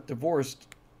time they got divorced,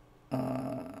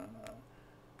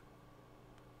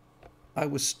 I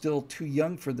was still too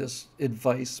young for this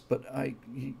advice, but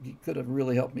he could have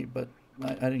really helped me, but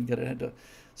I didn't get it. I had to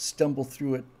stumble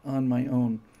through it on my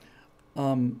own.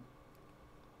 Um,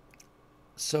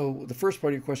 so the first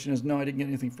part of your question is no, I didn't get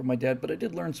anything from my dad, but I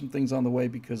did learn some things on the way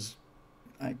because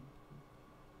I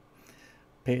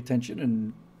pay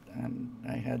attention, and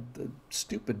I had the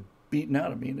stupid beaten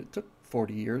out of me, and it took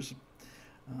 40 years.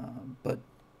 But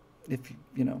if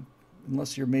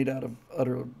unless you're made out of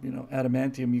utter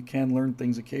adamantium, you can learn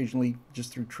things occasionally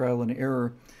just through trial and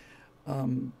error.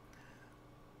 Um,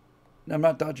 now, I'm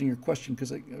not dodging your question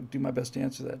because I do my best to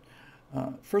answer that.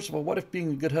 First of all, what if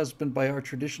being a good husband by our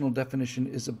traditional definition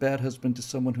is a bad husband to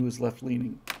someone who is left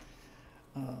leaning?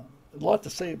 A lot to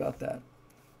say about that.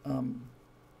 Um,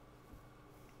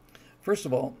 First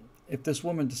of all, if this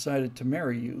woman decided to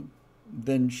marry you,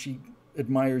 then she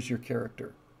admires your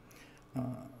character.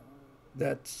 Uh,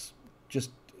 that's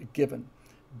just a given.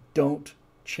 Don't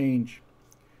change.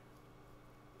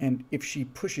 And if she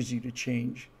pushes you to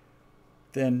change,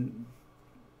 then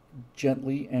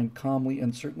gently and calmly,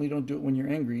 and certainly don't do it when you're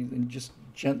angry, then just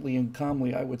gently and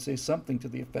calmly, I would say something to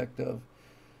the effect of,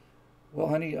 well,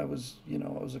 honey, I was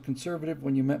a conservative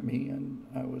when you met me, and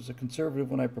I was a conservative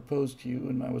when I proposed to you,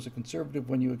 and I was a conservative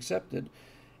when you accepted,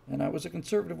 and I was a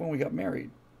conservative when we got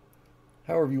married.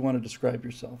 However you want to describe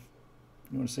yourself.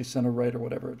 You want to say center right or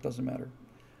whatever, it doesn't matter.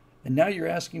 And now you're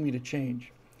asking me to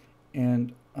change,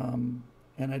 and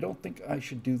and I don't think I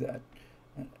should do that.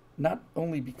 Not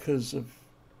only because of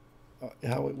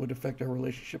how it would affect our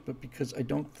relationship, but because I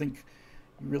don't think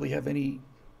you really have any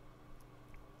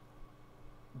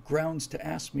grounds to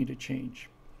ask me to change.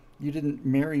 You didn't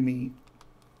marry me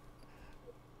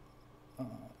uh,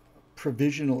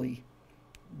 provisionally.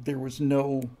 There was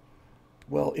no,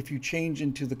 well, if you change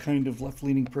into the kind of left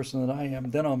leaning person that I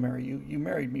am, then I'll marry you. You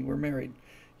married me. We're married.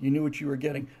 You knew what you were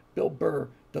getting. Bill Burr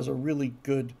does a really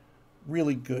good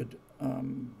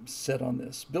set on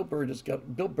this. Bill Burr,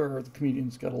 the comedian,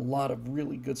 has got a lot of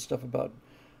really good stuff about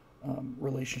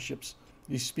relationships.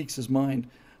 He speaks his mind.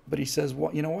 But he says,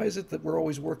 well, why is it that we're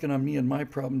always working on me and my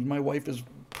problems? My wife is a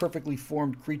perfectly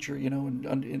formed creature,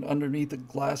 and underneath a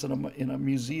glass in a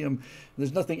museum.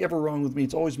 There's nothing ever wrong with me.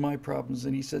 It's always my problems.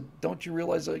 And he said, don't you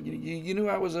realize you knew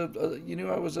I was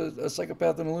a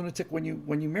psychopath and a lunatic when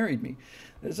you married me?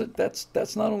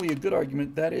 That's not only a good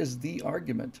argument. That is the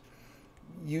argument.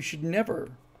 You should never,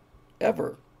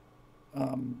 ever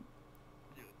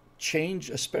change,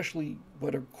 especially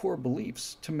what are core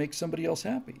beliefs, to make somebody else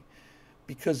happy.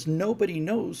 Because nobody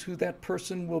knows who that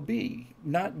person will be,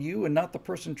 not you and not the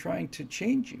person trying to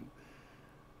change you.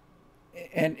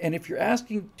 And if you're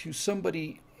asking to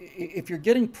somebody, if you're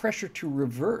getting pressure to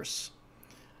reverse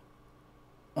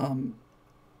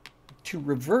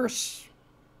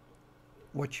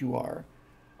what you are,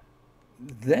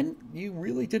 then you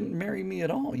really didn't marry me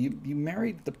at all. You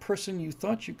married the person you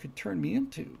thought you could turn me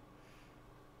into.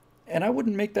 And I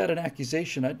wouldn't make that an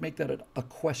accusation. I'd make that a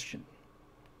question.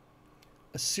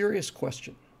 A serious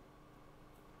question.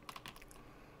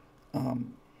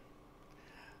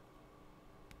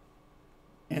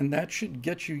 And that should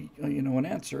get you, an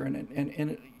answer,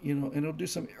 and it'll do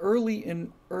some early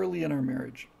in our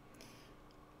marriage.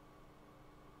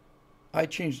 I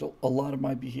changed a lot of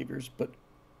my behaviors, but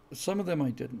some of them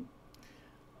I didn't.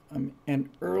 And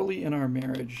early in our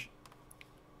marriage,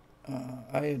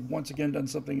 I had once again done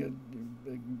something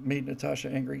that made Natasha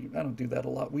angry. I don't do that a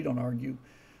lot. We don't argue.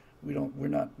 We're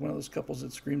not one of those couples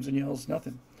that screams and yells,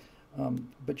 nothing.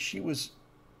 But she was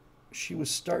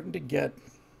starting to get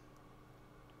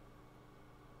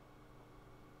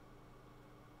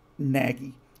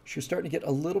naggy. She was starting to get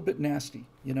a little bit nasty,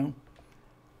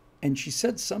 And she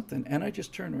said something, and I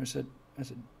just turned to her. I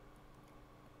said,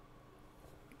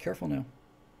 careful now.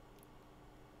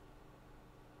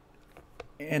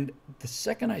 And the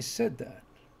second I said that,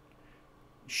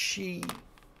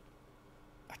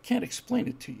 I can't explain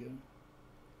it to you.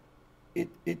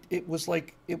 It was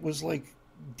like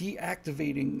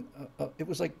deactivating. It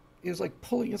was like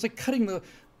pulling. It was like cutting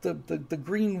the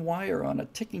green wire on a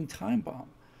ticking time bomb.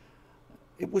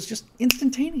 It was just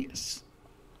instantaneous.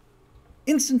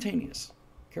 Instantaneous.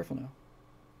 Careful now.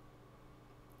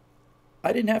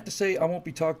 I didn't have to say I won't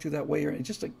be talked to that way, or it's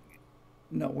just like,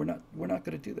 no, we're not going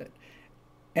to do that.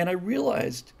 And I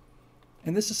realized,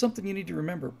 and this is something you need to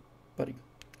remember, buddy.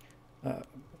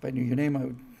 If I knew your name, I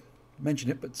would mention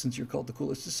it, but since you're called the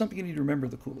coolest, it's something you need to remember,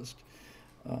 the coolest.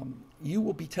 You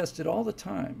will be tested all the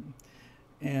time,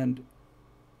 and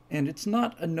it's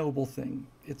not a noble thing.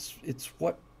 It's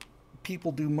what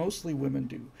people do, mostly women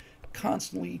do,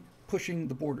 constantly pushing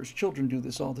the borders. Children do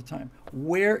this all the time.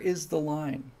 Where is the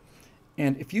line?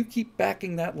 And if you keep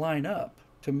backing that line up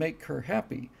to make her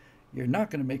happy, you're not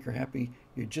going to make her happy.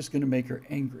 You're just going to make her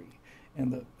angry.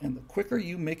 And the quicker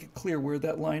you make it clear where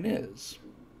that line is,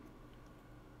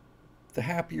 the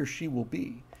happier she will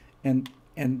be. And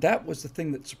that was the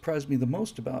thing that surprised me the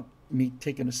most about me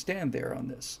taking a stand there on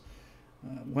this.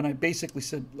 When I basically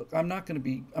said, "Look, I'm not going to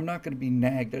be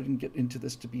nagged. I didn't get into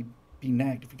this to be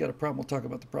nagged. If you got a problem, we'll talk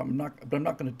about the problem. But I'm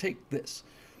not going to take this."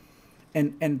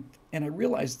 And I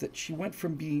realized that she went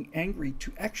from being angry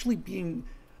to actually being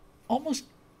almost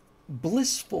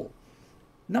blissful,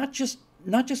 not just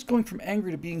going from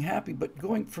angry to being happy, but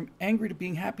going from angry to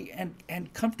being happy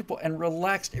and comfortable and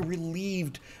relaxed and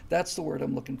relieved. That's the word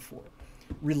I'm looking for.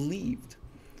 Relieved.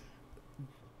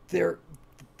 There,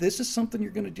 this is something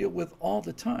you're going to deal with all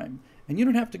the time. And you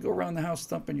don't have to go around the house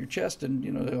thumping your chest and,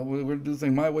 we're going to do the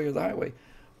thing my way or the highway.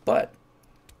 But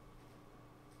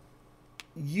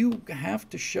you have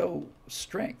to show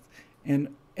strength. And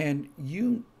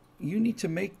you need to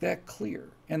make that clear.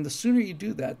 And the sooner you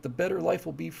do that, the better life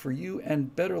will be for you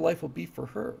and better life will be for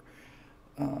her.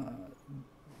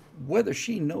 Whether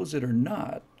she knows it or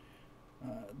not,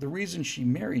 the reason she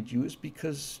married you is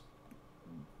because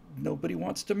nobody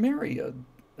wants to marry a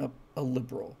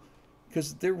liberal,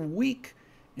 because they're weak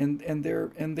and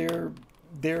they're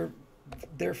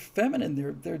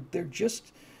feminine. They're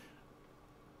just,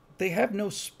 they have no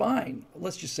spine.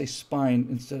 Let's just say spine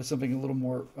instead of something a little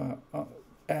more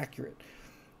accurate.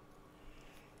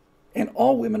 And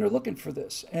all women are looking for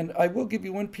this. And I will give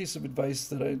you one piece of advice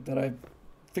that I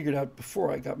figured out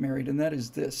before I got married, and that is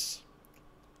this.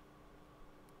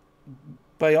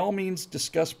 By all means,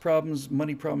 discuss problems,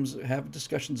 money problems, have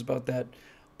discussions about that.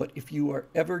 But if you are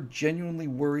ever genuinely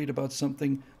worried about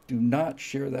something, do not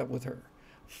share that with her.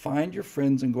 Find your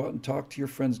friends and go out and talk to your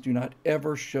friends. Do not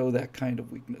ever show that kind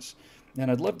of weakness. And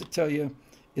I'd love to tell you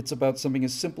it's about something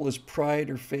as simple as pride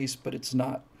or face, but it's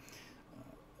not.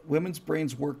 Women's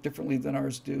brains work differently than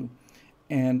ours do,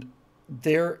 and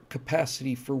their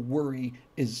capacity for worry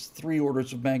is 3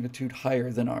 orders of magnitude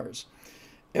higher than ours.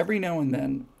 Every now and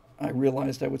then, I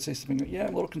realized I would say something like, "Yeah,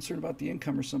 I'm a little concerned about the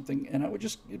income or something," and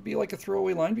it'd be like a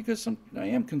throwaway line because I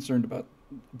am concerned about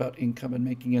income and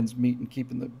making ends meet and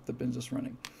keeping the business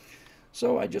running.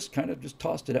 So I just kind of just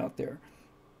tossed it out there.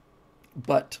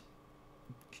 But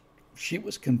she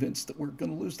was convinced that we're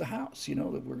going to lose the house,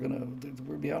 that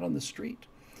we'll be out on the street.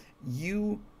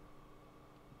 You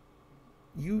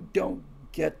don't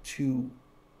get to.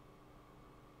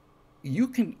 You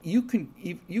can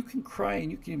cry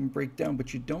and you can even break down,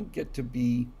 but you don't get to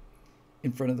be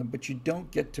in front of them. But you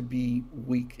don't get to be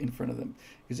weak in front of them,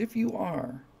 because if you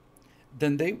are,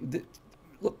 then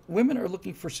look. Women are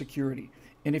looking for security,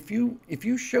 and if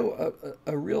you show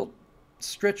a real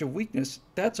stretch of weakness,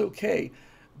 that's okay.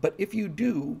 But if you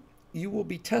do, you will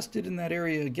be tested in that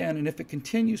area again, and if it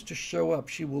continues to show up,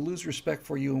 she will lose respect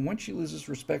for you. And once she loses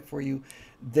respect for you,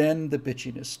 then the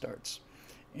bitchiness starts.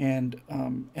 And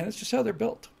it's just how they're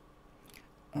built.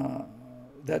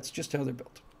 That's just how they're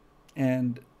built.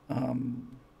 And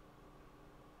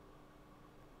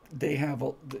they have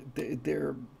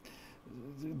they're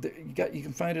you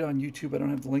can find it on YouTube. I don't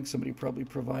have the link. Somebody probably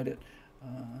provide it.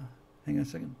 Hang on a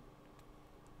second.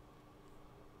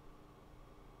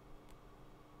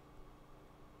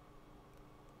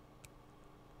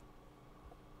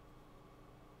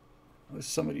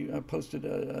 Somebody posted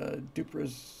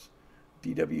Dupra's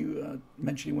DW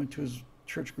mentioned he went to his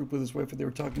church group with his wife, and they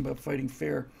were talking about fighting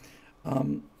fair,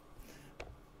 and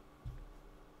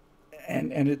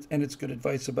it's good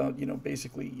advice about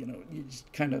basically you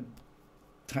just kind of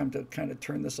time to kind of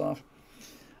turn this off.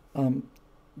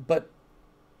 But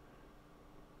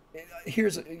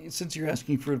since you're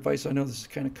asking for advice, I know this is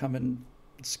kind of coming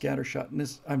scattershot, and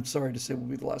this, I'm sorry to say, will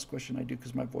be the last question I do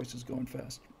because my voice is going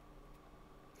fast.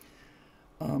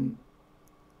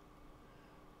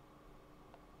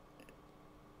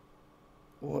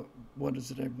 What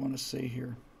is it I want to say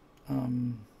here?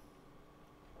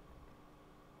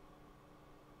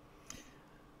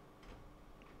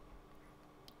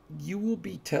 You will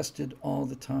be tested all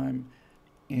the time,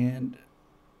 and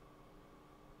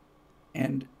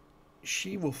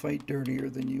she will fight dirtier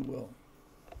than you will.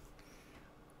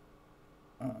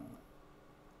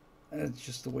 That's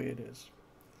just the way it is.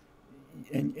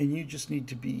 And you just need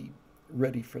to be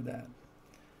ready for that.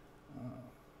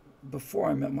 Before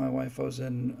I met my wife, I was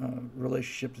in a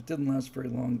relationship that didn't last very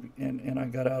long, and I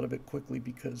got out of it quickly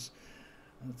because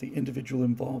the individual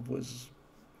involved was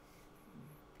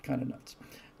kind of nuts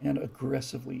and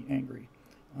aggressively angry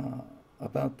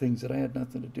about things that I had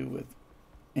nothing to do with.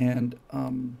 And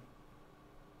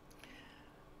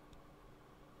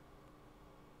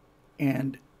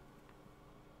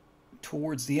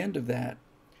towards the end of that,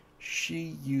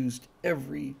 she used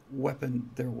every weapon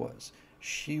there was.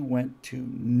 She went to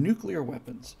nuclear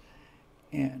weapons.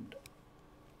 And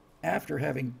after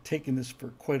having taken this for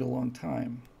quite a long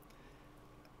time,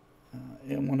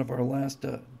 in one of our last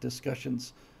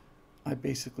discussions, I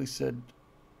basically said,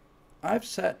 I've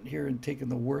sat here and taken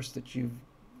the worst that you've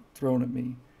thrown at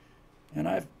me, and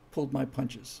I've pulled my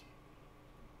punches.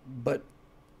 But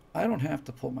I don't have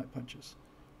to pull my punches.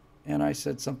 And I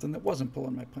said something that wasn't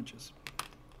pulling my punches.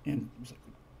 And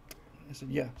I said,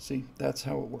 yeah, see, that's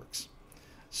how it works.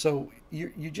 So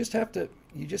you just have to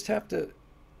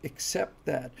accept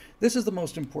that. This is the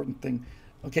most important thing.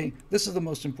 Okay, this is the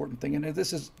most important thing, and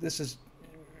this is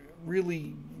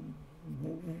really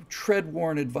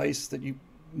tread-worn advice that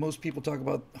most people talk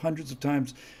about hundreds of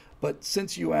times, but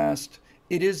since you asked,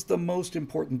 it is the most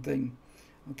important thing.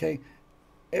 Okay,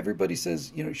 everybody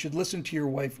says you should listen to your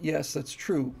wife. Yes, that's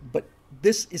true, but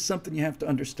this is something you have to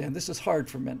understand. This is hard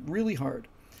for men, really hard.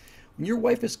 When your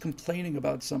wife is complaining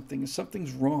about something,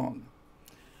 something's wrong,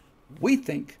 we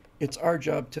think it's our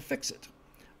job to fix it,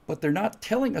 but they're not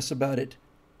telling us about it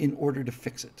in order to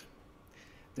fix it.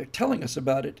 They're telling us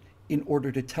about it in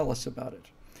order to tell us about it.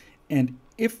 And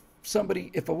if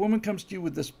a woman comes to you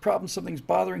with this problem, something's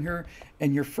bothering her,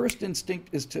 and your first instinct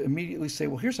is to immediately say,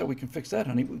 well, here's how we can fix that,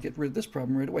 honey. We'll get rid of this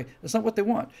problem right away. That's not what they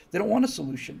want. They don't want a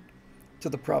solution to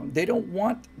the problem. They don't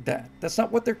want that. That's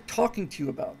not what they're talking to you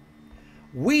about.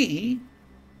 We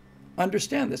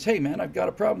understand this. Hey, man, I've got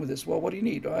a problem with this. Well, what do you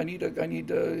need? I need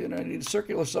a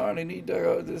circular saw, and I need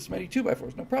this many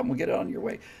 2x4s. No problem. We'll get it on your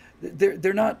way.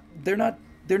 They're not.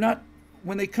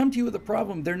 When they come to you with a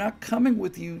problem, they're not coming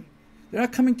with you. They're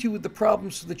not coming to you with the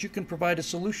problem so that you can provide a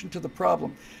solution to the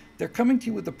problem. They're coming to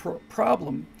you with the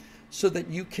problem so that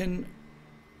you can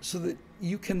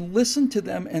listen to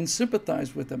them and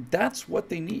sympathize with them. That's what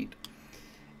they need.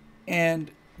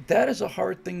 And that is a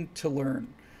hard thing to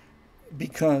learn,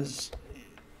 because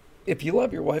if you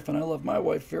love your wife, and I love my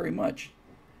wife very much,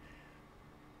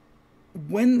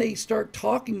 when they start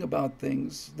talking about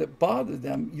things that bother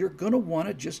them, you're going to want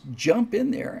to just jump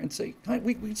in there and say,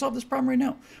 we can solve this problem right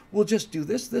now. We'll just do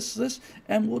this,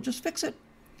 and we'll just fix it.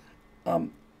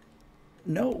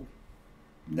 No.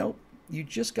 You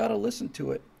just got to listen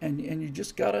to it, and you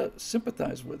just got to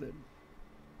sympathize with it.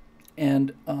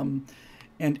 And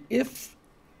if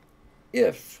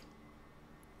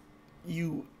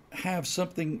you have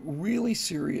something really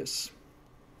serious,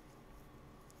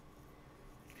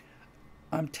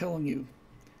 I'm telling you,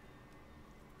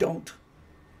 don't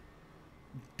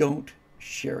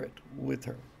share it with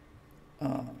her.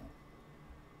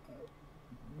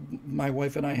 My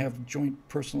wife and I have joint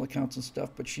personal accounts and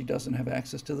stuff, but she doesn't have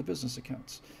access to the business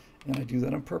accounts. And I do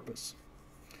that on purpose,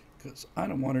 because I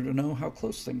don't want her to know how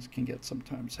close things can get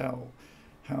sometimes, how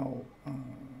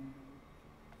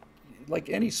like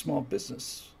any small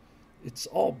business, it's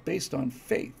all based on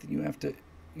faith. You have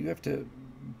to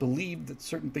believe that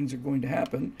certain things are going to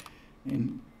happen,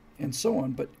 and so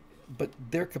on. But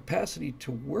their capacity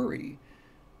to worry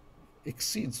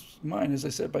exceeds mine, as I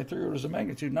said, by 3 orders of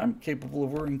magnitude, and I'm capable of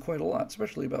worrying quite a lot,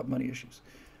 especially about money issues.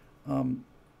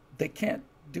 They can't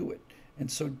do it.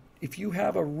 And so if you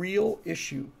have a real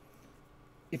issue,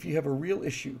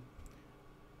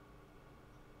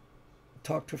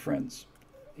 talk to friends.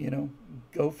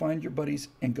 Go find your buddies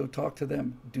and go talk to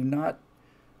them. Do not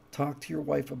talk to your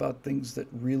wife about things that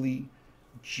really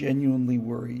genuinely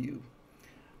worry you.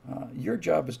 Your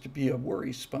job is to be a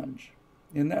worry sponge,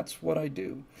 and that's what I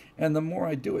do. And the more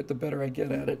I do it, the better I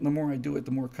get at it. And the more I do it,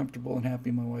 the more comfortable and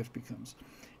happy my wife becomes.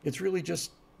 It's really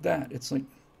just that. It's like,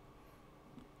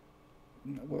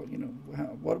 well,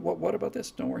 what about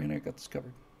this? Don't worry, honey, I got this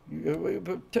covered.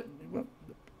 Well,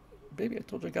 baby, I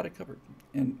told you I got it covered.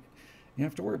 And you don't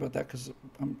have to worry about that because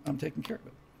I'm taking care of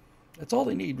it. That's all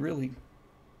they need, really.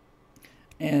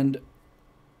 And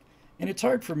it's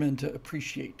hard for men to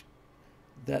appreciate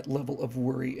that level of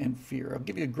worry and fear. I'll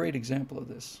give you a great example of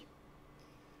this.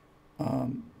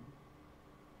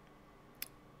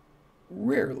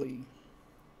 Rarely,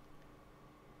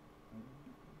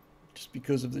 just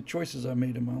because of the choices I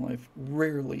made in my life,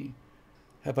 rarely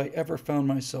have I ever found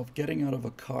myself getting out of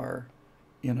a car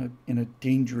in a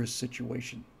dangerous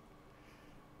situation.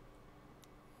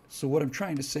 So what I'm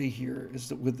trying to say here is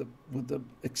that with the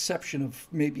exception of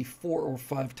maybe 4 or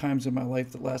 5 times in my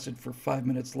life that lasted for 5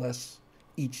 minutes less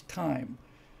each time,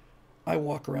 I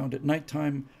walk around at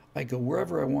nighttime, I go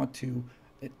wherever I want to,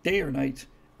 at day or night,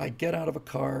 I get out of a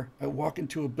car, I walk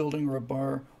into a building or a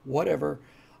bar, whatever.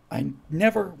 I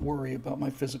never worry about my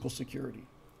physical security,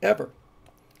 ever,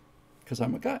 because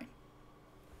I'm a guy.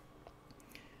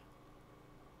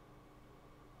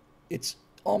 it's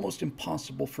almost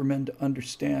impossible for men to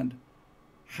understand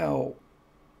how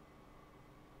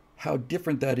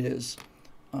different that is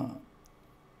uh,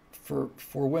 for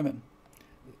women.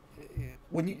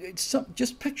 When you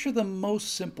just picture the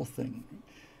most simple thing.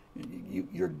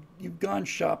 You've gone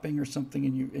shopping or something,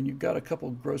 and you've got a couple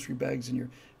of grocery bags, and you're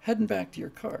heading back to your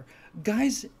car.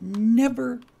 Guys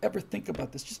never ever think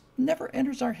about this. Just never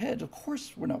enters our head. Of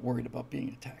course, we're not worried about being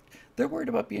attacked. They're worried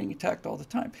about being attacked all the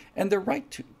time, and they're right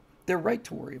to. They're right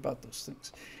to worry about those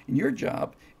things. And your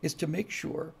job is to make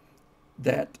sure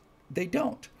that they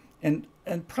don't. And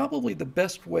probably the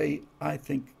best way I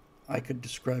think I could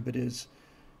describe it is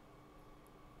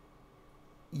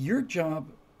your job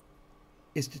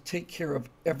is to take care of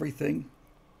everything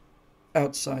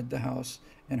outside the house,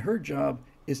 and her job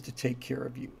is to take care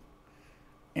of you.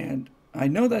 And I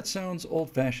know that sounds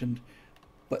old fashioned,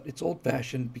 but it's old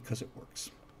fashioned because it works.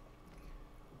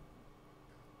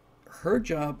 Her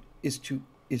job is to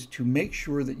make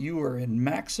sure that you are in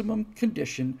maximum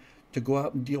condition to go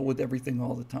out and deal with everything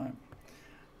all the time.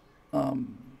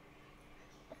 Um,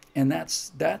 and that's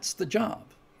the job.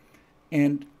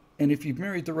 And if you've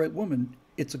married the right woman,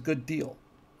 it's a good deal.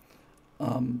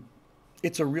 Um,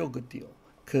 it's a real good deal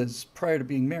because prior to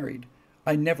being married,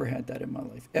 I never had that in my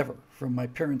life ever. From my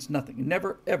parents, nothing.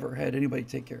 Never ever had anybody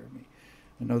take care of me.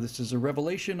 I know this is a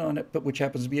revelation on it, but which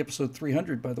happens to be episode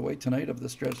 300, by the way, tonight of the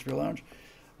Stratosphere Lounge.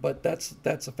 But that's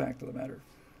a fact of the matter.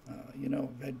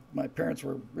 My parents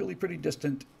were really pretty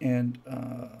distant, and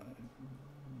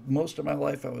most of my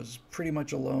life I was pretty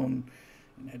much alone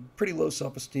and had pretty low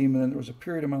self-esteem. And then there was a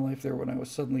period in my life there when I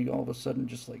was suddenly, all of a sudden,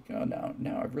 just like, oh,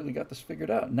 now I've really got this figured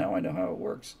out. Now I know how it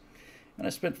works. And I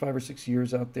spent 5 or 6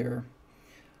 years out there,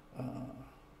 uh,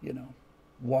 you know,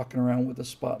 walking around with a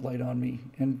spotlight on me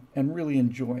and really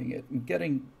enjoying it and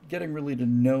getting really to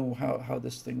know how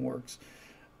this thing works.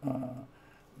 Uh,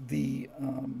 the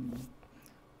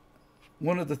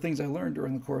One of the things I learned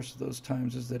during the course of those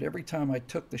times is that every time I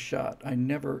took the shot, I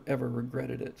never ever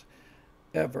regretted it,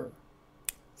 ever.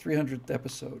 300th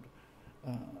episode.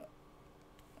 Uh,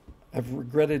 I've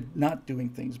regretted not doing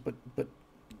things, but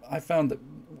I found that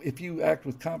if you act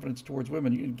with confidence towards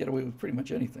women, you can get away with pretty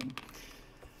much anything.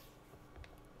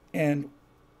 And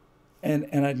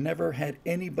I'd never had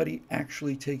anybody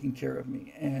actually taking care of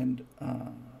me. And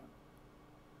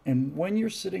when you're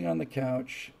sitting on the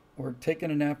couch or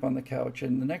taking a nap on the couch,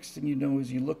 and the next thing you know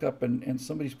is you look up and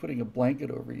somebody's putting a blanket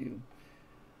over you,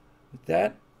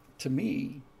 that to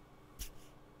me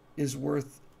is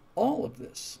worth all of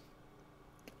this,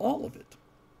 all of it.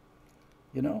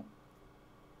 You know,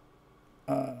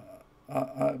 uh, uh,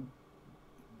 uh,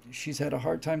 she's had a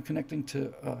hard time connecting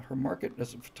to her market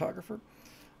as a photographer.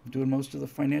 I'm doing most of the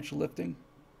financial lifting.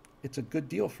 It's a good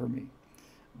deal for me.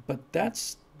 But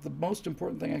that's the most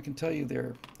important thing I can tell you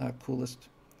there, Coolest.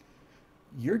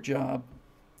 Your job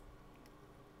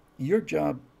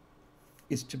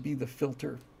is to be the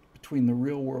filter between the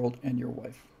real world and your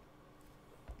wife.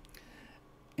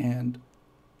 And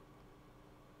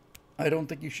I don't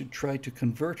think you should try to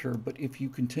convert her, but if you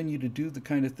continue to do the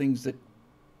kind of things that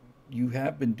you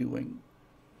have been doing,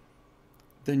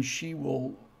 then she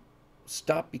will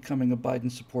stop becoming a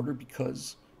Biden supporter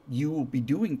because you will be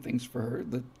doing things for her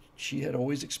that she had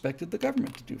always expected the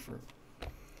government to do for her.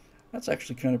 That's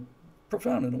actually kind of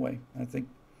profound in a way, I think,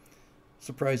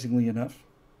 surprisingly enough.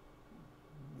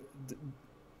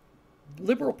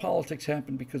 Liberal politics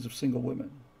happen because of single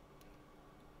women.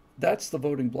 That's the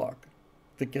voting bloc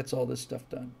that gets all this stuff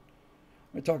done.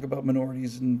 I talk about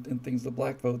minorities and things, the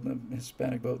black vote and the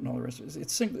Hispanic vote and all the rest of it.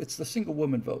 It's the single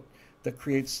woman vote that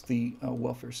creates the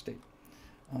welfare state.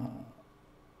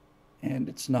 And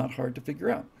it's not hard to figure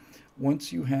out.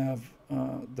 Once you have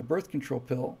the birth control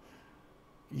pill,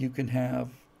 you can have,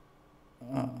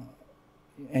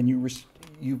 and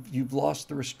you've lost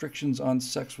the restrictions on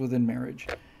sex within marriage.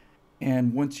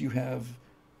 And once you have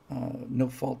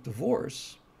no-fault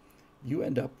divorce, you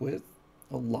end up with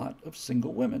a lot of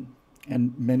single women,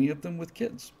 and many of them with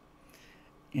kids.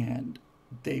 And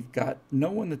they've got no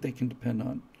one that they can depend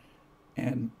on.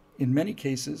 And in many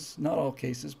cases, not all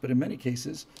cases, but in many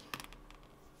cases,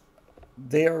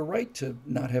 they are right to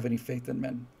not have any faith in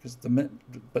men. Because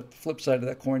but the flip side of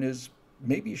that coin is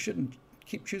maybe you shouldn't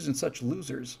keep choosing such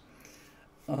losers.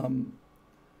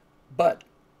 But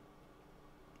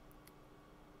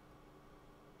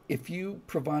if you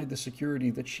provide the security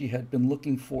that she had been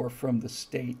looking for from the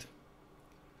state,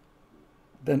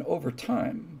 then over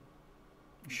time,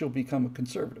 she'll become a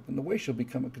conservative. And the way she'll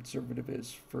become a conservative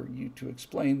is for you to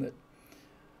explain that,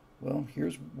 well,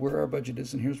 here's where our budget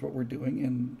is and here's what we're doing,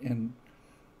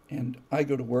 and I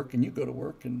go to work and you go to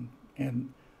work,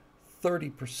 and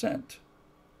 30%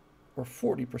 or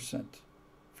 40%.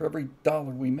 For every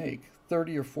dollar we make,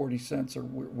 30 or 40 cents, or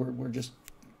we're just,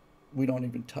 we don't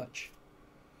even touch.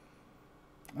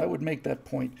 I would make that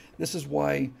point. This is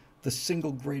why the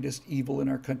single greatest evil in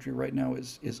our country right now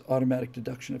is automatic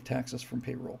deduction of taxes from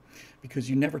payroll, because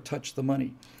you never touch the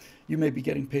money. You may be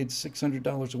getting paid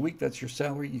 $600 a week. That's your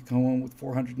salary. You come home with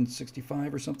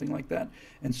 465 or something like that.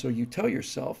 And so you tell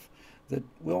yourself that,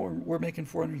 well, we're making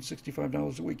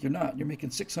 $465 a week. You're not. You're making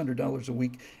 $600 a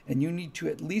week, and you need to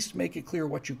at least make it clear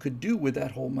what you could do with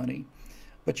that whole money.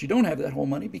 But you don't have that whole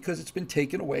money because it's been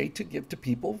taken away to give to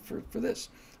people for this,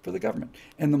 for the government.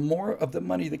 And the more of the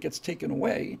money that gets taken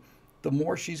away, the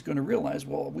more she's going to realize,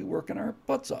 well, we working our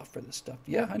butts off for this stuff.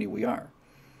 Yeah, honey, we are.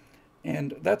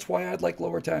 And that's why I'd like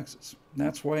lower taxes.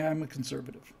 That's why I'm a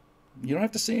conservative. You don't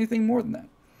have to say anything more than that.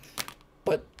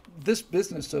 But this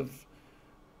business of,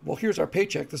 well, here's our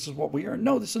paycheck, this is what we earn.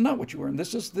 No, this is not what you earn.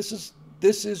 This is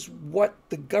what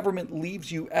the government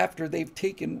leaves you after they've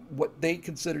taken what they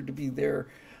consider to be their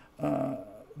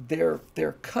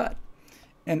cut.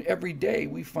 And every day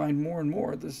we find more and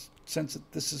more this sense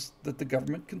that the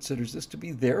government considers this to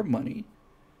be their money,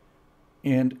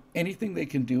 and anything they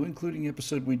can do, including the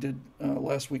episode we did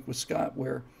last week with Scott,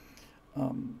 where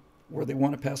they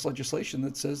want to pass legislation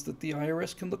that says that the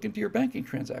IRS can look into your banking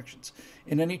transactions,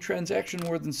 and any transaction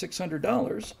more than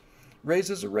 $600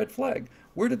 raises a red flag.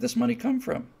 Where did this money come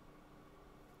from?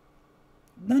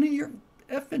 None of your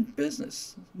effing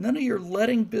business. None of your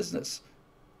letting business.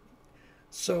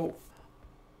 So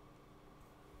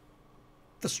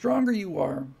the stronger you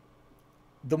are,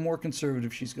 the more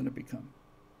conservative she's going to become.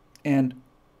 And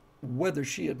whether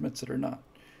she admits it or not,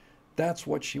 that's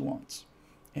what she wants.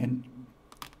 And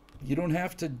you don't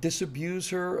have to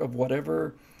disabuse her of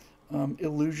whatever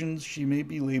illusions she may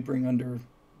be laboring under.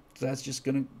 That's just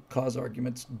going to cause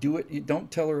arguments. Do it. You don't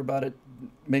tell her about it.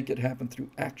 Make it happen through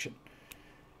action.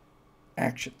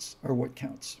 Actions are what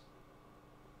counts.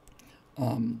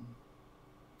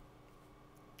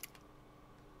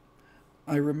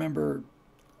 I remember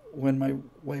when my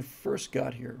wife first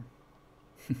got here,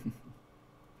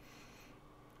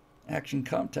 Action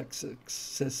Context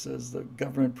says the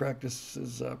government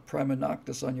practices prima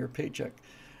noctis on your paycheck.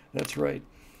 That's right.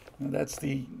 That's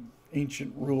the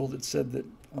ancient rule that said that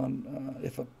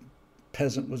if a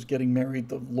peasant was getting married,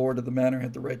 the lord of the manor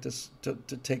had the right to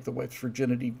take the wife's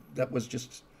virginity. That's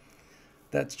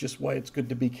just why it's good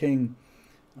to be king.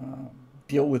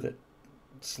 Deal with it,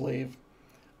 slave.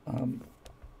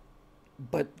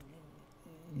 But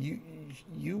you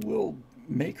will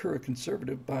make her a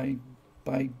conservative by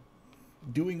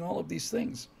doing all of these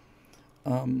things,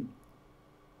 and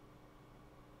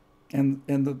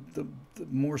the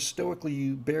more stoically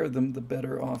you bear them, the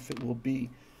better off it will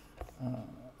be.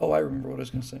 I remember what I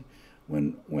was going to say.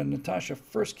 When Natasha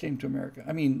first came to America,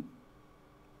 I mean,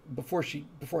 before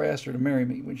I asked her to marry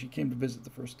me, when she came to visit the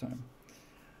first time,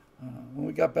 when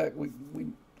we got back,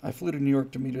 I flew to New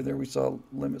York to meet her there. We saw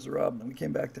Les Miserables, and we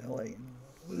came back to L.A. And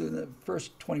within the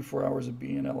first 24 hours of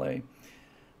being in L.A.,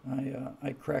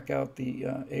 I crack out the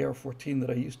AR-14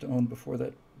 that I used to own before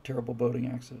that terrible boating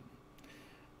accident,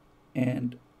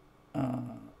 and I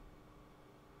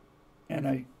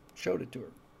showed it to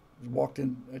her. Walked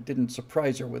in, I didn't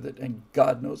surprise her with it, and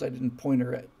God knows I didn't point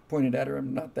it at her.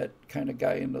 I'm not that kind of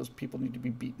guy, and those people need to be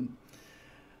beaten.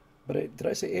 But did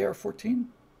I say AR-14?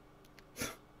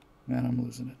 Man, I'm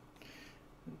losing it.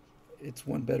 It's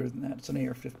one better than that. It's an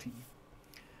AR-15.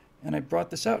 And I brought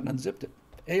this out and unzipped it.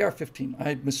 AR-15.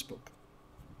 I misspoke.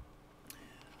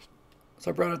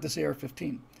 So I brought out this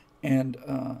AR-15, and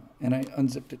I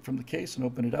unzipped it from the case and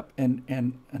opened it up. And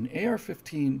an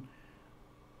AR-15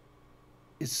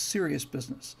 is serious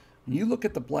business. When you look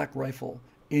at the black rifle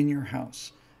in your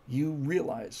house, you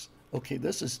realize, okay,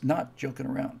 this is not joking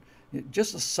around.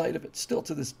 Just the sight of it, still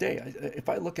to this day, if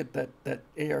I look at that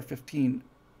AR-15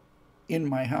 in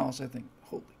my house, I think,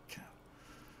 holy cow,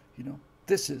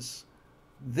 this is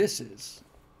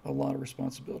a lot of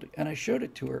responsibility. And I showed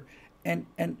it to her, and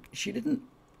she didn't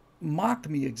mock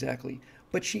me exactly,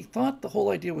 but she thought the whole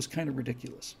idea was kind of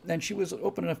ridiculous, and she was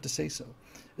open enough to say so,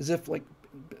 as if like,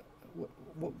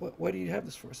 why do you have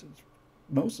this for us? It's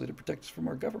mostly to protect us from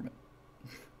our government.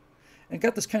 And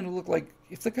got this kind of look like,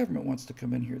 if the government wants to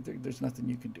come in here, there's nothing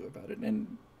you can do about it.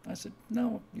 And I said,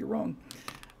 no, you're wrong,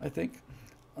 I think.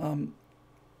 And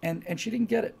she didn't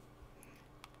get it.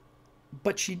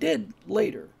 But she did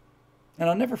later. And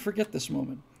I'll never forget this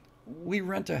moment. We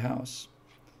rent a house,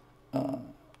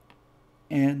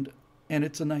 and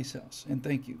it's a nice house. And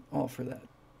thank you all for that.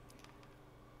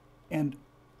 And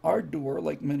our door,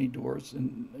 like many doors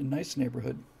in a nice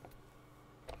neighborhood,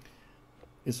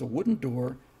 is a wooden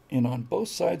door, and on both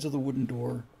sides of the wooden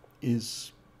door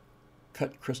is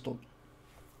cut crystal,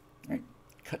 right?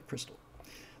 Cut crystal.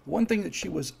 One thing that she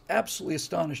was absolutely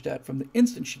astonished at from the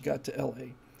instant she got to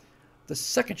LA, the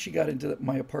second she got into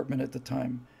my apartment at the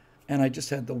time, and I just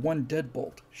had the one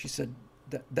deadbolt, she said,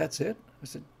 "That's it?" I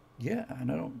said, "Yeah,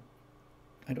 and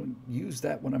I don't use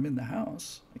that when I'm in the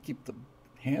house. I keep the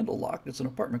handle locked. It's an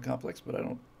apartment complex, but I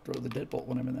don't throw the deadbolt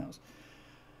when I'm in the house."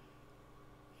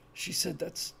 She said,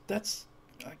 "That's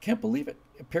I can't believe it.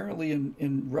 Apparently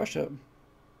in Russia,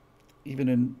 even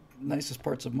in nicest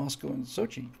parts of Moscow and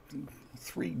Sochi,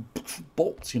 3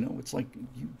 bolts, it's like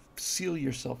you seal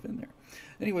yourself in there."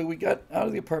 Anyway, we got out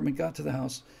of the apartment, got to the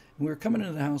house, and we were coming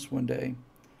into the house one day,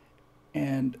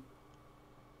 and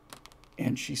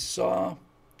she saw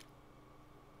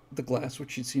the glass,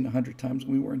 which she'd seen 100 times,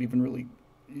 and we weren't even really.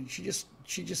 She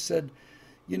just said,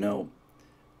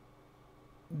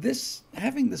 this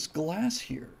having this glass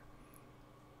here,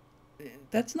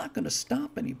 that's not going to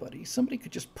stop anybody. Somebody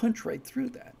could just punch right through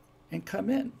that and come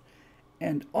in.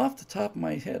 And off the top of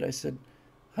my head, I said,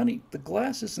 "Honey, the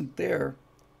glass isn't there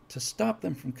to stop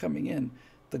them from coming in.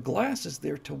 The glass is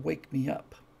there to wake me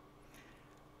up.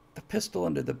 The pistol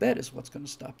under the bed is what's going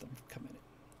to stop them from coming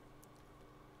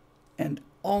in." And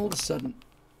all of a sudden,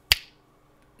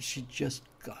 she just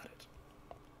got it.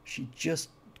 She just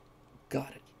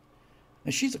got it.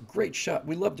 And she's a great shot.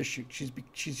 We love to shoot.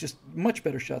 She's just much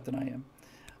better shot than I am.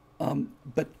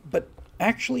 But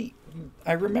actually,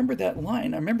 I remember that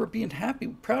line. I remember being happy,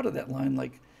 proud of that line.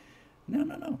 Like,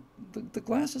 no. The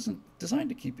glass isn't designed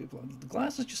to keep people out. The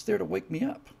glass is just there to wake me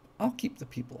up. I'll keep the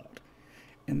people out.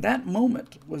 And that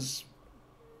moment was,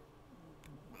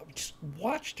 I just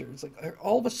watched her. It's like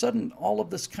all of a sudden, all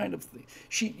of this kind of thing.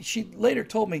 She later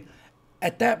told me,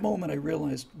 at that moment, I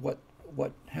realized what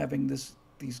having these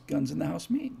guns in the house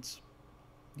means.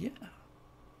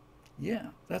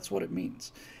 Yeah, that's what it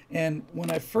means. And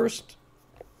when I first,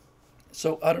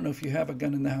 so I don't know if you have a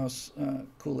gun in the house,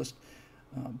 Coolest,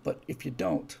 but if you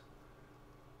don't,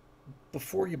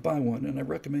 before you buy one, and I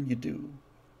recommend you do,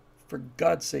 for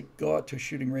God's sake, go out to a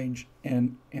shooting range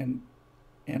and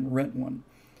rent one.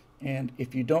 And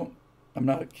if you don't, I'm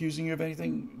not accusing you of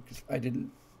anything, because I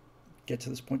didn't get to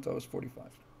this point till I was 45,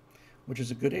 which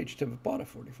is a good age to have bought a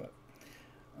 45.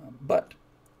 But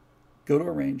go to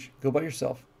a range, go by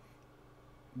yourself,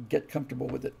 get comfortable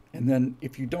with it. And then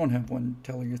if you don't have one,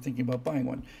 tell her you're thinking about buying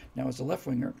one. Now, as a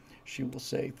left-winger, she will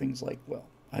say things like, "Well,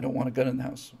 I don't want a gun in the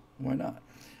house." Why not?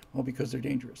 Well, because they're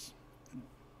dangerous.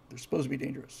 They're supposed to be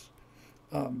dangerous.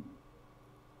 The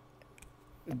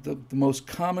most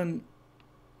common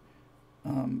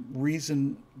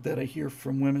reason that I hear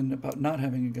from women about not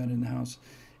having a gun in the house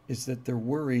is that they're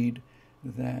worried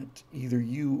that either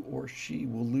you or she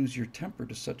will lose your temper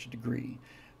to such a degree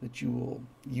that you will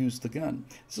use the gun.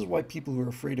 This is why people who are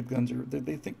afraid of guns,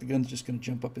 they think the gun's just going to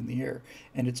jump up in the air.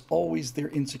 And it's always their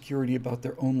insecurity about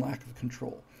their own lack of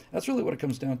control. That's really what it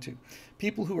comes down to.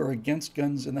 People who are against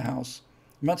guns in the house,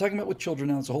 I'm not talking about with children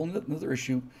now, it's a whole other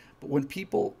issue, but when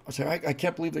people say, I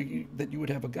can't believe that you would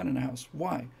have a gun in the house.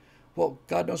 Why? Well,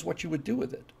 God knows what you would do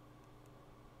with it.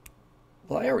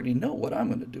 Well, I already know what I'm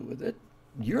going to do with it.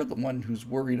 You're the one who's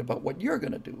worried about what you're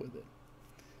going to do with it.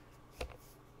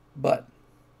 But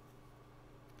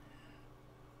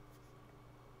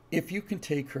if you can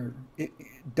take her,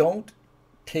 don't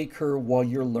take her while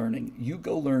you're learning. You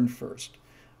go learn first.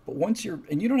 But once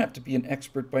and you don't have to be an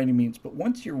expert by any means, but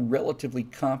once you're relatively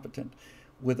competent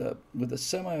with a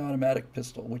semi-automatic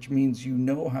pistol, which means you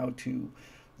know how to,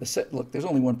 look, there's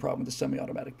only one problem with the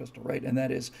semi-automatic pistol, right? And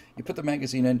that is you put the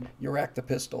magazine in, you rack the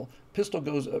pistol. Pistol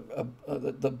goes,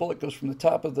 the bullet goes from the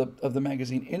top of the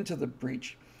magazine into the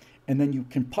breech, and then you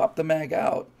can pop the mag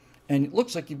out, and it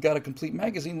looks like you've got a complete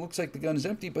magazine. Looks like the gun is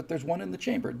empty, but there's one in the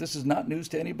chamber. This is not news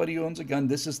to anybody who owns a gun.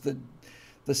 This is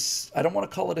I don't want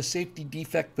to call it a safety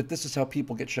defect, but this is how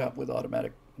people get shot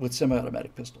with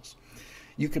semi-automatic pistols.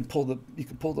 You can pull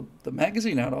the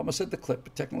magazine out. I almost said the clip,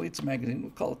 but technically it's a magazine.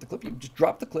 We'll call it the clip. You just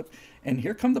drop the clip, and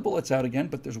here come the bullets out again.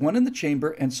 But there's one in the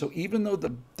chamber, and so even though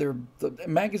the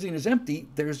magazine is empty,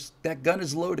 that gun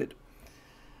is loaded.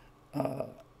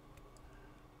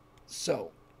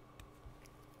 So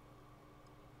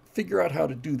figure out how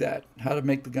to do that, how to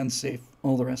make the gun safe,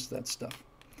 all the rest of that stuff.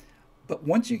 But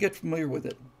once you get familiar with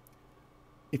it,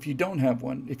 if you don't have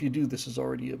one, if you do, this is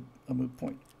already a moot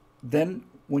point. Then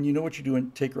when you know what you're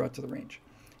doing, take her out to the range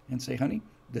and say, "Honey,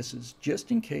 this is just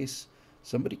in case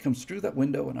somebody comes through that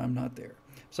window and I'm not there.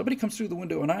 If somebody comes through the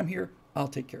window and I'm here, I'll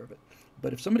take care of it.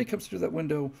 But if somebody comes through that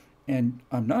window and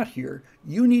I'm not here,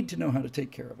 you need to know how to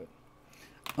take care of it."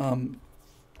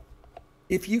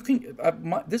 If you can,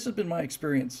 this has been my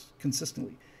experience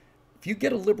consistently. If you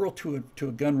get a liberal to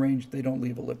a gun range, they don't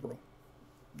leave a liberal.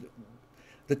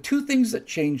 The two things that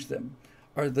change them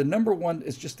are, the number one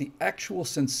is just the actual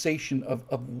sensation of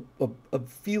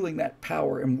feeling that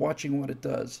power and watching what it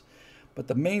does. But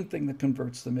the main thing that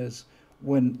converts them is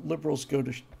when liberals go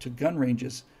to gun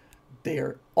ranges, they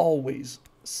are always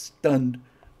stunned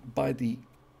by the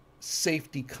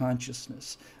safety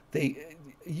consciousness. They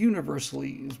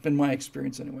universally, it's been my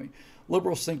experience anyway,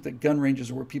 liberals think that gun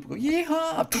ranges are where people go,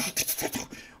 yeehaw!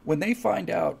 When they find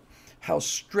out how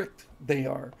strict they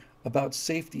are about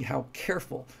safety, how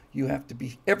careful you have to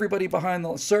be. Everybody behind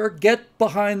the, sir, get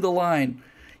behind the line.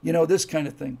 You know, this kind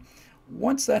of thing.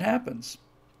 Once that happens,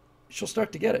 she'll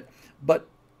start to get it. But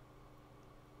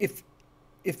if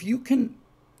you can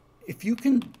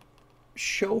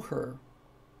show her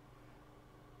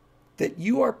that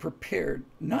you are prepared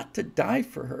not to die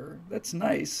for her, that's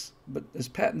nice. But as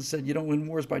Patton said, you don't win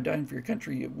wars by dying for your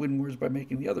country. You win wars by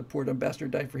making the other poor dumb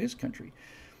bastard die for his country.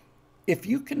 If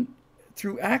you can,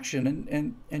 through action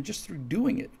and just through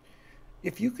doing it,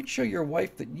 if you can show your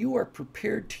wife that you are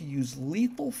prepared to use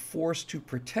lethal force to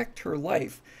protect her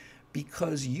life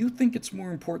because you think it's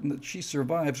more important that she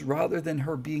survives rather than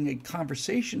her being a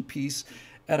conversation piece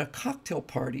at a cocktail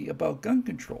party about gun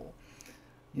control.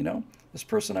 You know, this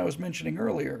person I was mentioning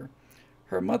earlier,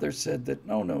 her mother said that,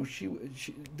 no, she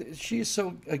is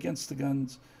so against the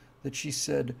guns that she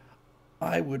said,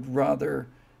 I would rather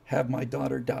have my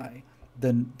daughter die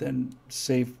than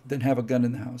have a gun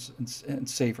in the house and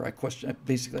save her. I question,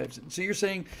 basically. So you're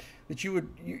saying that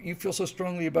you feel so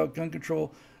strongly about gun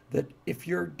control that if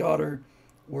your daughter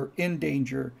were in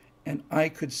danger and I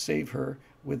could save her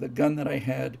with a gun that I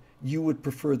had, you would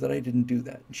prefer that I didn't do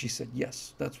that? And she said,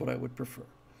 yes, that's what I would prefer.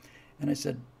 And I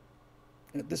said,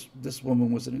 this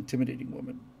woman was an intimidating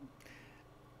woman.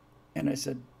 And I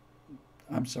said,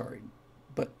 I'm sorry,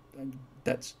 but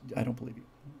I don't believe you.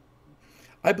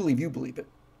 I believe you believe it,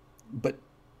 but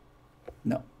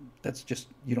no, that's just,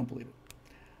 you don't believe it.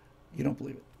 You don't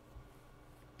believe it.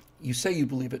 You say you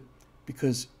believe it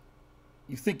because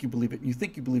you think you believe it, and you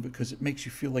think you believe it because it makes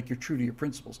you feel like you're true to your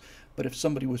principles. But if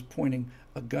somebody was pointing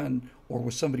a gun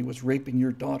or somebody was raping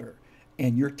your daughter,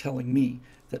 and you're telling me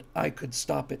that I could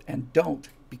stop it and don't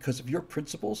because of your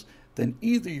principles, then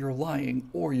either you're lying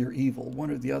or you're evil, one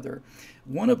or the other.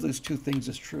 One of those two things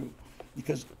is true,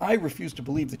 because I refuse to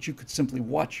believe that you could simply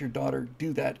watch your daughter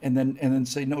do that and then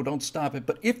say, no, don't stop it.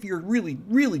 But if you're really,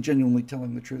 really genuinely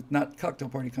telling the truth, not cocktail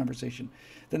party conversation,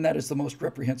 then that is the most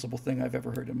reprehensible thing I've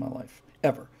ever heard in my life,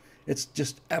 ever. It's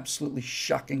just absolutely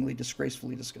shockingly,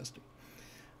 disgracefully disgusting.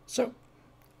 So,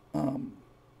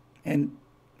 and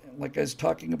like I was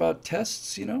talking about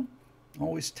tests,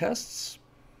 always tests.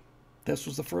 This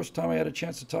was the first time I had a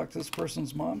chance to talk to this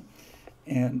person's mom,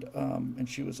 and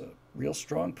she was a real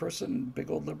strong person, big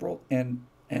old liberal, and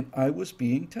I was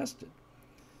being tested.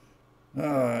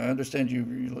 I understand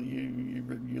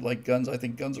you like guns. I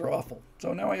think guns are awful.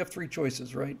 So now I have three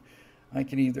choices, right? I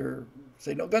can either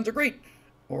say, no, guns are great,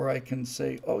 or I can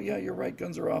say, oh yeah, you're right,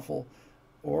 guns are awful,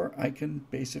 or I can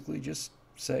basically just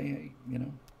say, hey,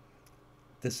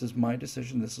 this is my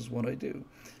decision, this is what I do.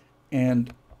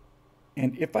 And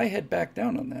if I had backed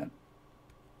down on that,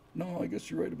 no, I guess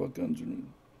you're right about guns.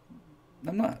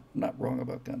 I'm not wrong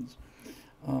about guns.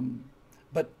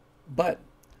 But,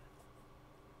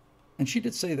 and she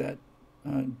did say that,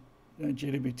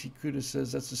 JWT Kuda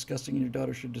says that's disgusting and your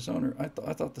daughter should disown her.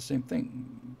 I thought the same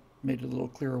thing. Made it a little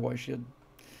clearer why she had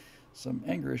some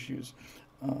anger issues.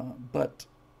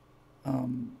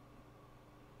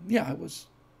 Yeah,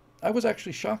 I was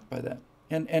actually shocked by that.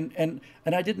 And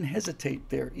I didn't hesitate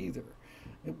there either.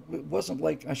 It wasn't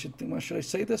like I should think, well, should I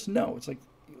say this? No, it's like,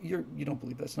 you don't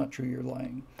believe that's not true, you're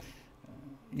lying.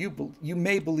 You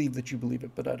may believe that you believe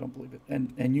it, but I don't believe it,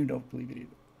 and you don't believe it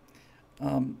either.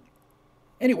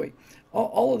 Anyway,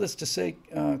 all of this to say,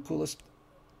 Coolest,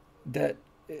 that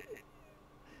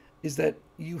is that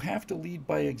you have to lead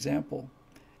by example,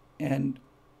 and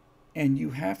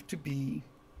you have to be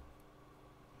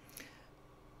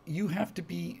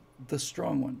the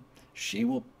strong one. She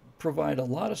will provide a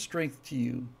lot of strength to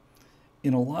you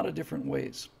in a lot of different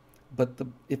ways. But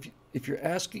if you're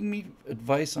asking me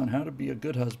advice on how to be a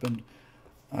good husband,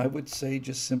 I would say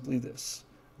just simply this.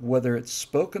 Whether it's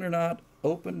spoken or not,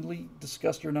 openly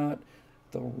discussed or not,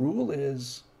 the rule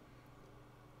is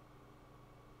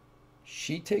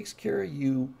she takes care of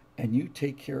you and you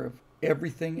take care of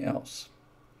everything else.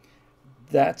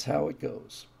 That's how it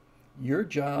goes. Your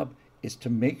job is to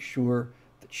make sure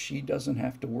that she doesn't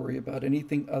have to worry about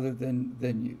anything other than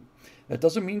you. That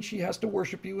doesn't mean she has to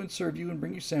worship you and serve you and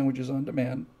bring you sandwiches on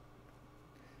demand.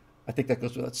 I think that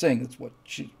goes without saying. That's what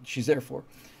she's there for.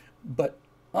 But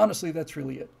honestly, that's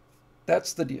really it.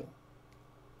 That's the deal.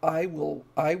 I will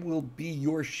be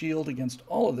your shield against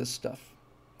all of this stuff.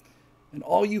 And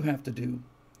all you have to do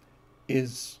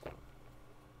is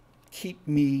keep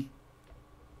me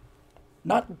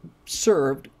not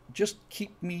served, just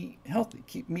keep me healthy,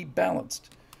 keep me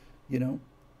balanced, you know.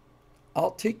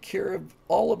 I'll take care of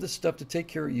all of this stuff to take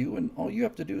care of you, and all you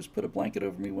have to do is put a blanket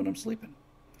over me when I'm sleeping.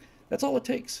 That's all it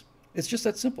takes. It's just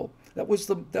that simple.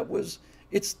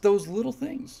 It's those little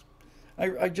things.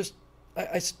 I just,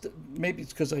 maybe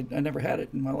it's because I never had it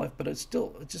in my life, but it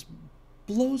just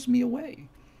blows me away.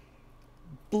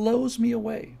 Blows me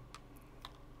away.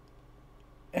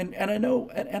 And I know,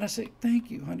 and I say,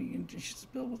 thank you, honey. And she says,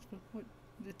 Bill, what,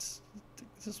 it's,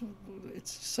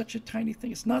 it's such a tiny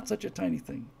thing. It's not such a tiny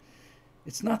thing.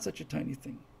 It's not such a tiny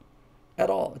thing at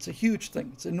all. It's a huge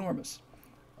thing. It's enormous.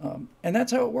 And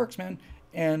that's how it works, man.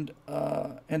 And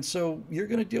so you're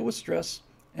going to deal with stress,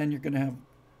 and you're going to have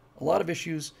a lot of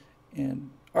issues and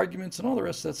arguments and all the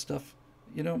rest of that stuff.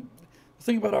 You know, the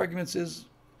thing about arguments is,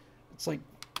 it's like,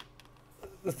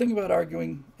 the thing about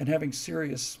arguing and having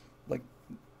serious, like,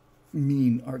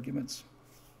 mean arguments,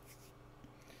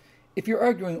 if you're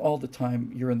arguing all the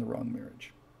time, you're in the wrong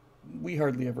marriage. We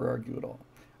hardly ever argue at all.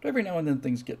 But every now and then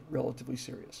things get relatively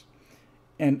serious.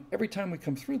 And every time we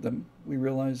come through them, we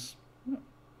realize, oh,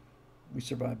 we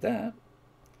survived that.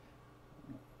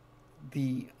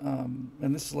 And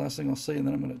this is the last thing I'll say, and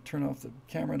then I'm going to turn off the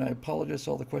camera, and I apologize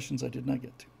for all the questions I did not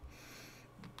get to.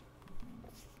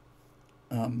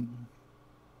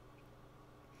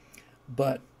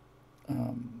 But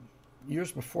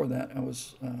years before that, I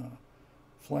was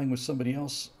flying with somebody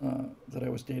else that I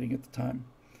was dating at the time,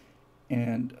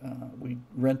 and we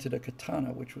rented a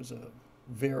Katana, which was a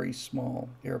very small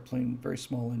airplane, very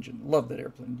small engine. Loved that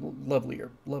airplane,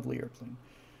 lovely airplane.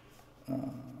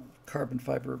 Carbon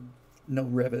fiber, no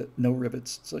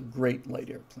rivets. It's a great light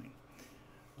airplane.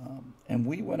 And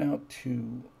we went out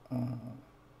to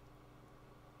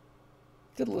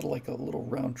did a little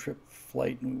round trip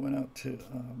flight, and we went out to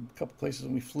a couple places,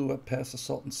 and we flew up past the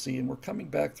Salton Sea, and we're coming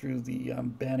back through the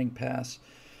Banning Pass.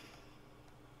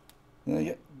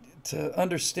 To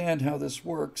understand how this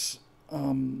works,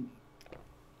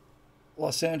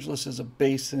 Los Angeles is a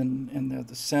basin, and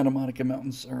the Santa Monica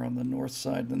Mountains are on the north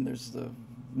side. Then there's the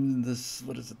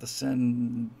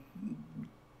San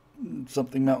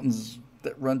something mountains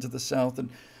that run to the south.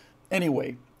 And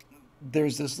anyway,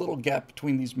 there's this little gap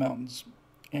between these mountains.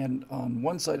 And on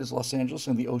one side is Los Angeles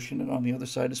and the ocean, and on the other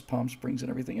side is Palm Springs and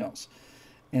everything else.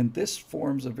 And this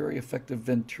forms a very effective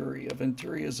venturi. A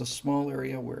venturi is a small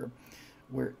area where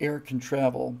air can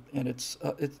travel, and it's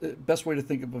the best way to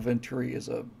think of a venturi is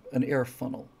an air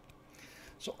funnel.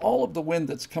 So all of the wind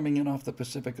that's coming in off the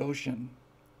Pacific Ocean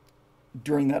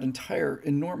during that entire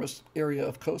enormous area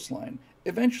of coastline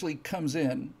eventually comes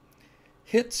in,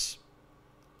 hits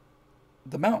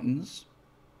the mountains,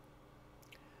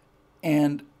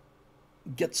 and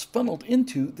gets funneled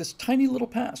into this tiny little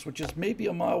pass, which is maybe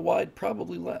a mile wide,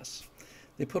 probably less.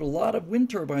 They put a lot of wind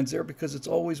turbines there because it's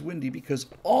always windy, because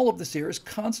all of this air is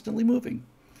constantly moving.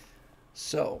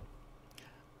 So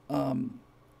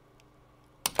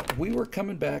we were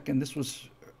coming back, and this was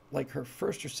like her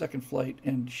first or second flight,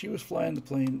 and she was flying the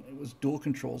plane. It was dual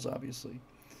controls, obviously,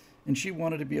 and she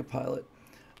wanted to be a pilot.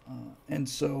 And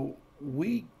so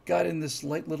we got in this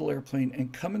light little airplane,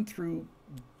 and coming through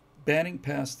Banning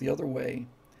Pass the other way,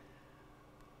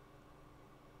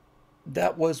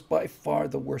 that was by far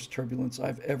the worst turbulence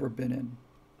I've ever been in.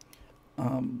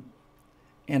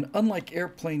 And unlike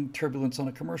airplane turbulence on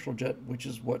a commercial jet, which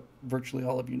is what virtually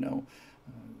all of you know,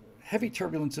 heavy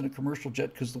turbulence in a commercial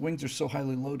jet, because the wings are so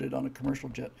highly loaded on a commercial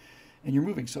jet, and you're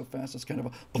moving so fast, it's kind of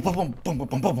a boom, boom, boom, boom, boom,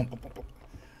 boom, boom, boom, boom, boom.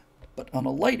 But on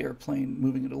a light airplane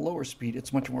moving at a lower speed,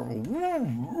 it's much more of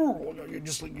a, you're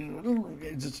just like,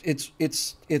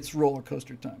 it's roller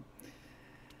coaster time.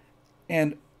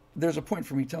 And there's a point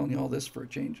for me telling you all this for a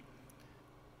change.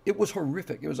 It was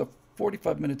horrific. It was a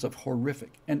 45 minutes of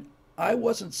horrific. And I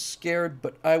wasn't scared,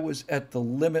 but I was at the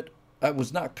limit. I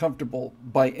was not comfortable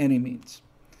by any means.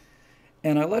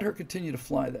 And I let her continue to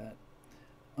fly that.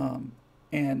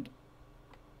 And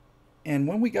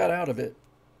when we got out of it,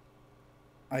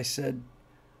 I said,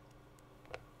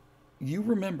 you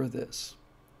remember this.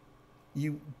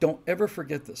 You don't ever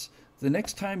forget this. The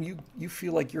next time you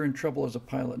feel like you're in trouble as a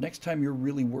pilot, next time you're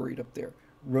really worried up there,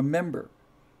 remember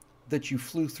that you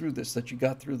flew through this, that you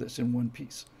got through this in one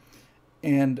piece.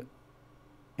 And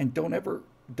don't ever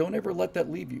let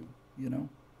that leave you, you know?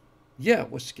 Yeah,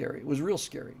 it was scary. It was real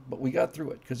scary, but we got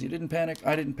through it because you didn't panic.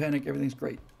 I didn't panic. Everything's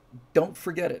great. Don't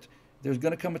forget it. There's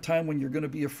going to come a time when you're going to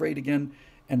be afraid again,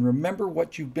 and remember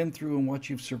what you've been through and what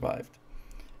you've survived.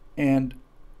 And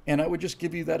I would just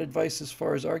give you that advice as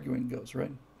far as arguing goes,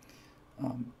 right?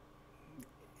 Um,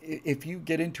 if you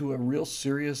get into a real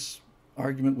serious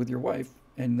argument with your wife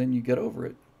and then you get over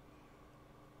it,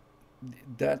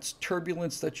 that's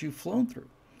turbulence that you've flown through.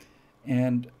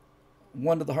 And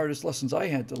one of the hardest lessons I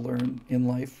had to learn in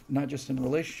life, not just in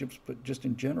relationships, but just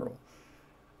in general,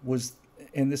 was,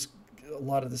 and this, a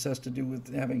lot of this has to do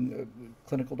with having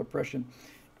clinical depression,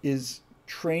 is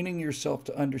training yourself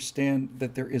to understand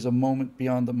that there is a moment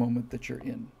beyond the moment that you're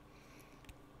in.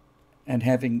 And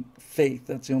having faith,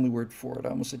 that's the only word for it. I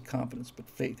almost said confidence, but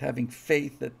faith. Having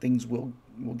faith that things will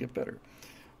get better.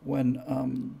 When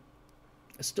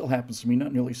it still happens to me,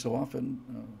 not nearly so often,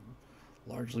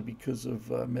 largely because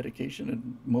of medication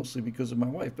and mostly because of my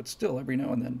wife, but still every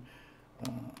now and then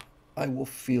I will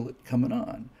feel it coming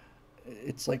on.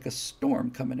 It's like a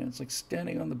storm coming in. It's like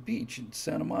standing on the beach in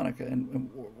Santa Monica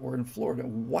or in Florida,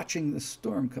 watching the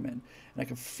storm come in, and I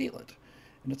can feel it.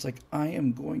 And it's like, I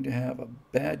am going to have a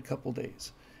bad couple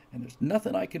days, and there's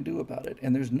nothing I can do about it,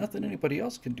 and there's nothing anybody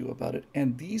else can do about it.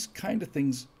 And these kind of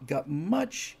things got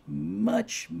much,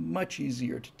 much, much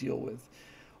easier to deal with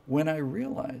when I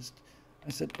realized,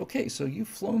 I said, okay, so you've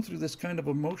flown through this kind of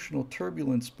emotional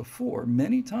turbulence before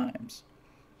many times,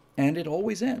 and it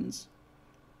always ends.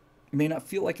 You may not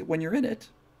feel like it when you're in it,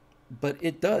 but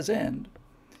it does end.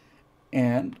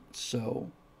 And so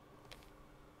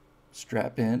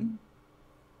strap in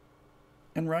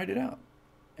and ride it out.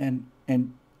 And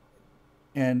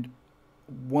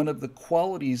one of the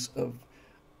qualities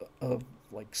of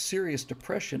like serious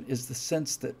depression is the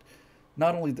sense that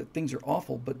not only that things are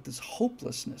awful, but this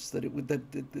hopelessness that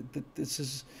that this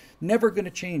is never going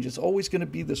to change. It's always going to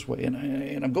be this way, and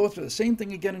I'm going through the same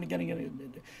thing again and again and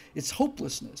again. It's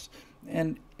hopelessness,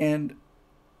 and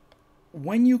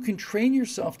when you can train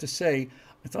yourself to say,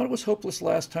 I thought it was hopeless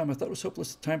last time. I thought it was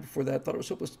hopeless the time before that. I thought it was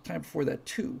hopeless the time before that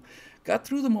too. Got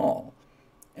through them all,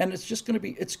 and it's going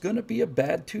to be a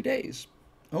bad 2 days.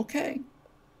 Okay,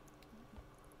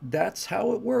 that's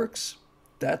how it works.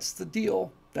 That's the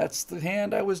deal. That's the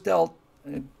hand I was dealt.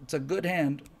 It's a good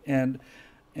hand, and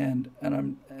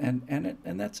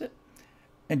that's it.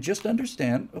 And just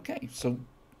understand. Okay, so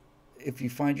if you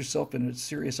find yourself in a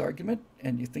serious argument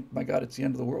and you think, my God, it's the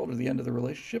end of the world or the end of the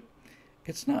relationship,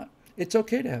 it's not. It's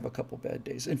okay to have a couple bad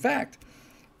days. In fact,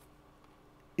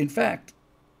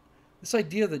 this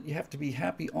idea that you have to be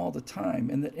happy all the time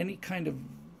and that any kind of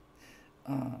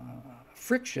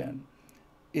friction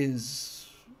is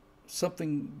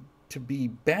something to be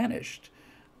banished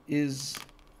is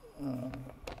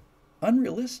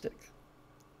unrealistic.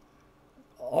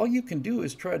 All you can do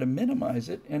is try to minimize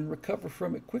it and recover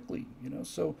from it quickly.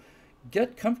 So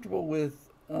get comfortable with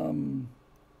being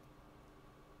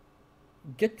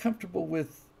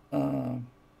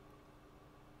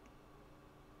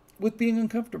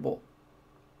uncomfortable.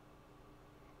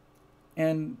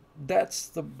 And that's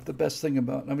the best thing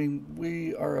about,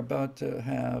 we are about to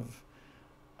have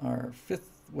our 5th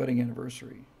wedding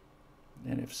anniversary.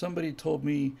 And if somebody told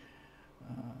me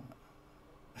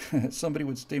somebody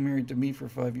would stay married to me for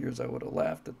 5 years, I would have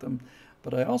laughed at them.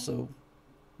 But I also,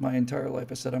 my entire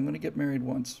life, I said, I'm going to get married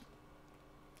once.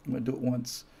 I'm going to do it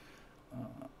once.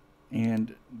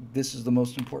 And this is the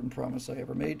most important promise I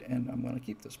ever made, and I'm going to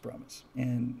keep this promise.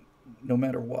 And no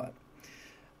matter what.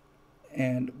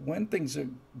 And when things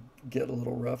get a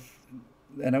little rough,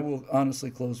 and I will honestly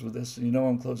close with this, and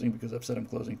I'm closing because I've said I'm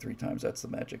closing 3 times. That's the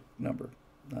magic number,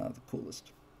 the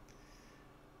coolest.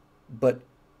 But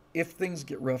if things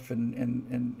get rough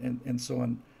and so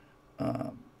on,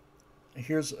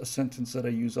 here's a sentence that I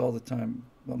use all the time.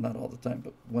 Well, not all the time,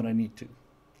 but when I need to.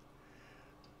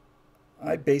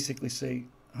 I basically say,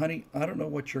 honey, I don't know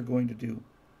what you're going to do,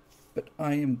 but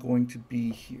I am going to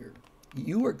be here.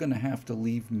 You are going to have to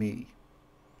leave me.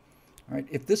 All right.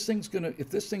 If this thing's gonna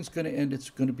end, it's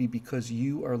gonna be because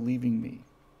you are leaving me.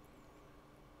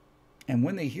 And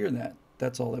when they hear that,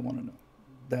 that's all they want to know.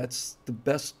 That's the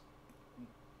best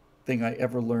thing I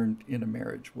ever learned in a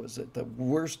marriage, was at the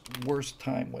worst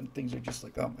time when things are just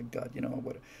like, oh my God,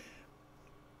 what?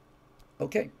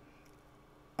 Okay,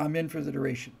 I'm in for the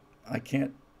duration. I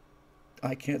can't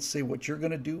say what you're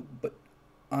gonna do, but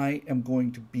I am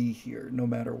going to be here no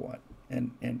matter what.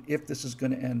 And if this is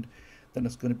going to end, then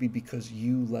it's going to be because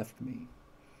you left me.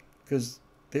 Because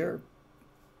they're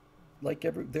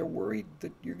worried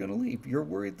that you're going to leave. You're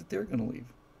worried that they're going to leave.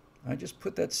 I just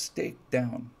put that stake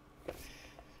down.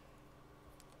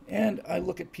 And I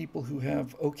look at people who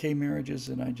have okay marriages,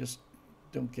 and I just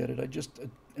don't get it. I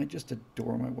just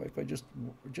adore my wife. I just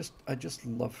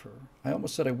love her. I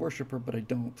almost said I worship her, but I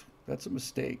don't. That's a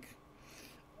mistake.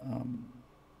 Um,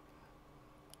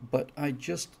 but I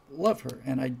just love her,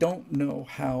 and I don't know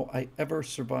how I ever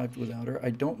survived without her.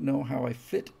 I don't know how I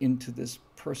fit into this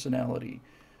personality.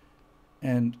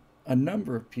 And a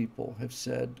number of people have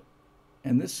said,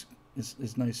 and this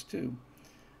is nice too,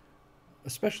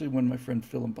 especially when my friend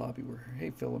Phil and Bobby were here.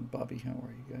 Hey, Phil and Bobby, how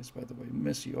are you guys, by the way?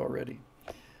 Miss you already.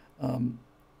 Um,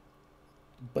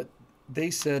 but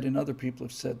they said, and other people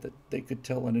have said, that they could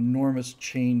tell an enormous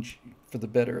change for the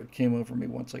better it came over me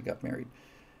once I got married.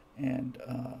 And,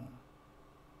 uh,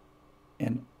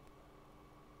 and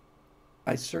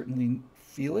I certainly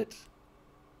feel it,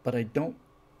 but I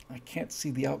can't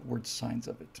see the outward signs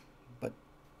of it. But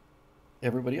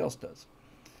everybody else does.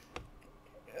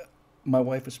 My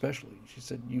wife especially. She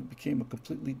said, you became a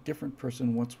completely different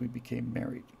person once we became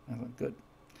married. I thought, good.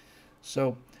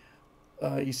 So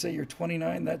you say you're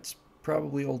 29, that's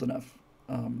probably old enough.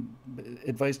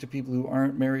 Advice to people who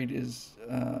aren't married is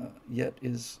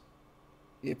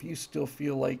if you still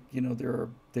feel like,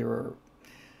 there are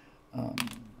um,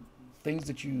 things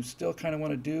that you still kind of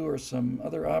want to do, or some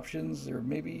other options, or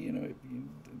maybe,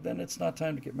 then it's not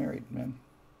time to get married, man.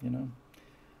 You know,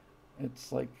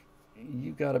 it's like,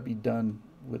 you got to be done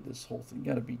with this whole thing. You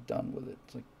got to be done with it.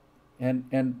 It's like,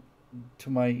 and to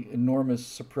my enormous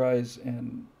surprise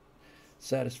and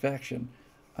satisfaction,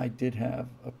 I did have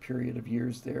a period of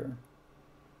years there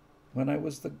when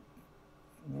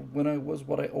when I was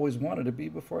what I always wanted to be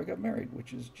before I got married,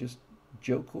 which is just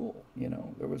Joe Cool.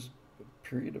 There was a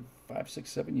period of 5, 6,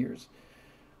 7 years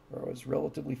where I was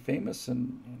relatively famous,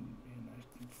 and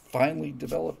I finally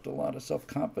developed a lot of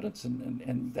self-confidence,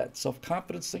 and that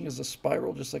self-confidence thing is a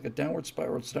spiral, just like a downward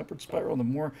spiral. It's an upward spiral. And the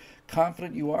more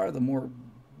confident you are, the more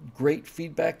great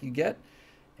feedback you get,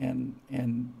 and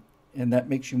that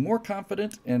makes you more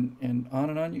confident, and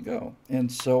on you go.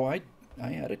 And so I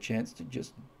had a chance to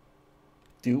just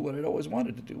do what I'd always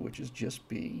wanted to do, which is just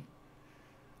be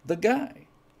the guy.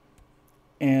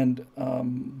 And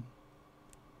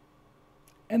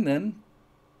then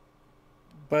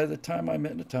by the time I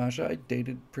met Natasha, I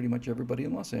dated pretty much everybody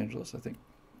in Los Angeles. I think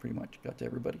pretty much got to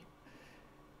everybody.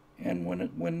 And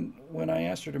when I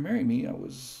asked her to marry me,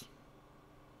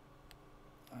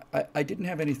 I didn't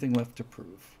have anything left to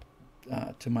prove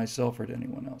to myself or to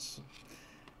anyone else.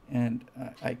 And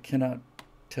I cannot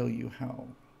tell you how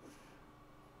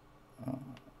uh,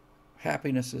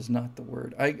 happiness is not the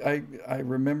word. I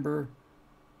remember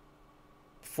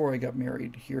before I got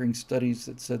married hearing studies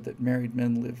that said that married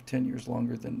men live 10 years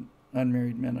longer than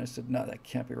unmarried men. I said, no, that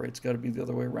can't be right. It's got to be the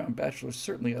other way around. Bachelors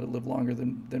certainly ought to live longer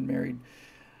than married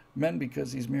men,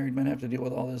 because these married men have to deal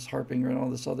with all this harping and all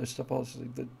this other stuff. Also,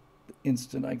 the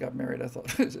instant I got married, I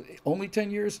thought, only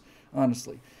 10 years?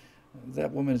 Honestly,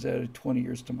 that woman has added 20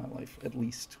 years to my life, at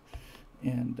least.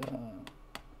 And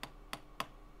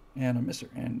I miss her.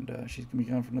 And she's going to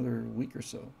be gone for another week or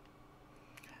so.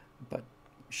 But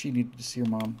she needed to see her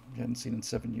mom. She hadn't seen in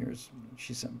 7 years.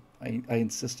 I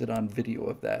insisted on video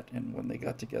of that, and when they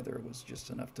got together, it was just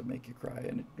enough to make you cry,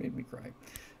 and it made me cry,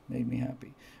 made me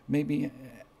happy, made me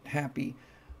happy.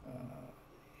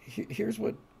 Here's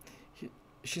what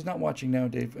she's not watching now,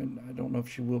 Dave, and I don't know if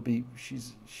she will be.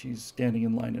 She's standing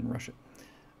in line in Russia.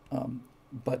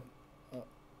 But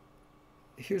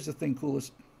here's the thing,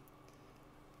 coolest.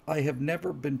 I have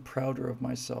never been prouder of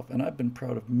myself, and I've been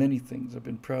proud of many things. I've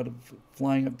been proud of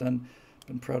flying I've done,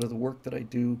 been proud of the work that I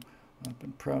do, I've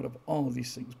been proud of all of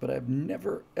these things, but I've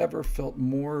never, ever felt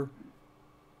more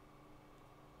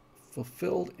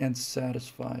fulfilled and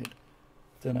satisfied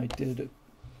than I did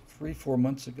 3, 4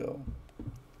 months ago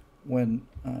when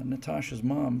Natasha's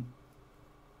mom,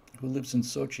 who lives in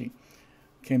Sochi,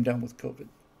 came down with COVID.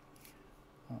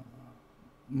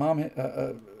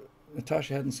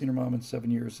 Natasha hadn't seen her mom in 7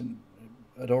 years, and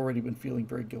had already been feeling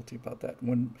very guilty about that.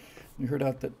 When we heard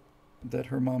out that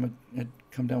her mom had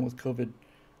come down with COVID,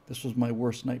 this was my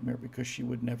worst nightmare, because she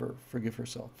would never forgive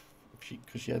herself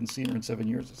because she hadn't seen her in 7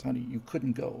 years. It's, honey, you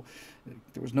couldn't go.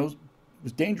 It was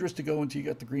dangerous to go until you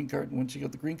got the green card, and once you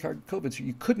got the green card, COVID, so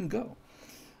you couldn't go.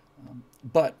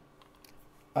 But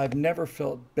I've never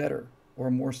felt better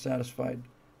or more satisfied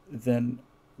than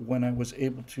when I was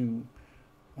able to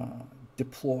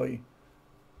deploy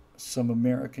some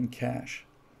American cash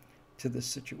to this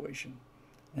situation,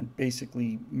 and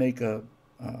basically make a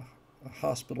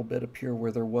hospital bed appear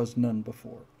where there was none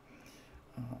before.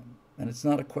 And it's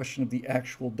not a question of the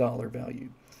actual dollar value,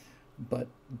 but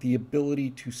the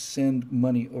ability to send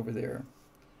money over there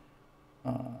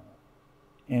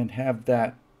and have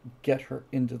that get her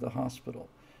into the hospital.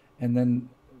 And then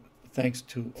thanks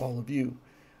to all of you,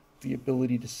 the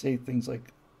ability to say things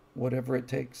like, whatever it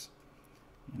takes,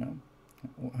 you know,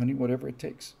 honey, whatever it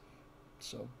takes.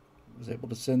 So I was able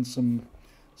to send some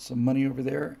money over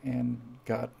there and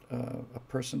got a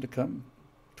person to come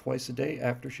twice a day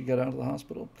after she got out of the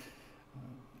hospital,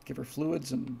 give her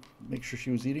fluids and make sure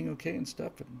she was eating okay and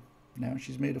stuff. And now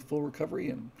she's made a full recovery,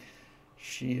 and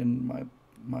she and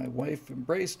my wife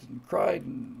embraced and cried,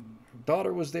 and her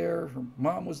daughter was there, her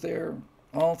mom was there,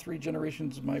 all three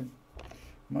generations of my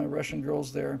Russian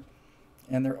girls there,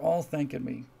 and they're all thanking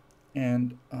me,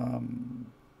 and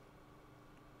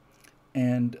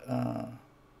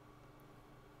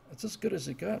it's as good as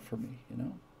it got for me, you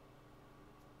know.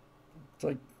 It's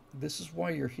like, this is why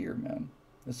you're here, man.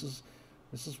 This is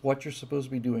what you're supposed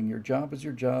to be doing. Your job is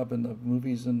your job, and the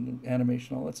movies and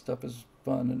animation, all that stuff is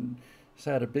fun and it's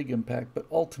had a big impact. But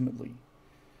ultimately,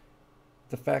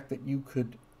 the fact that you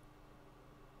could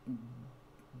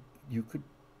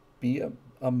be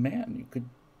a man,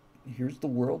 here's the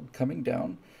world coming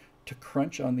down to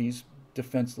crunch on these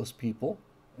defenseless people,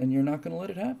 and you're not going to let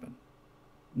it happen.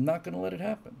 Not going to let it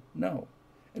happen. No.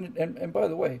 And by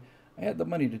the way, I had the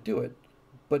money to do it,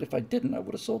 but if I didn't, I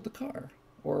would have sold the car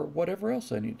or whatever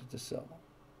else I needed to sell.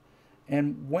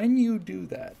 And when you do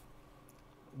that,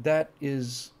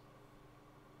 that's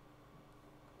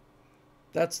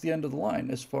the end of the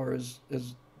line as far as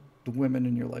the women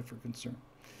in your life are concerned.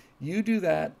 You do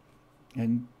that,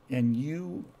 and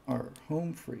you are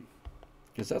home free,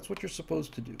 because that's what you're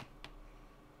supposed to do.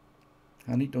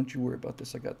 Honey, don't you worry about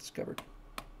this. I got this covered.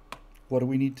 What do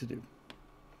we need to do?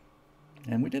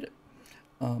 And we did it.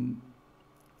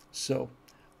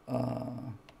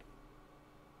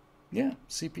 Yeah,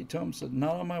 CP Tome said,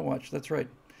 not on my watch. That's right.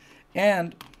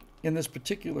 And in this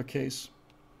particular case,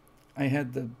 I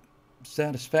had the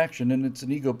satisfaction, and it's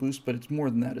an ego boost, but it's more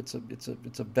than that. It's a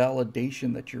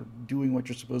validation that you're doing what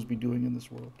you're supposed to be doing in this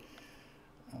world.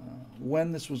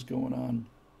 When this was going on,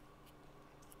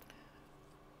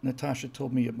 Natasha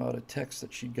told me about a text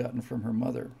that she'd gotten from her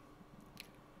mother,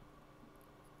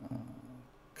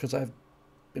 because I've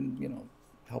been,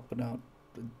 helping out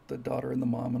the daughter and the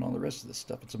mom and all the rest of this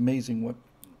stuff. It's amazing what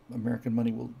American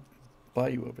money will buy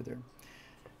you over there.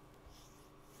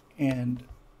 And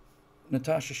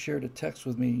Natasha shared a text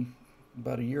with me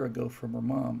about a year ago from her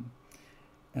mom,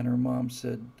 and her mom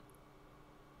said,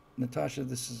 Natasha,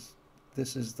 this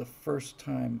is the first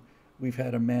time we've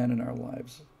had a man in our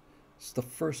lives. It's the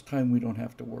first time we don't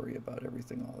have to worry about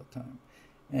everything all the time.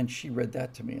 And she read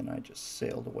that to me, and I just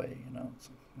sailed away. It's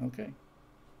like, okay,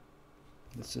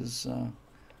 this is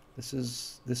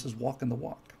walking the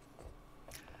walk.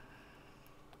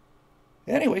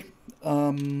 Anyway,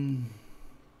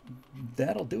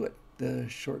 that'll do it. The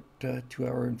short 2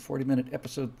 hour and 40-minute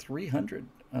episode 300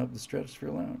 of the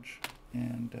Stratosphere Lounge.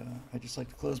 And I'd just like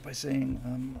to close by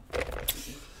saying,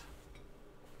 let's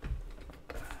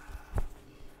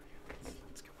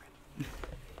go right.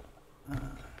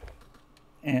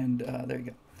 There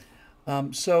you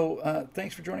go. So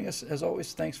thanks for joining us. As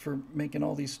always, thanks for making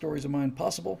all these stories of mine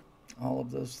possible, all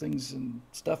of those things and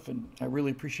stuff, and I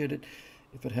really appreciate it.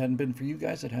 If it hadn't been for you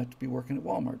guys, I'd have to be working at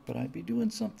Walmart, but I'd be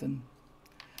doing something.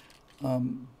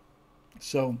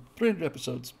 So 300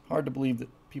 episodes. Hard to believe that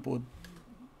people would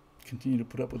continue to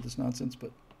put up with this nonsense,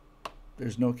 but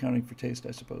there's no accounting for taste,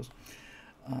 I suppose.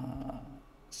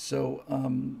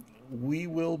 We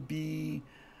will be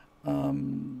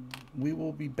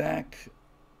back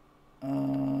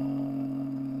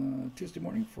Tuesday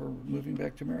morning for Moving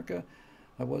Back to America.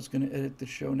 I was going to edit the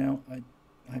show now. I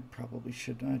probably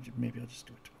should. Maybe I'll just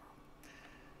do it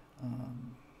tomorrow.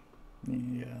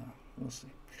 Yeah, we'll see.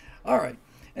 All right.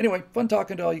 Anyway, fun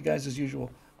talking to all you guys as usual.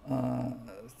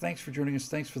 Thanks for joining us.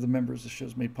 Thanks for the members. The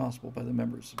show's made possible by the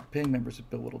members, paying members at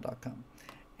BillWhittle.com.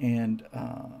 And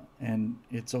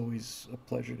it's always a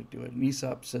pleasure to do it. And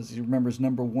Aesop says he remembers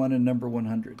number 1 and number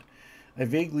 100. I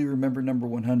vaguely remember number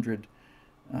 100,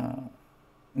 and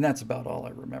that's about all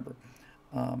I remember.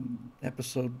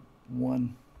 Episode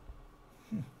 1.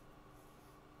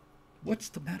 What's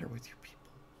the matter with you people?